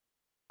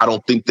 I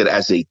don't think that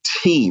as a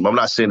team, I'm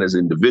not saying as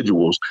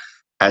individuals,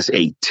 as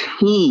a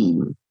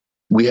team,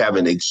 we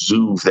haven't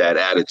exuded that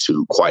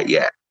attitude quite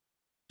yet.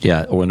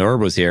 Yeah, when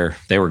Herb was here,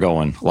 they were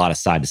going a lot of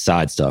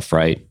side-to-side stuff,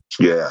 right?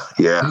 Yeah.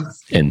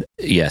 And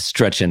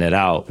stretching it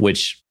out,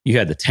 which you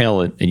had the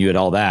talent and you had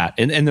all that.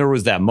 And there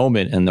was that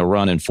moment in the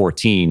run in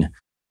 14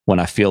 when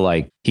I feel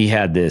like he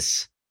had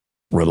this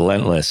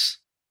relentless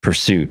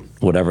pursuit,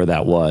 whatever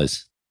that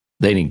was.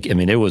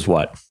 It was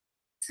what?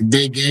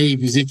 They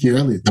gave Ezekiel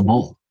Elliott the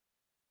ball.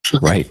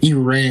 Right. He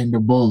ran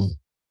the ball.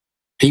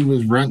 He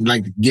was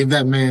running, give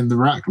that man the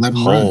rock. Let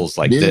him holes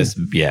run. This.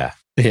 Yeah.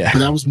 But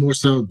that was more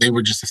so they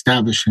were just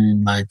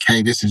establishing,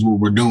 hey, this is what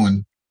we're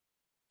doing.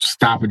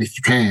 Stop it if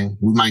you can.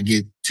 We might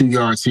get 2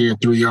 yards here,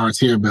 3 yards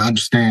here, but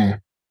understand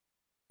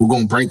we're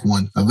going to break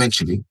one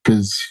eventually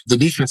because the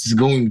defense is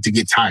going to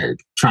get tired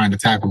trying to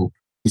tackle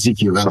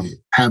Ezekiel Elliott,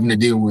 having to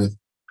deal with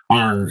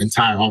our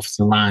entire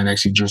offensive line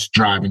actually just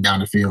driving down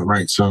the field,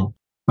 right? So,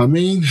 I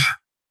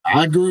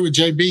agree with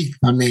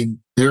JB.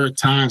 There are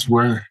times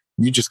where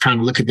you just kind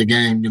of look at the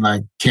game, you're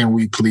like, can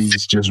we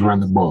please just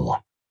run the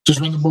ball? Just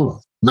run the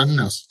ball. Nothing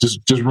else. Just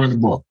run the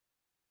ball.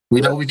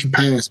 We know we can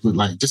pass, but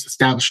just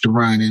establish the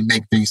run and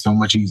make things so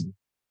much easier.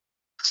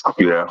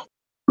 Yeah.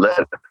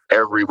 Let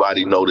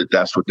everybody know that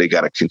that's what they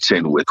got to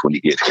contend with when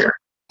you get here.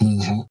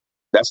 Mm-hmm.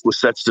 That's what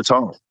sets the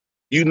tone.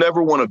 You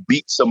never want to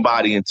beat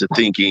somebody into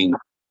thinking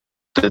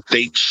that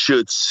they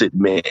should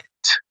submit.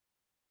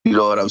 You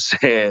know what I'm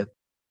saying?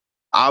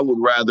 I would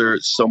rather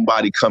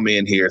somebody come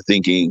in here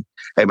thinking,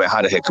 hey, man,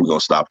 how the heck are we going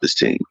to stop this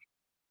team?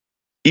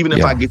 Even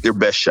if I get their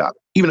best shot,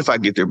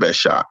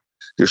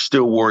 they're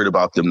still worried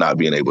about them not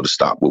being able to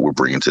stop what we're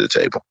bringing to the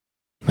table.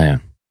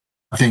 Man.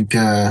 I think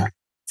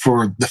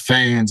for the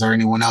fans or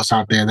anyone else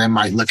out there, they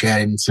might look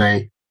at it and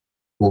say,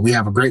 well, we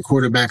have a great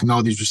quarterback and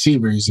all these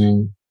receivers,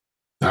 and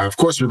of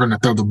course we're going to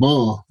throw the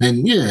ball.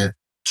 And yeah,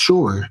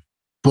 sure.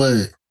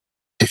 But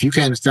if you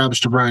can't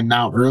establish the run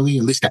now early,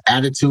 at least the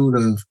attitude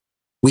of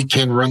we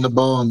can run the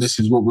ball and this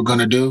is what we're going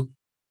to do.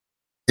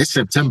 It's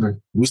September.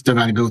 We still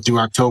got to go through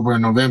October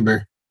and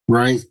November,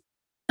 right?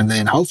 And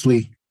then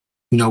hopefully,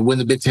 win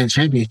the Big Ten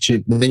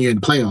championship, and then you're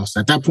in the playoffs.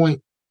 At that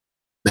point,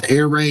 the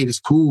air raid is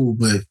cool,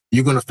 but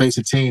you're going to face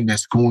a team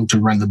that's going to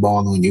run the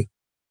ball on you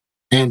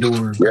and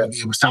or be able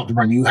to stop the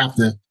run. You have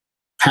to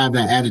have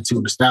that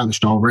attitude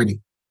established already.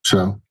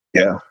 So,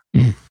 yeah.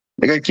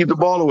 They got to keep the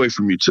ball away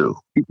from you, too.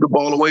 Keep the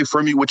ball away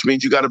from you, which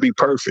means you got to be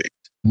perfect.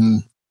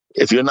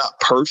 If you're not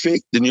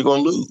perfect, then you're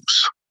going to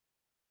lose.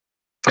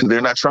 Because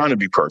they're not trying to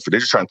be perfect. They're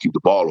just trying to keep the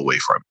ball away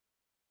from you.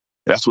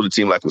 That's what a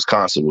team like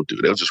Wisconsin will do.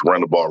 They'll just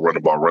run the ball,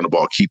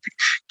 keep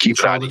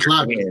it out of your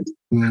hands.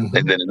 Mm-hmm.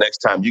 And then the next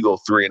time you go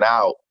 3 and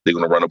out, they're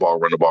going to run the ball,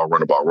 right?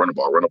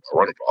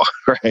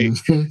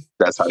 Mm-hmm.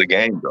 That's how the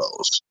game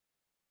goes.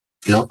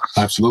 Yep,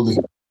 absolutely.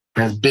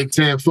 That's Big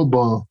Ten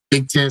football.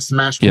 Big Ten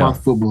smash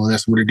mouth football.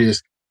 That's what it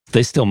is.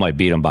 They still might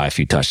beat them by a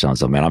few touchdowns,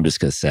 though, man. I'm just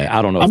going to say,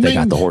 I don't know if they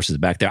got the horses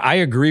back there. I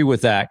agree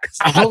with that.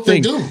 I hope they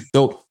do.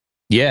 So,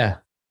 yeah.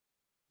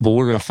 But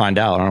we're going to find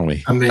out, aren't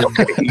we?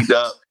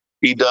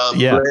 E-Dub,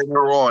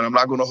 later on. I'm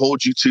not going to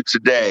hold you to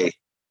today,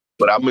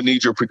 but I'm going to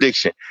need your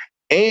prediction.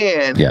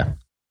 And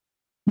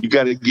you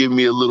got to give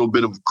me a little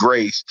bit of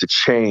grace to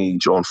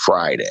change on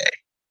Friday.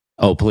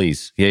 Oh,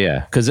 please.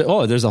 Yeah. Because,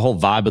 there's a whole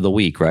vibe of the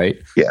week, right?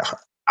 Yeah.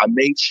 I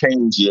may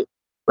change it,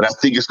 but I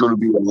think it's going to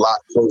be a lot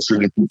closer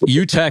to people.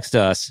 You text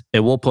us,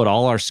 and we'll put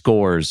all our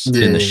scores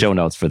in the show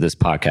notes for this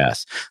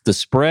podcast. The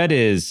spread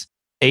is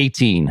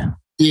 18.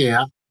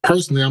 Yeah.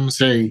 Personally, I'm going to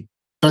say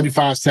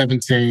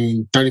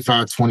 35-17,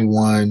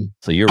 35-21.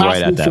 So you're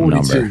right at that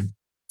number.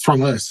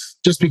 From us,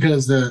 just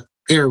because the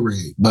air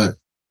raid, but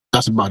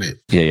that's about it.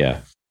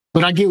 Yeah.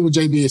 But I get what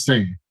JB is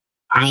saying.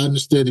 I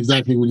understood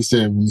exactly what he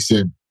said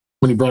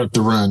when he brought up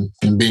the run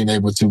and being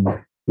able to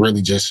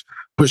really just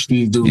push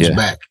these dudes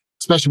back,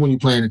 especially when you're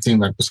playing a team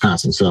like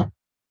Wisconsin. So,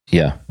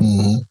 yeah.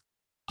 Mm-hmm.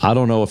 I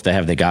don't know if they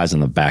have the guys on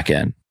the back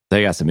end.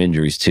 They got some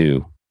injuries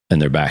too in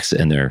their backs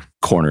and their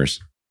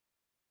corners.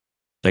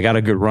 They got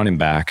a good running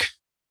back.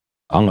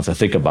 I don't have to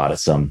think about it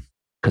some,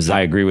 because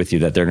I agree with you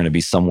that they're going to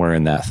be somewhere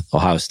in that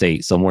Ohio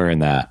State, somewhere in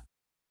that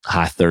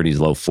high 30s,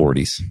 low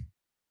 40s.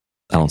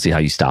 I don't see how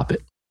you stop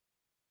it.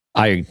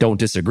 I don't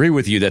disagree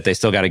with you that they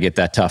still got to get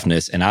that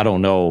toughness. And I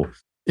don't know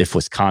if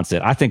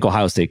Wisconsin, I think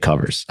Ohio State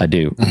covers. I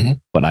do,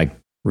 but I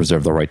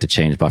reserve the right to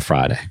change by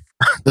Friday.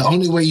 The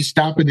only way you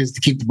stop it is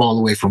to keep the ball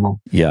away from them.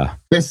 Yeah.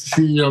 That's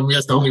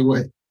the only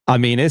way. I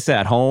mean, it's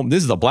at home.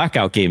 This is a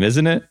blackout game,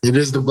 isn't it? It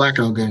is the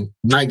blackout game.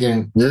 Night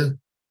game. Yeah.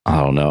 I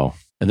don't know.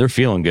 And they're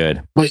feeling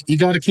good. But you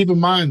got to keep in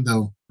mind,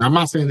 though, I'm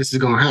not saying this is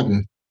going to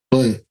happen,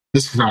 but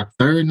this is our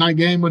third night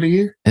game of the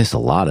year. It's a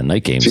lot of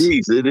night games.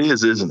 Jeez, it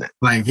is, isn't it?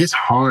 Like, it's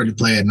hard to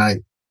play at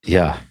night.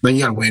 Yeah. But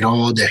you got to wait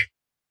all day.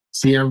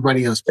 See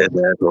everybody else. And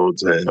that whole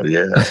time,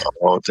 yeah,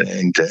 all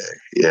dang day.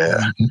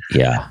 Yeah.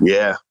 Yeah.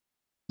 Yeah.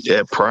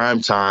 Yeah,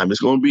 prime time.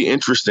 It's going to be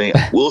interesting.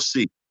 We'll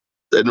see.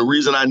 And the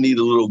reason I need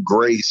a little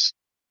grace,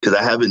 because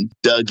I haven't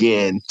dug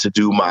in to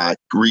do my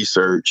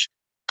research,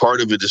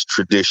 part of it is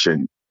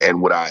tradition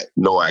and what I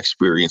know I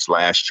experienced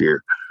last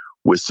year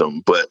with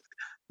some, but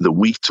the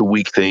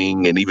week-to-week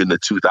thing and even the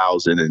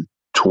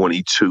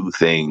 2022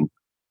 thing,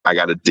 I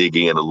got to dig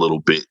in a little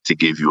bit to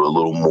give you a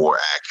little more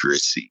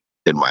accuracy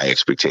in my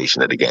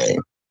expectation of the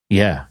game.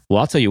 Yeah. Well,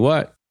 I'll tell you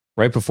what,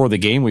 right before the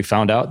game, we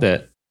found out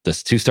that the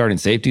two starting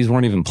safeties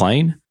weren't even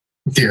playing.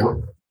 Yeah.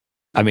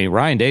 I mean,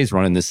 Ryan Day's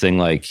running this thing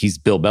like he's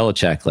Bill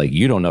Belichick. Like,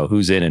 you don't know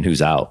who's in and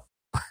who's out.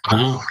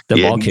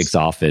 The ball kicks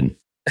off and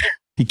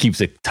he keeps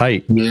it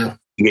tight. Yeah.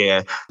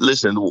 Yeah.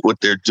 Listen, what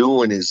they're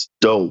doing is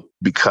dope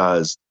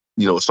because,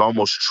 it's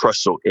almost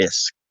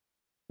Trussell-esque,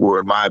 where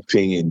in my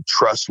opinion,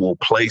 Truss will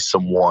play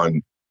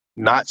someone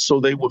not so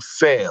they would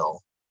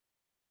fail,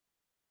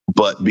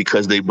 but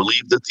because they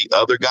believe that the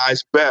other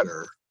guy's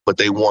better, but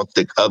they want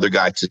the other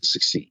guy to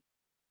succeed.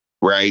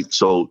 Right?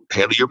 So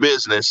handle your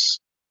business.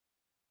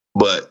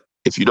 But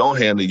if you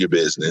don't handle your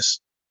business,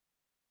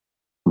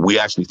 we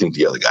actually think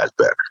the other guy's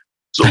better.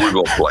 So we're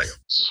going to play him.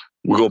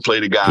 We're going to play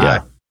the guy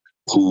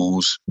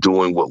who's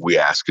doing what we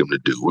ask him to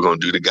do. We're going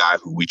to do the guy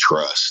who we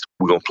trust.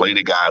 We're going to play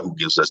the guy who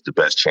gives us the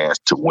best chance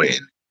to win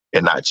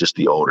and not just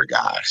the older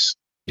guys.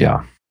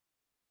 Yeah.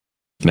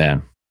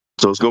 Man.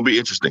 So it's going to be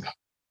interesting.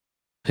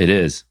 It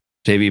is.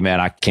 JB, man,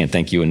 I can't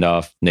thank you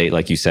enough. Nate,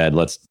 like you said,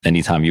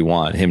 anytime you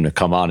want him to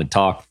come on and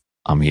talk,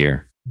 I'm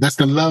here. That's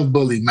the love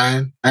bully,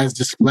 man, as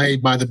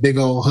displayed by the big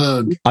old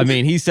hug. I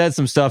mean, he said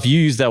some stuff. You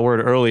used that word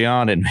early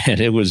on, and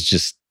man, it was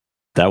just,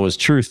 that was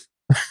truth.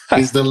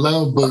 He's the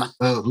love bully.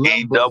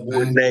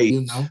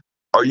 Nate.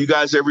 Are you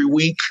guys every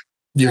week?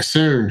 Yes,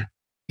 sir.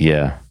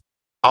 Yeah.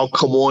 I'll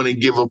come on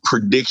and give a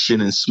prediction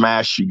and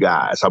smash you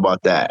guys. How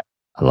about that?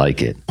 I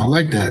like it. I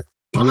like that.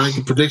 I like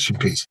the prediction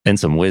piece. And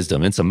some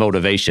wisdom and some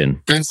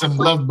motivation. And some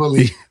love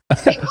bully.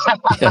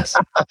 Yes.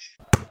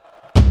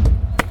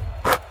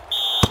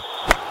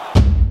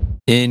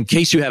 In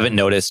case you haven't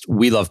noticed,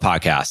 we love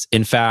podcasts.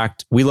 In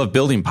fact, we love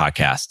building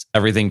podcasts,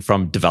 everything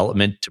from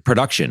development to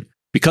production.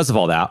 Because of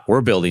all that,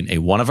 we're building a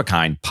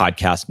one-of-a-kind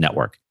podcast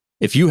network.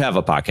 If you have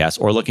a podcast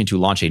or looking to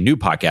launch a new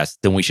podcast,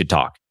 then we should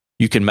talk.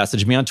 You can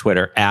message me on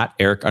Twitter at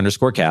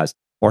Eric_Kaz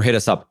or hit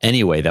us up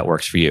any way that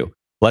works for you.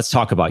 Let's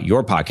talk about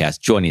your podcast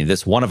joining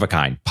this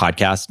one-of-a-kind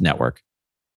podcast network.